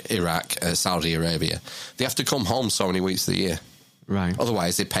or Iraq, Saudi Arabia. They have to come home so many weeks of the year. Right.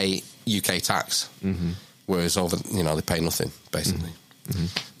 Otherwise, they pay UK tax. Whereas over, they pay nothing, basically.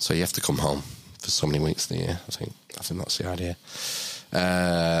 So you have to come home for so many weeks of the year. I think that's the idea.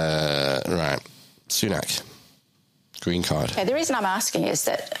 Right, Sunak, green card. Okay, the reason I'm asking is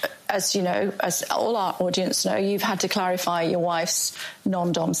that, as you know, as all our audience know, you've had to clarify your wife's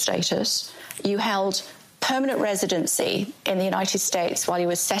non-dom status. You held permanent residency in the United States while you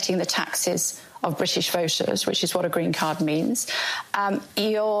were setting the taxes of British voters, which is what a green card means.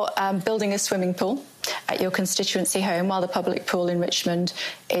 You're building a swimming pool at your constituency home while the public pool in Richmond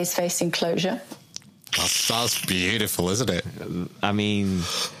is facing closure. That's beautiful, isn't it? I mean,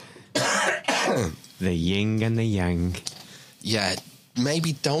 the yin and the yang. Yeah,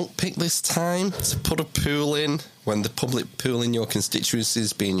 maybe don't pick this time to put a pool in when the public pool in your constituency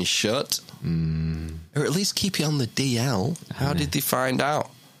is being shut. Or at least keep it on the DL. How did they find out?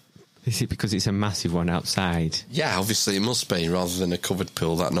 Is it because it's a massive one outside? Yeah, obviously it must be, rather than a covered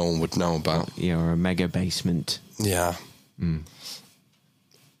pool that no one would know about. Yeah, or a mega basement. Yeah.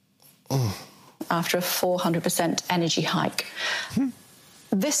 After a 400% energy hike.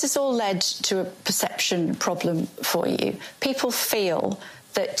 This has all led to a perception problem for you. People feel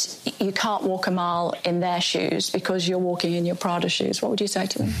that you can't walk a mile in their shoes because you're walking in your Prada shoes. What would you say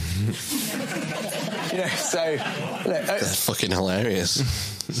to them? They're fucking hilarious.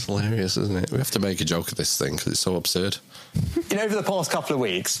 It's hilarious, isn't it? We have to make a joke of this thing because it's so absurd. Over the past couple of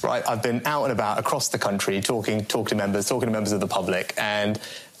weeks, right, I've been out and about across the country talking to members of the public, and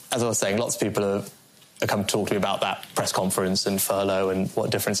as I was saying, lots of people have come to talk to me about that press conference and furlough and what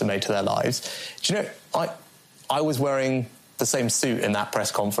difference it made to their lives. Do you know, I was wearing the same suit in that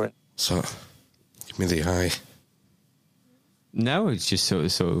press conference. So, give me the eye. No, it's just sort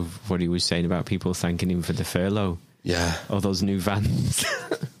of what he was saying about people thanking him for the furlough. Yeah. Or those new vans.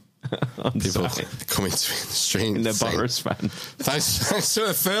 People coming to the street in the Boris van. Thanks for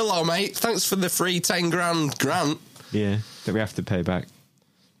the furlough, mate. Thanks for the free 10 grand grant. Yeah, that we have to pay back.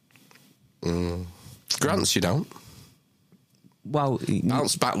 Grants you don't. Well,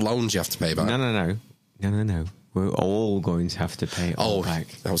 bounce back loans you have to pay back. No. We're all going to have to pay it all back.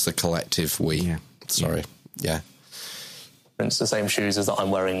 That was the collective we. Yeah. Sorry. Yeah. It's the same shoes as that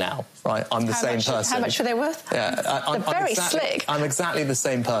I'm wearing now, right? I'm the same person. How much were they worth? Yeah, They're very slick. I'm exactly the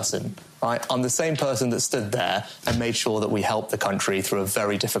same person, right? I'm the same person that stood there and made sure that we helped the country through a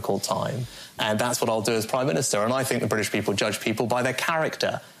very difficult time. And that's what I'll do as Prime Minister. And I think the British people judge people by their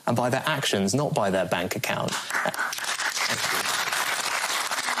character and by their actions, not by their bank account.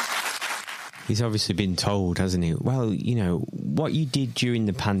 He's obviously been told, hasn't he? Well, you know, what you did during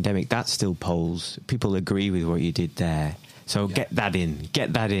the pandemic, that still polls. People agree with what you did there. So get that in.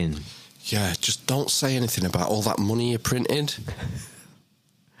 Yeah, just don't say anything about all that money you printed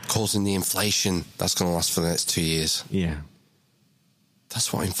causing the inflation that's going to last for the next 2 years. Yeah.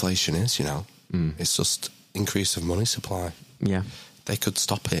 That's what inflation is, you know. It's just increase of money supply. Yeah. They could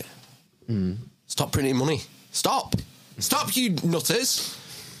stop it. Stop printing money. Stop, you nutters.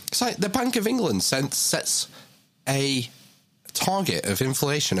 It's like the Bank of England sets a target of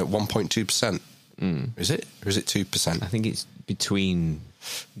inflation at 1.2%. Is it? Or is it 2%? I think it's between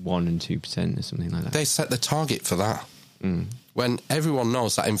 1 and 2% or something like that. They set the target for that. When everyone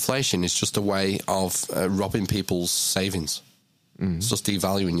knows that inflation is just a way of robbing people's savings. It's just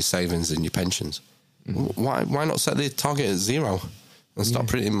devaluing your savings and your pensions. Why not set the target at 0 and stop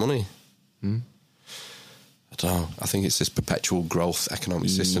printing money? I don't know. I think it's this perpetual growth economic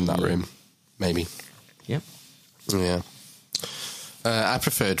system that we're in. Maybe. Yep. Yeah. I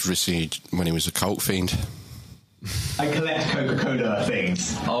preferred Ricci when he was a coke fiend. I collect Coca-Cola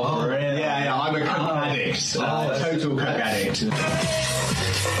things. Oh, really? Yeah, I'm a Coke addict. Total Coke addict.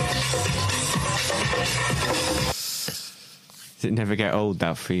 Does it never get old,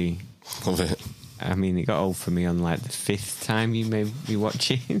 that for you? Love it. I mean, it got old for me on like the 5th time you may be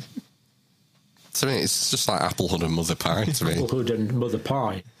watching. To me, it's just like Apple Hood and Mother Pie to me. Apple Hood and Mother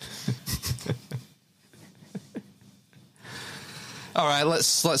Pie. All right,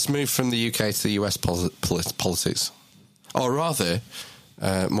 let's move from the UK to the US politics. Or rather,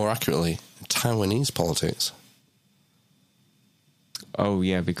 more accurately, Taiwanese politics. Oh,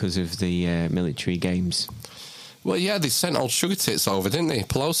 yeah, because of the military games. Well, yeah, they sent old sugar tits over, didn't they,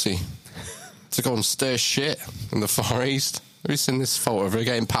 Pelosi, to go and stir shit in the Far East. Have you seen this photo of her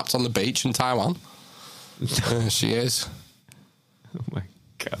getting papped on the beach in Taiwan? She is. Oh, my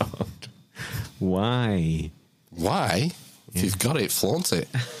God. Why? Why? If you've got it, flaunt it.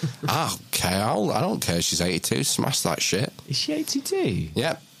 I don't care. I don't care. She's 82. Smash that shit. Is she 82?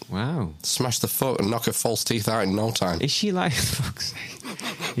 Yep. Wow. Smash the foot and knock her false teeth out in no time. Is she like... Fuck's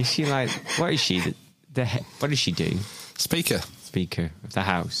sake. Is she like... What is she? What does she do? Speaker. Speaker of the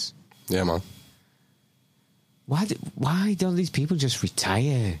House. Yeah, man. Why don't these people just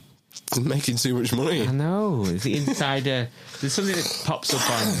retire? They're making too much money. I know. The insider. There's something that pops up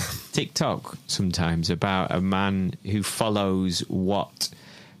on TikTok sometimes about a man who follows what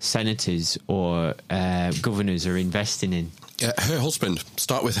senators or governors are investing in. Yeah, her husband.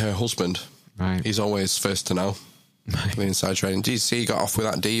 Start with her husband. Right. He's always first to know. Right. The inside trading. Did you see he got off with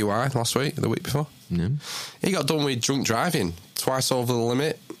that DUI last week, the week before? No. He got done with drunk driving, twice over the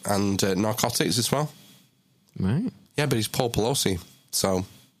limit, and narcotics as well. Right. Yeah, but he's Paul Pelosi, so...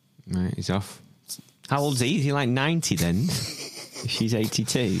 Right, he's off. How old's he? Is he like 90 then? She's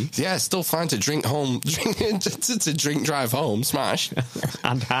 82. Yeah, still fine to drink home, to drink drive home, smash.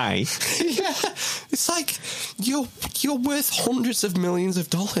 And high. Yeah, it's like, you're worth hundreds of millions of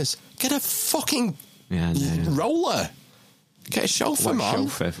dollars. Get a fucking roller. Get a chauffeur, man.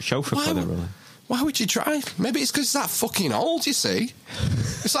 Chauffeur for the roller. Why would you drive? Maybe it's because he's that fucking old, you see.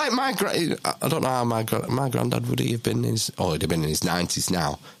 It's like I don't know how my granddad would he have been in his... Oh, he'd have been in his 90s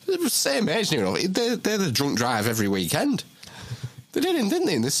now. They're the same age, you know. They're the drunk drive every weekend. They didn't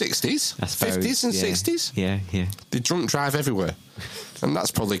they, in the 60s? 50s and 60s? Yeah. They drunk drive everywhere. And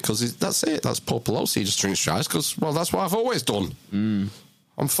that's probably because that's it. That's Paul Pelosi. He just drinks drives because, well, that's what I've always done.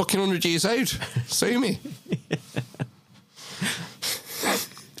 I'm fucking 100 years old. Sue me.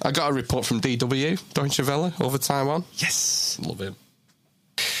 I got a report from DW, Deutsche Welle, over Taiwan. Yes. Love it.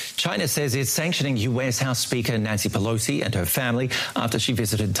 China says it's sanctioning U.S. House Speaker Nancy Pelosi and her family after she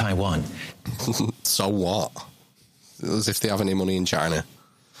visited Taiwan. So what? As if they have any money in China.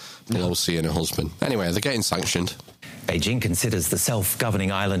 Pelosi and her husband. Anyway, they're getting sanctioned. Beijing considers the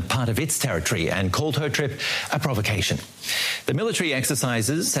self-governing island part of its territory and called her trip a provocation. The military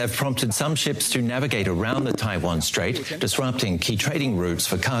exercises have prompted some ships to navigate around the Taiwan Strait, disrupting key trading routes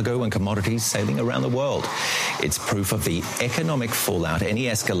for cargo and commodities sailing around the world. It's proof of the economic fallout any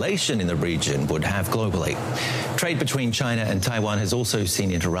escalation in the region would have globally. Trade between China and Taiwan has also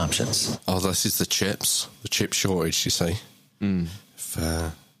seen interruptions. Oh, this is the chip shortage, you see.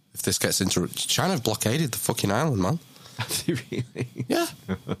 If this gets interrupted... China have blockaded the fucking island, man. Have they really? Yeah.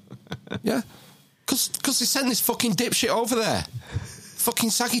 Yeah. Because they sent this fucking dipshit over there. Fucking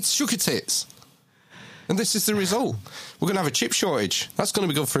saggy sugar tits. And this is the result. We're going to have a chip shortage. That's going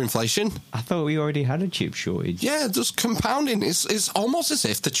to be good for inflation. I thought we already had a chip shortage. Yeah, just compounding. It's almost as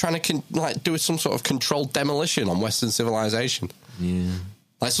if they're trying to do some sort of controlled demolition on Western civilization. Yeah.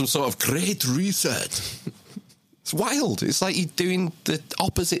 Like some sort of great reset. It's wild. It's like you're doing the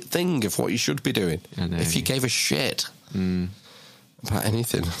opposite thing of what you should be doing. I know. If you gave a shit about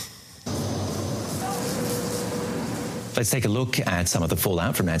anything. Let's take a look at some of the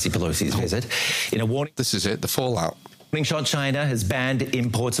fallout from Nancy Pelosi's visit. In a warning... This is it, the fallout. Shot, China has banned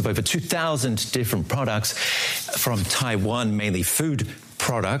imports of over 2,000 different products from Taiwan, mainly food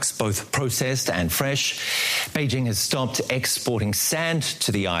products, both processed and fresh. Beijing has stopped exporting sand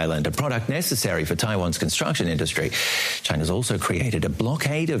to the island, a product necessary for Taiwan's construction industry. China's also created a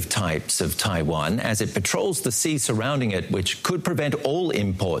blockade of types of Taiwan as it patrols the sea surrounding it, which could prevent all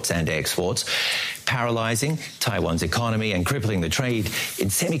imports and exports, paralyzing Taiwan's economy and crippling the trade in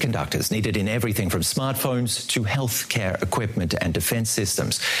semiconductors needed in everything from smartphones to healthcare equipment and defense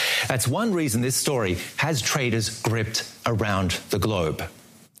systems. That's one reason this story has traders gripped around the globe.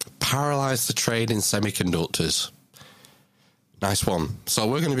 Paralyze the trade in semiconductors. Nice one. So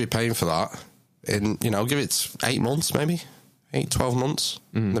we're going to be paying for that in, give it 8 months maybe, 12 months.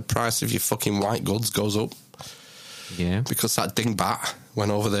 The price of your fucking white goods goes up. Yeah. Because that dingbat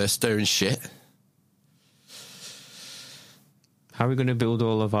went over there stirring shit. How are we going to build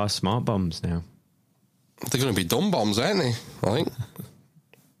all of our smart bombs now? They're going to be dumb bombs, aren't they? I think.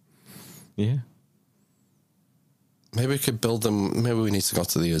 Yeah. Maybe we could build them. Maybe we need to go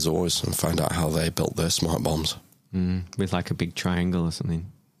to the Azores and find out how they built their smart bombs. With like a big triangle or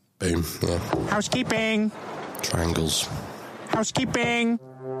something. Boom. Yeah. Housekeeping. Triangles. Housekeeping.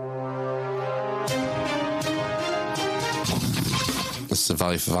 This is the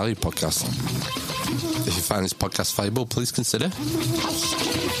Value for Value podcast. If you find this podcast valuable, please consider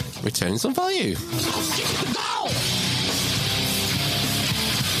returning some value.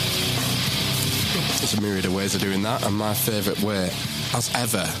 There's a myriad of ways of doing that, and my favourite way, as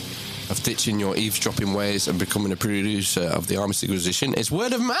ever, of ditching your eavesdropping ways and becoming a producer of the Army Inquisition is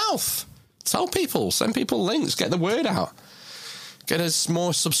word of mouth. Tell people, send people links, get the word out. Get us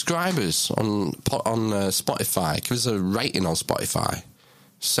more subscribers on Spotify. Give us a rating on Spotify.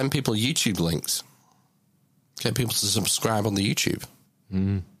 Send people YouTube links. Get people to subscribe on the YouTube.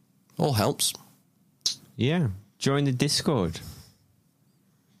 All helps. Yeah. Join the Discord.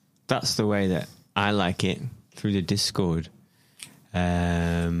 That's the way that I like it, through the Discord.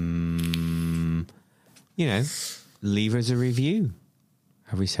 Yeah, leave us a review.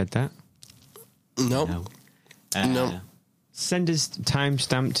 Have we said that? No. No. Send us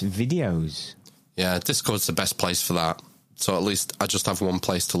time-stamped videos. Yeah, Discord's the best place for that. So at least I just have one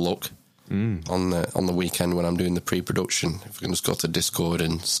place to look on the weekend when I'm doing the pre-production. If we can just go to Discord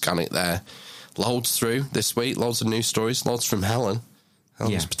and scan it there. Loads through this week, loads of news stories, loads from Helen.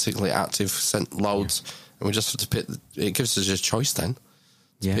 Helen's particularly active, sent loads. And we just have to pick, it gives us a choice then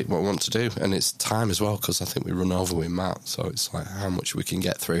to pick what we want to do. And it's time as well, because I think we run over with Matt. So it's like how much we can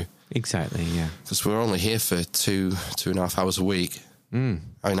get through. Exactly, yeah. Because we're only here for 2.5 hours a week.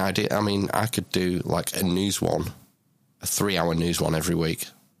 I mean, I could do like a news one, a 3-hour news one every week.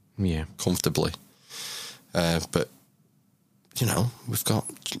 Yeah. Comfortably. But, we've got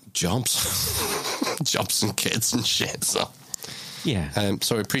jobs. Jobs and kids and shit, so. Yeah.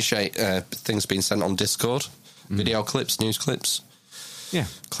 So we appreciate things being sent on Discord. Video clips, news clips. Yeah.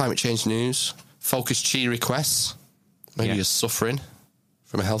 Climate change news. Focused chi requests. Maybe you're suffering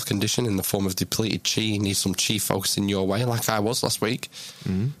from a health condition in the form of depleted chi. You need some chi focusing your way, like I was last week.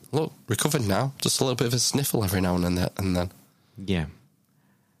 Look, recovered now. Just a little bit of a sniffle every now and then. Yeah.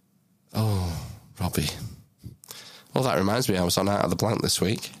 Oh, Robbie. Well, that reminds me, I was on Out of the Blank this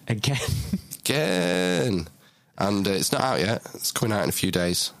week. Again. And it's not out yet. It's coming out in a few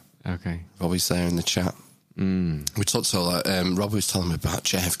days. Okay. Robbie's there in the chat. We talked to Robbie was telling me about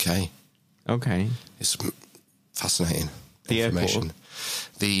JFK. Okay. It's fascinating the information. Airport.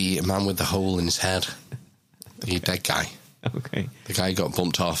 The man with the hole in his head. The dead guy. Okay. The guy who got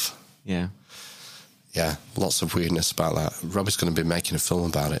bumped off. Yeah. Yeah, lots of weirdness about that. Robbie's going to be making a film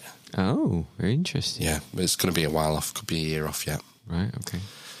about it. Oh, very interesting. Yeah, but it's going to be a while off. Could be a year off yet. Right, okay.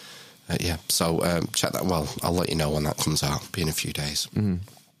 Yeah, so check that. Well, I'll let you know when that comes out. Be in a few days.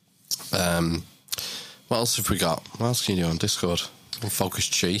 What else have we got? What else can you do on Discord? On Focus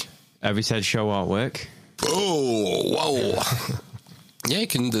Chi. Have we said show artwork? Oh, whoa. Yeah, you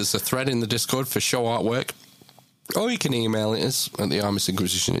can. There's a thread in the Discord for show artwork. Or you can email us at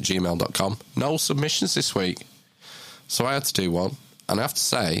thearmisinquisition@gmail.com. No submissions this week. So I had to do one. And I have to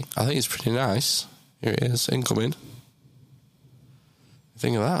say, I think it's pretty nice. Here it is, incoming.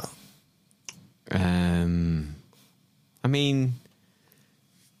 Think of that. I mean,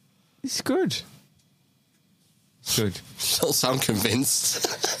 it's good. It's good. Still sound convinced.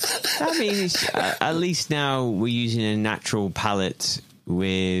 I mean, at least now we're using a natural palette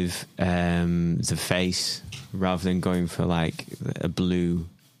with the face rather than going for like a blue,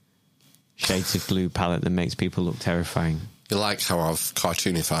 shades of blue palette that makes people look terrifying. You like how I've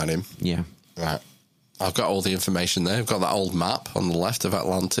cartoonified him? Yeah. Right. I've got all the information there. I've got that old map on the left of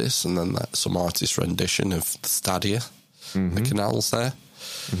Atlantis and then some artist rendition of the Stadia, the canals there.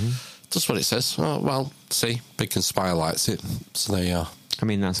 Just what it says. Oh, well, see, big Conspire lights it. So there you are. I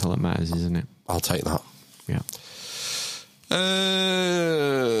mean, that's all that matters, isn't it? I'll take that. Yeah.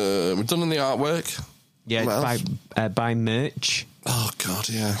 We're done on the artwork. Yeah, buy merch. Oh, God,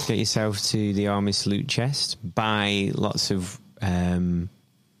 yeah. Get yourself to the Army Salute chest. Buy lots of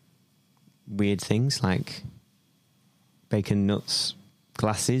weird things like bacon nuts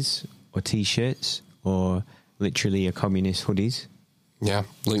glasses or T-shirts or literally a communist hoodies. Yeah,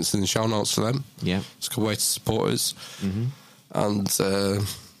 links in the show notes for them. Yeah. It's a good way to support us. And I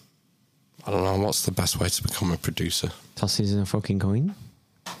don't know, what's the best way to become a producer? Tosses and a fucking coin.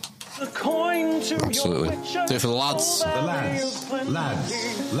 The coin to absolutely. Do it for the lads. The lads.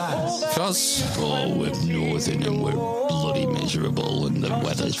 Because we're northern and we're bloody miserable and the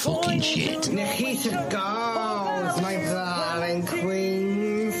weather's fucking shit. Nikita goes, my darling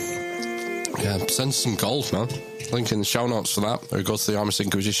queens. Yeah, send some gold, man. Link in the show notes for that. Or go to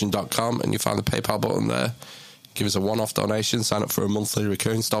thearmisinquisition.com and you find the PayPal button there. Give us a one-off donation. Sign up for a monthly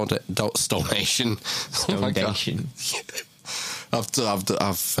recurring donation. Donation. I've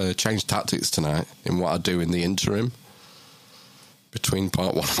changed tactics tonight in what I do in the interim between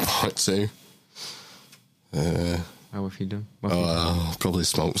part 1 and part 2. How have you done? I'll probably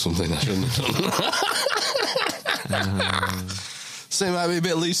smoke something I shouldn't have done. So it might be a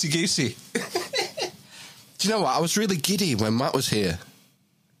bit loosey-goosey. Do you know what? I was really giddy when Matt was here.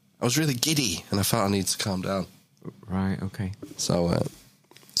 I was really giddy and I felt I needed to calm down. Right, okay. So,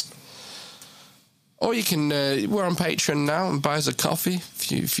 or you can, we're on Patreon now and buy us a coffee.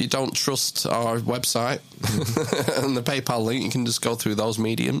 If you don't trust our website and the PayPal link, you can just go through those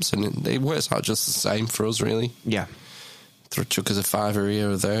mediums and it works out just the same for us, really. Yeah. Chuck us a $5 here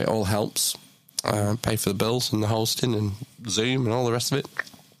or there, it all helps. Pay for the bills and the hosting and Zoom and all the rest of it.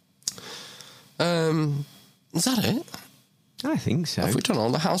 Is that it? I think so. Have we done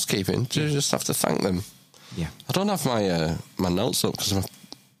all the housekeeping? Do you just have to thank them? Yeah. I don't have my my notes up because my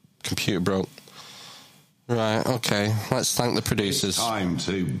computer broke. Right, okay. Let's thank the producers. Time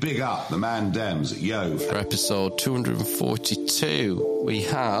to big up the man Dems. Yo. For episode 242, we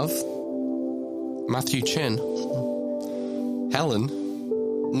have Mathew, Chinn, Helen,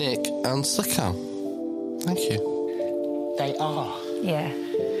 Nick, and Slicko. Thank you. They are. Yeah.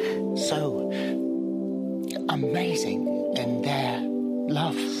 So amazing in their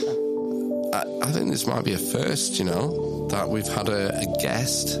love. I think this might be a first, you know, that we've had a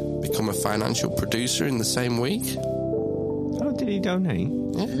guest become a financial producer in the same week. Oh, did he donate?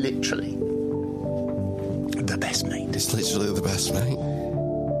 Yeah. Literally. The best mate. It's literally the best mate.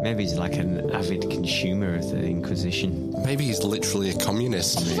 Maybe he's like an avid consumer of the Inquisition. Maybe he's literally a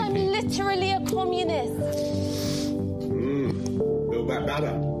communist. I'm literally a communist. Build that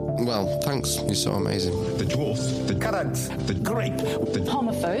better. Well, thanks. You're so amazing. The dwarf, the currant, the grape, the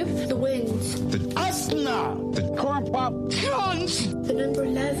Homophobe. The winds. the Asna, the corruptions, The number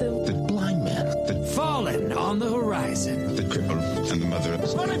 11. the blind man, the fallen on the horizon. the cripple, and the mother of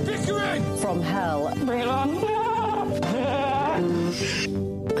Sonny Pickering! From hell. I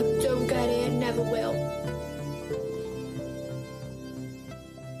don't get it, never will.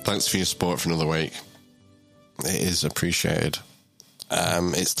 Thanks for your support for another week. It is appreciated.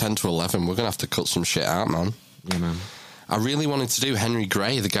 It's 10 to 11. We're going to have to cut some shit out, man. Yeah, man. I really wanted to do Henry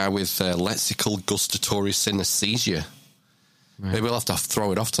Gray, the guy with lexical gustatory synesthesia. Right. Maybe we'll have to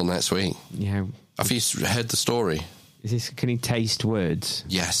throw it off till next week. Yeah. Have you heard the story? Is this? Can he taste words?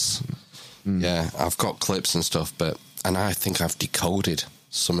 Yes. Yeah, I've got clips and stuff, and I think I've decoded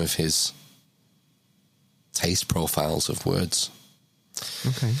some of his taste profiles of words.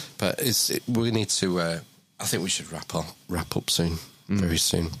 Okay. But we need to. I think we should wrap up soon, very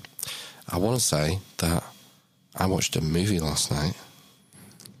soon. I want to say that I watched a movie last night.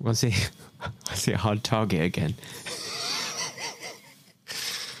 Was it a hard target again?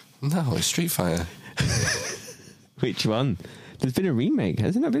 No, it's Street Fighter. Which one? There's been a remake.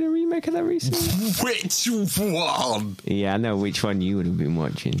 Hasn't there been a remake of that recently? Which one? Yeah, I know which one you would have been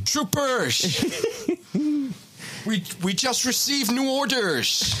watching. Troopers! we just received new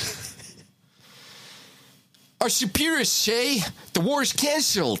orders. Our superiors say the war is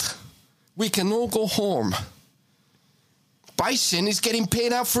cancelled. We can all go home. Bison is getting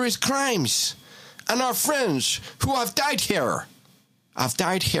paid out for his crimes. And our friends who have died here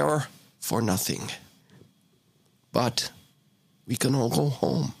for nothing. But we can all go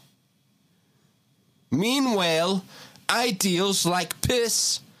home. Meanwhile, ideals like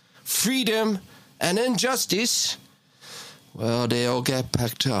peace, freedom, and injustice, well, they all get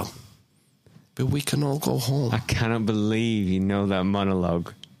packed up. But we can all go home. I cannot believe you know that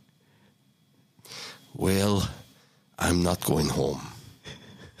monologue. Well, I'm not going home.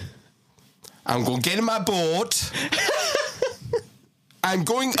 I'm going to get in my boat. I'm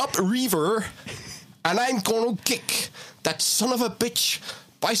going up a river. And I'm going to kick that son of a bitch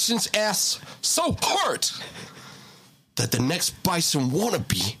Bison's ass so hard that the next Bison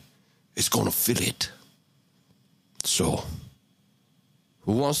wannabe is going to feel it. So,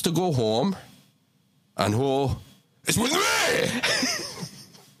 who wants to go home? And who is with me?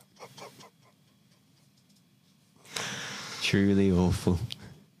 Truly awful.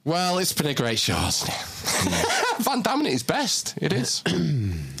 Well, it's been a great show, hasn't it? Van Damme at his best. It is.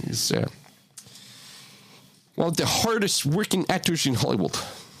 He's one of the hardest working actors in Hollywood.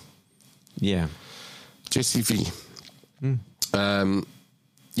 Yeah. JCV.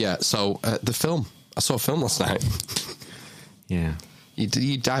 Yeah, so the film. I saw a film last night. Yeah.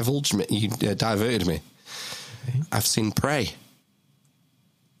 You divulged me. You diverted me. Okay. I've seen Prey.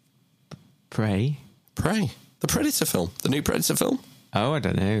 Prey? Prey. The Predator film. The new Predator film. Oh, I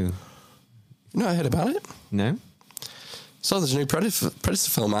don't know. You know, I heard about it. No. So there's a new Predator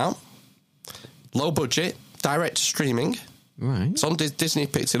film out. Low budget, direct streaming. Right. It's on Disney.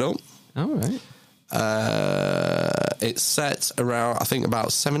 Picked it up. All right. It's set around, I think,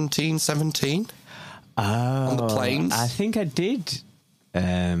 about 1717. Oh, on the plains. I think I did.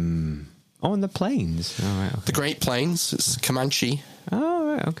 On the plains. All right. Okay. The Great Plains. It's Comanche.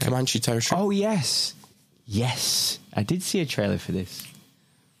 Oh, right. Okay. Comanche territory. Oh, yes. Yes. I did see a trailer for this.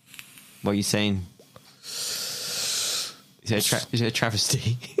 What are you saying? Is it a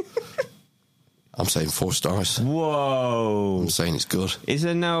travesty? I'm saying 4 stars. Whoa. I'm saying it's good. Is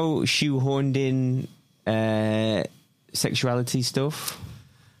there no shoehorned in sexuality stuff?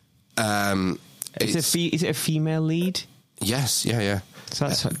 Is it a female lead? Yes, yeah. So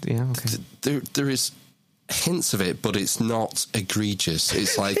that's yeah, okay. There is hints of it, but it's not egregious.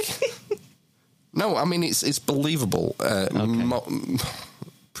 It's like no, I mean it's believable,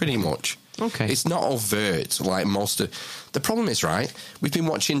 pretty much. Okay. It's not overt like most of... The problem is, right, we've been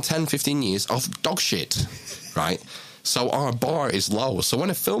watching 10, 15 years of dog shit, right? So our bar is low. So when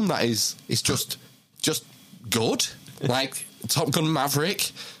a film that is just good, like Top Gun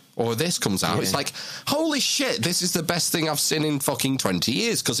Maverick or this comes out, it's like, holy shit, this is the best thing I've seen in fucking 20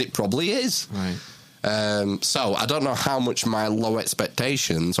 years, because it probably is. Right. So I don't know how much my low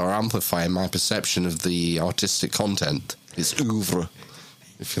expectations are amplifying my perception of the artistic content. It's oeuvre,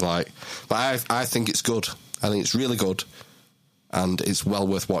 if you like. But I think it's good. I think it's really good. And it's well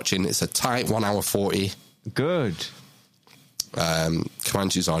worth watching. It's a tight 1 hour 40. Good.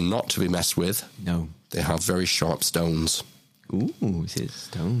 Comanches are not to be messed with. No. They have very sharp stones. Ooh, is it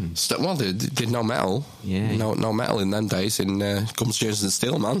stones? Well, they did no metal. Yeah. No metal in them days in Guns, Germs and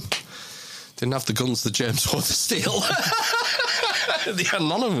Steel, man. Didn't have the guns, the germs, or the steel. They had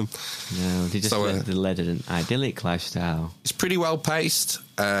none of them. No, they just led an idyllic lifestyle. It's pretty well paced.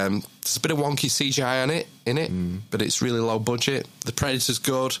 There's a bit of wonky CGI in it, but it's really low budget. The Predator's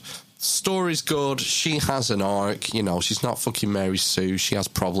good. The story's good. She has an arc. You know, she's not fucking Mary Sue. She has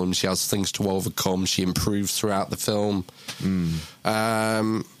problems. She has things to overcome. She improves throughout the film.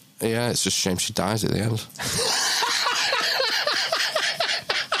 Yeah, it's just a shame she dies at the end.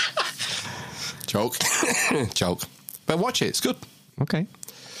 Joke. But watch it, it's good. Okay.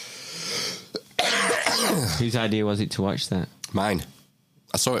 Whose idea was it to watch that? Mine.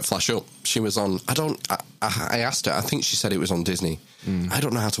 I saw it flash up. She was on... I asked her, I think she said it was on Disney. I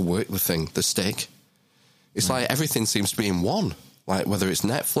don't know how to work the thing, the stick. It's like everything seems to be in one. Like, whether it's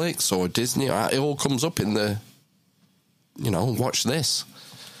Netflix or Disney, it all comes up in the... watch this.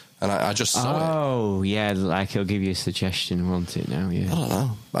 And I just saw it. Oh, yeah, like he'll give you a suggestion, won't it, now? Yeah. I don't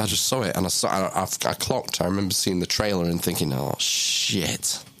know. I just saw it, and I clocked. I remember seeing the trailer and thinking, oh,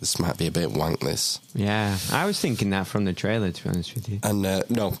 shit, this might be a bit wank, this. Yeah, I was thinking that from the trailer, to be honest with you. And,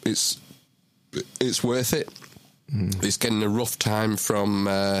 no, it's worth it. It's getting a rough time from...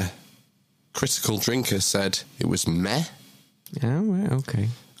 Critical Drinker said it was meh. Oh, right, okay.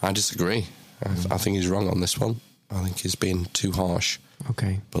 I disagree. I think he's wrong on this one. I think he's being too harsh.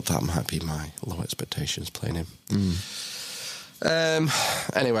 Okay. But that might be my low expectations playing him.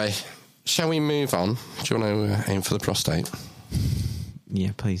 Anyway, shall we move on? Do you want to aim for the prostate?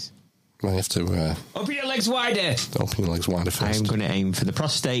 Yeah, please. I have to... open your legs wider! Open your legs wider first. I'm going to aim for the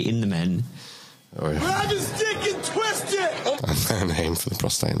prostate in the men. Grab his dick and twist it! And then aim for the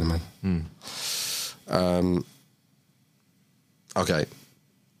prostate in the men. Okay.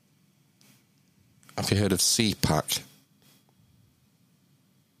 Have you heard of CPAC?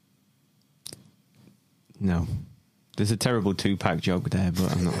 No. There's a terrible two-pack joke there,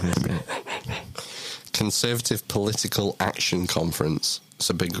 but I'm not going to say it. Conservative Political Action Conference. It's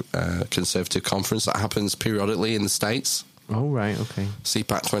a big conservative conference that happens periodically in the States. Oh, right, okay.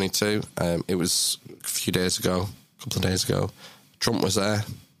 CPAC 22. It was a couple of days ago. Trump was there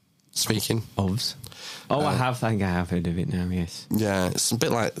speaking. Ovs. Oh, I think I have heard of it now, yes. Yeah, it's a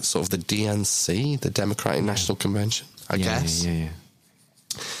bit like sort of the DNC, the Democratic National Convention, I guess. Yeah.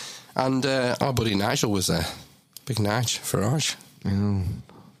 And our buddy Nigel was there. Big Nige, Farage. Oh,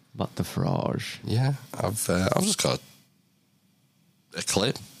 what the Farage? Yeah, I've just got a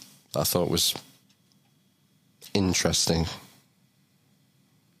clip that I thought was interesting.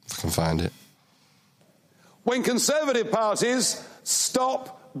 If I can find it. When conservative parties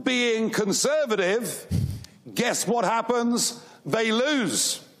stop being conservative, guess what happens? They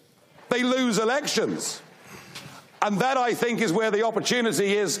lose. They lose elections. And that, I think, is where the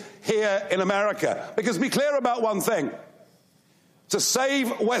opportunity is here in America. Because be clear about one thing. To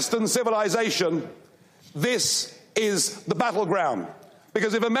save Western civilization, this is the battleground.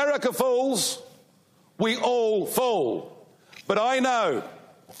 Because if America falls, we all fall. But I know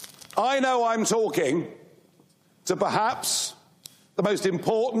I'm talking to perhaps the most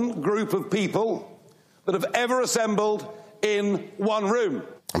important group of people that have ever assembled in one room.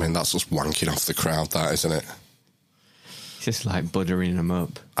 I mean, that's just wanking off the crowd, that, isn't it? Just like buttering them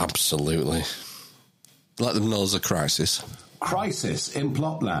up. Absolutely. Let them know there's a crisis. Crisis in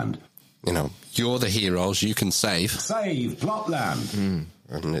Plotland. You know, you're the heroes, you can save. Save Plotland.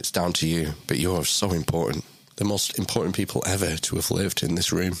 And it's down to you, but you're so important. The most important people ever to have lived in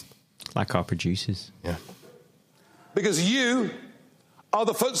this room. Like our producers. Yeah. Because you are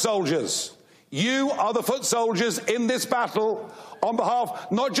the foot soldiers. You are the foot soldiers in this battle on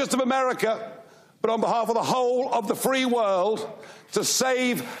behalf not just of America, but on behalf of the whole of the free world to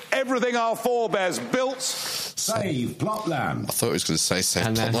save everything our forebears built. Save Plotland. I thought he was going to say save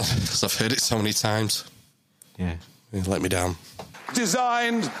Plotland because I've heard it so many times. Yeah. He let me down.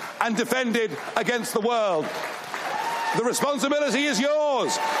 Designed and defended against the world. The responsibility is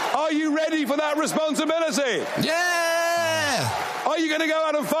yours. Are you ready for that responsibility? Yeah! Are you going to go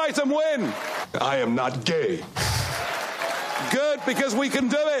out and fight and win? I am not gay. Good, because we can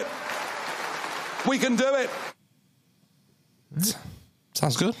do it. We can do it.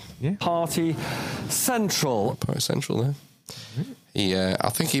 Sounds good. Yeah. Party Central. Party Central there. I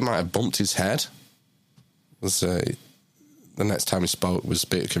think he might have bumped his head. The next time he spoke was a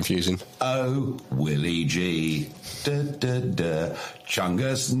bit confusing. Oh, Willie G. Da, da, da.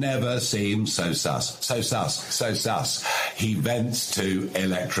 Chungus never seems so sus. So sus. So sus. He vents to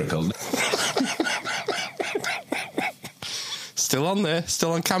electrical. Still on there.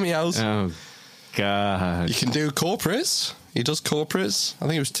 Still on cameos. Oh, God. You can do corporates. He does corporates. I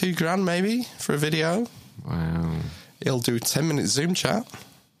think it was $2,000 maybe for a video. Wow. He'll do 10-minute Zoom chat.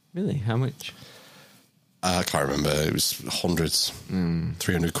 Really? How much? I can't remember. It was hundreds.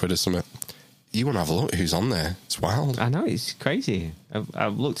 300 quid or something. You want to have a look who's on there. It's wild. I know, it's crazy.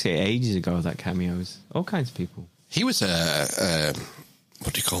 I've looked at it ages ago, that cameos. All kinds of people. He was a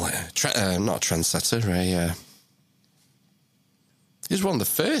what do you call it? Not a trendsetter. He was one of the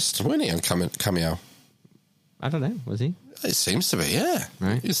first, wasn't he, on Cameo? I don't know, was he? It seems to be, yeah.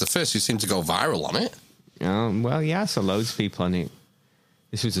 Right. He was the first who seemed to go viral on it. Well, yeah, I saw loads of people on it.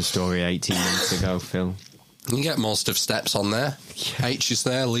 This was a story 18 months ago, Phil. You can get most of Steps on there. Yeah. H is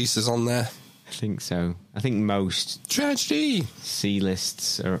there, Lisa's on there. I think so. I think most Tragedy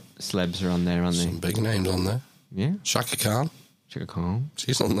C-lists or celebs are on there, aren't they? Some big names on there. Yeah. Shaka Khan.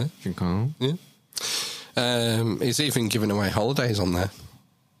 She's on there. Shaka Khan. Yeah. He's even giving away holidays on there.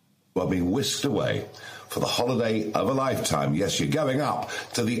 Well, being whisked away for the holiday of a lifetime. Yes, you're going up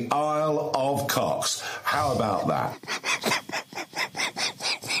to the Isle of Cox. How about that?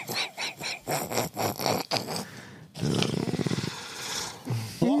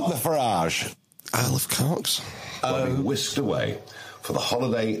 What the Farage? Isle of Cox. Well, being whisked away for the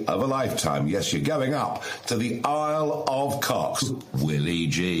holiday of a lifetime. Yes, you're going up to the Isle of Cox. Willie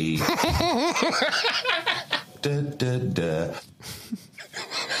G. Da, da, da.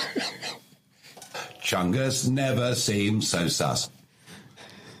 Chungus never seems so sus.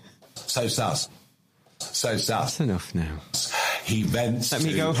 So sus. So sus. That's enough now. He vents Let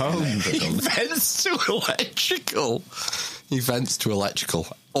me go home. He vents to electrical. He vents to electrical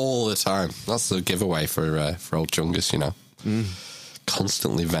all the time. That's the giveaway for old Chungus, you know.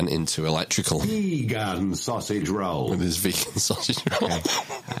 Constantly venting to electrical. Vegan sausage roll. With his vegan sausage roll. Okay.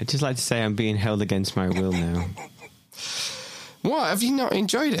 I'd just like to say I'm being held against my will now. What? Have you not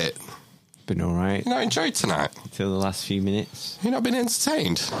enjoyed it? Been all right. You not enjoyed tonight? Until the last few minutes. You not been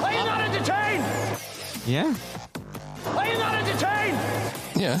entertained? Are you not entertained? Yeah. Are you not entertained?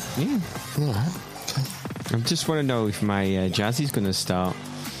 Yeah. Yeah. All right. Okay. I just want to know if my Jazzy's going to start.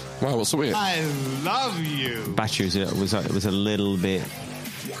 Wow, what's the weird? I love you. Battery was a little bit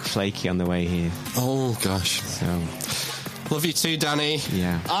flaky on the way here. Oh, gosh. So, love you too, Danny.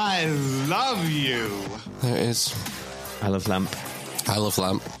 yeah. I love you. There it is. I love Lamp. I love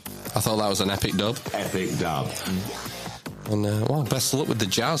Lamp. I thought that was an epic dub. Epic dub. And, well, best of luck with the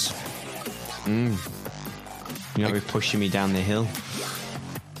jazz. You know, you're pushing me down the hill.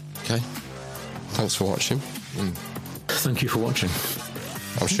 Okay. Thanks for watching. Thank you for watching.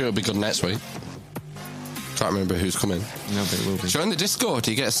 I'm sure it'll be good next week. Can't remember who's coming. No, but it will be. Join the Discord.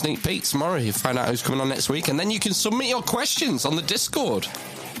 You get a sneak peek tomorrow. You find out who's coming on next week. And then you can submit your questions on the Discord.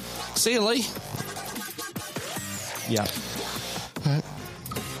 See you, Lee. Yeah. Right.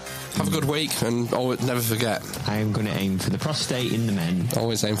 Have a good week, and always, never forget. I am going to aim for the prostate in the men.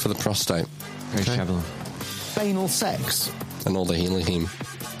 Always aim for the prostate. Okay. Banal sex. And all the healing.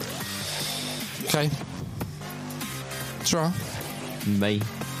 Okay. Ta-ra. Bye.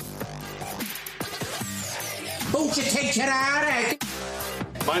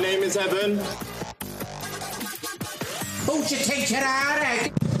 My name is Evan.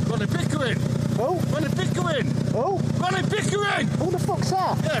 Ronnie Pickering. Oh, Ronnie Pickering. Oh, Ronnie Pickering. Who the fuck's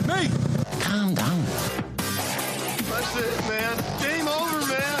that? Yeah, me. Calm down. That's it, man. Game over,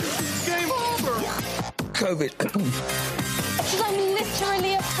 man. Game over. COVID. Because I'm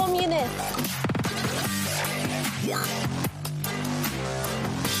literally a communist.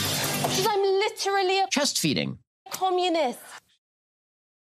 Because I'm literally a Chest feeding. communist.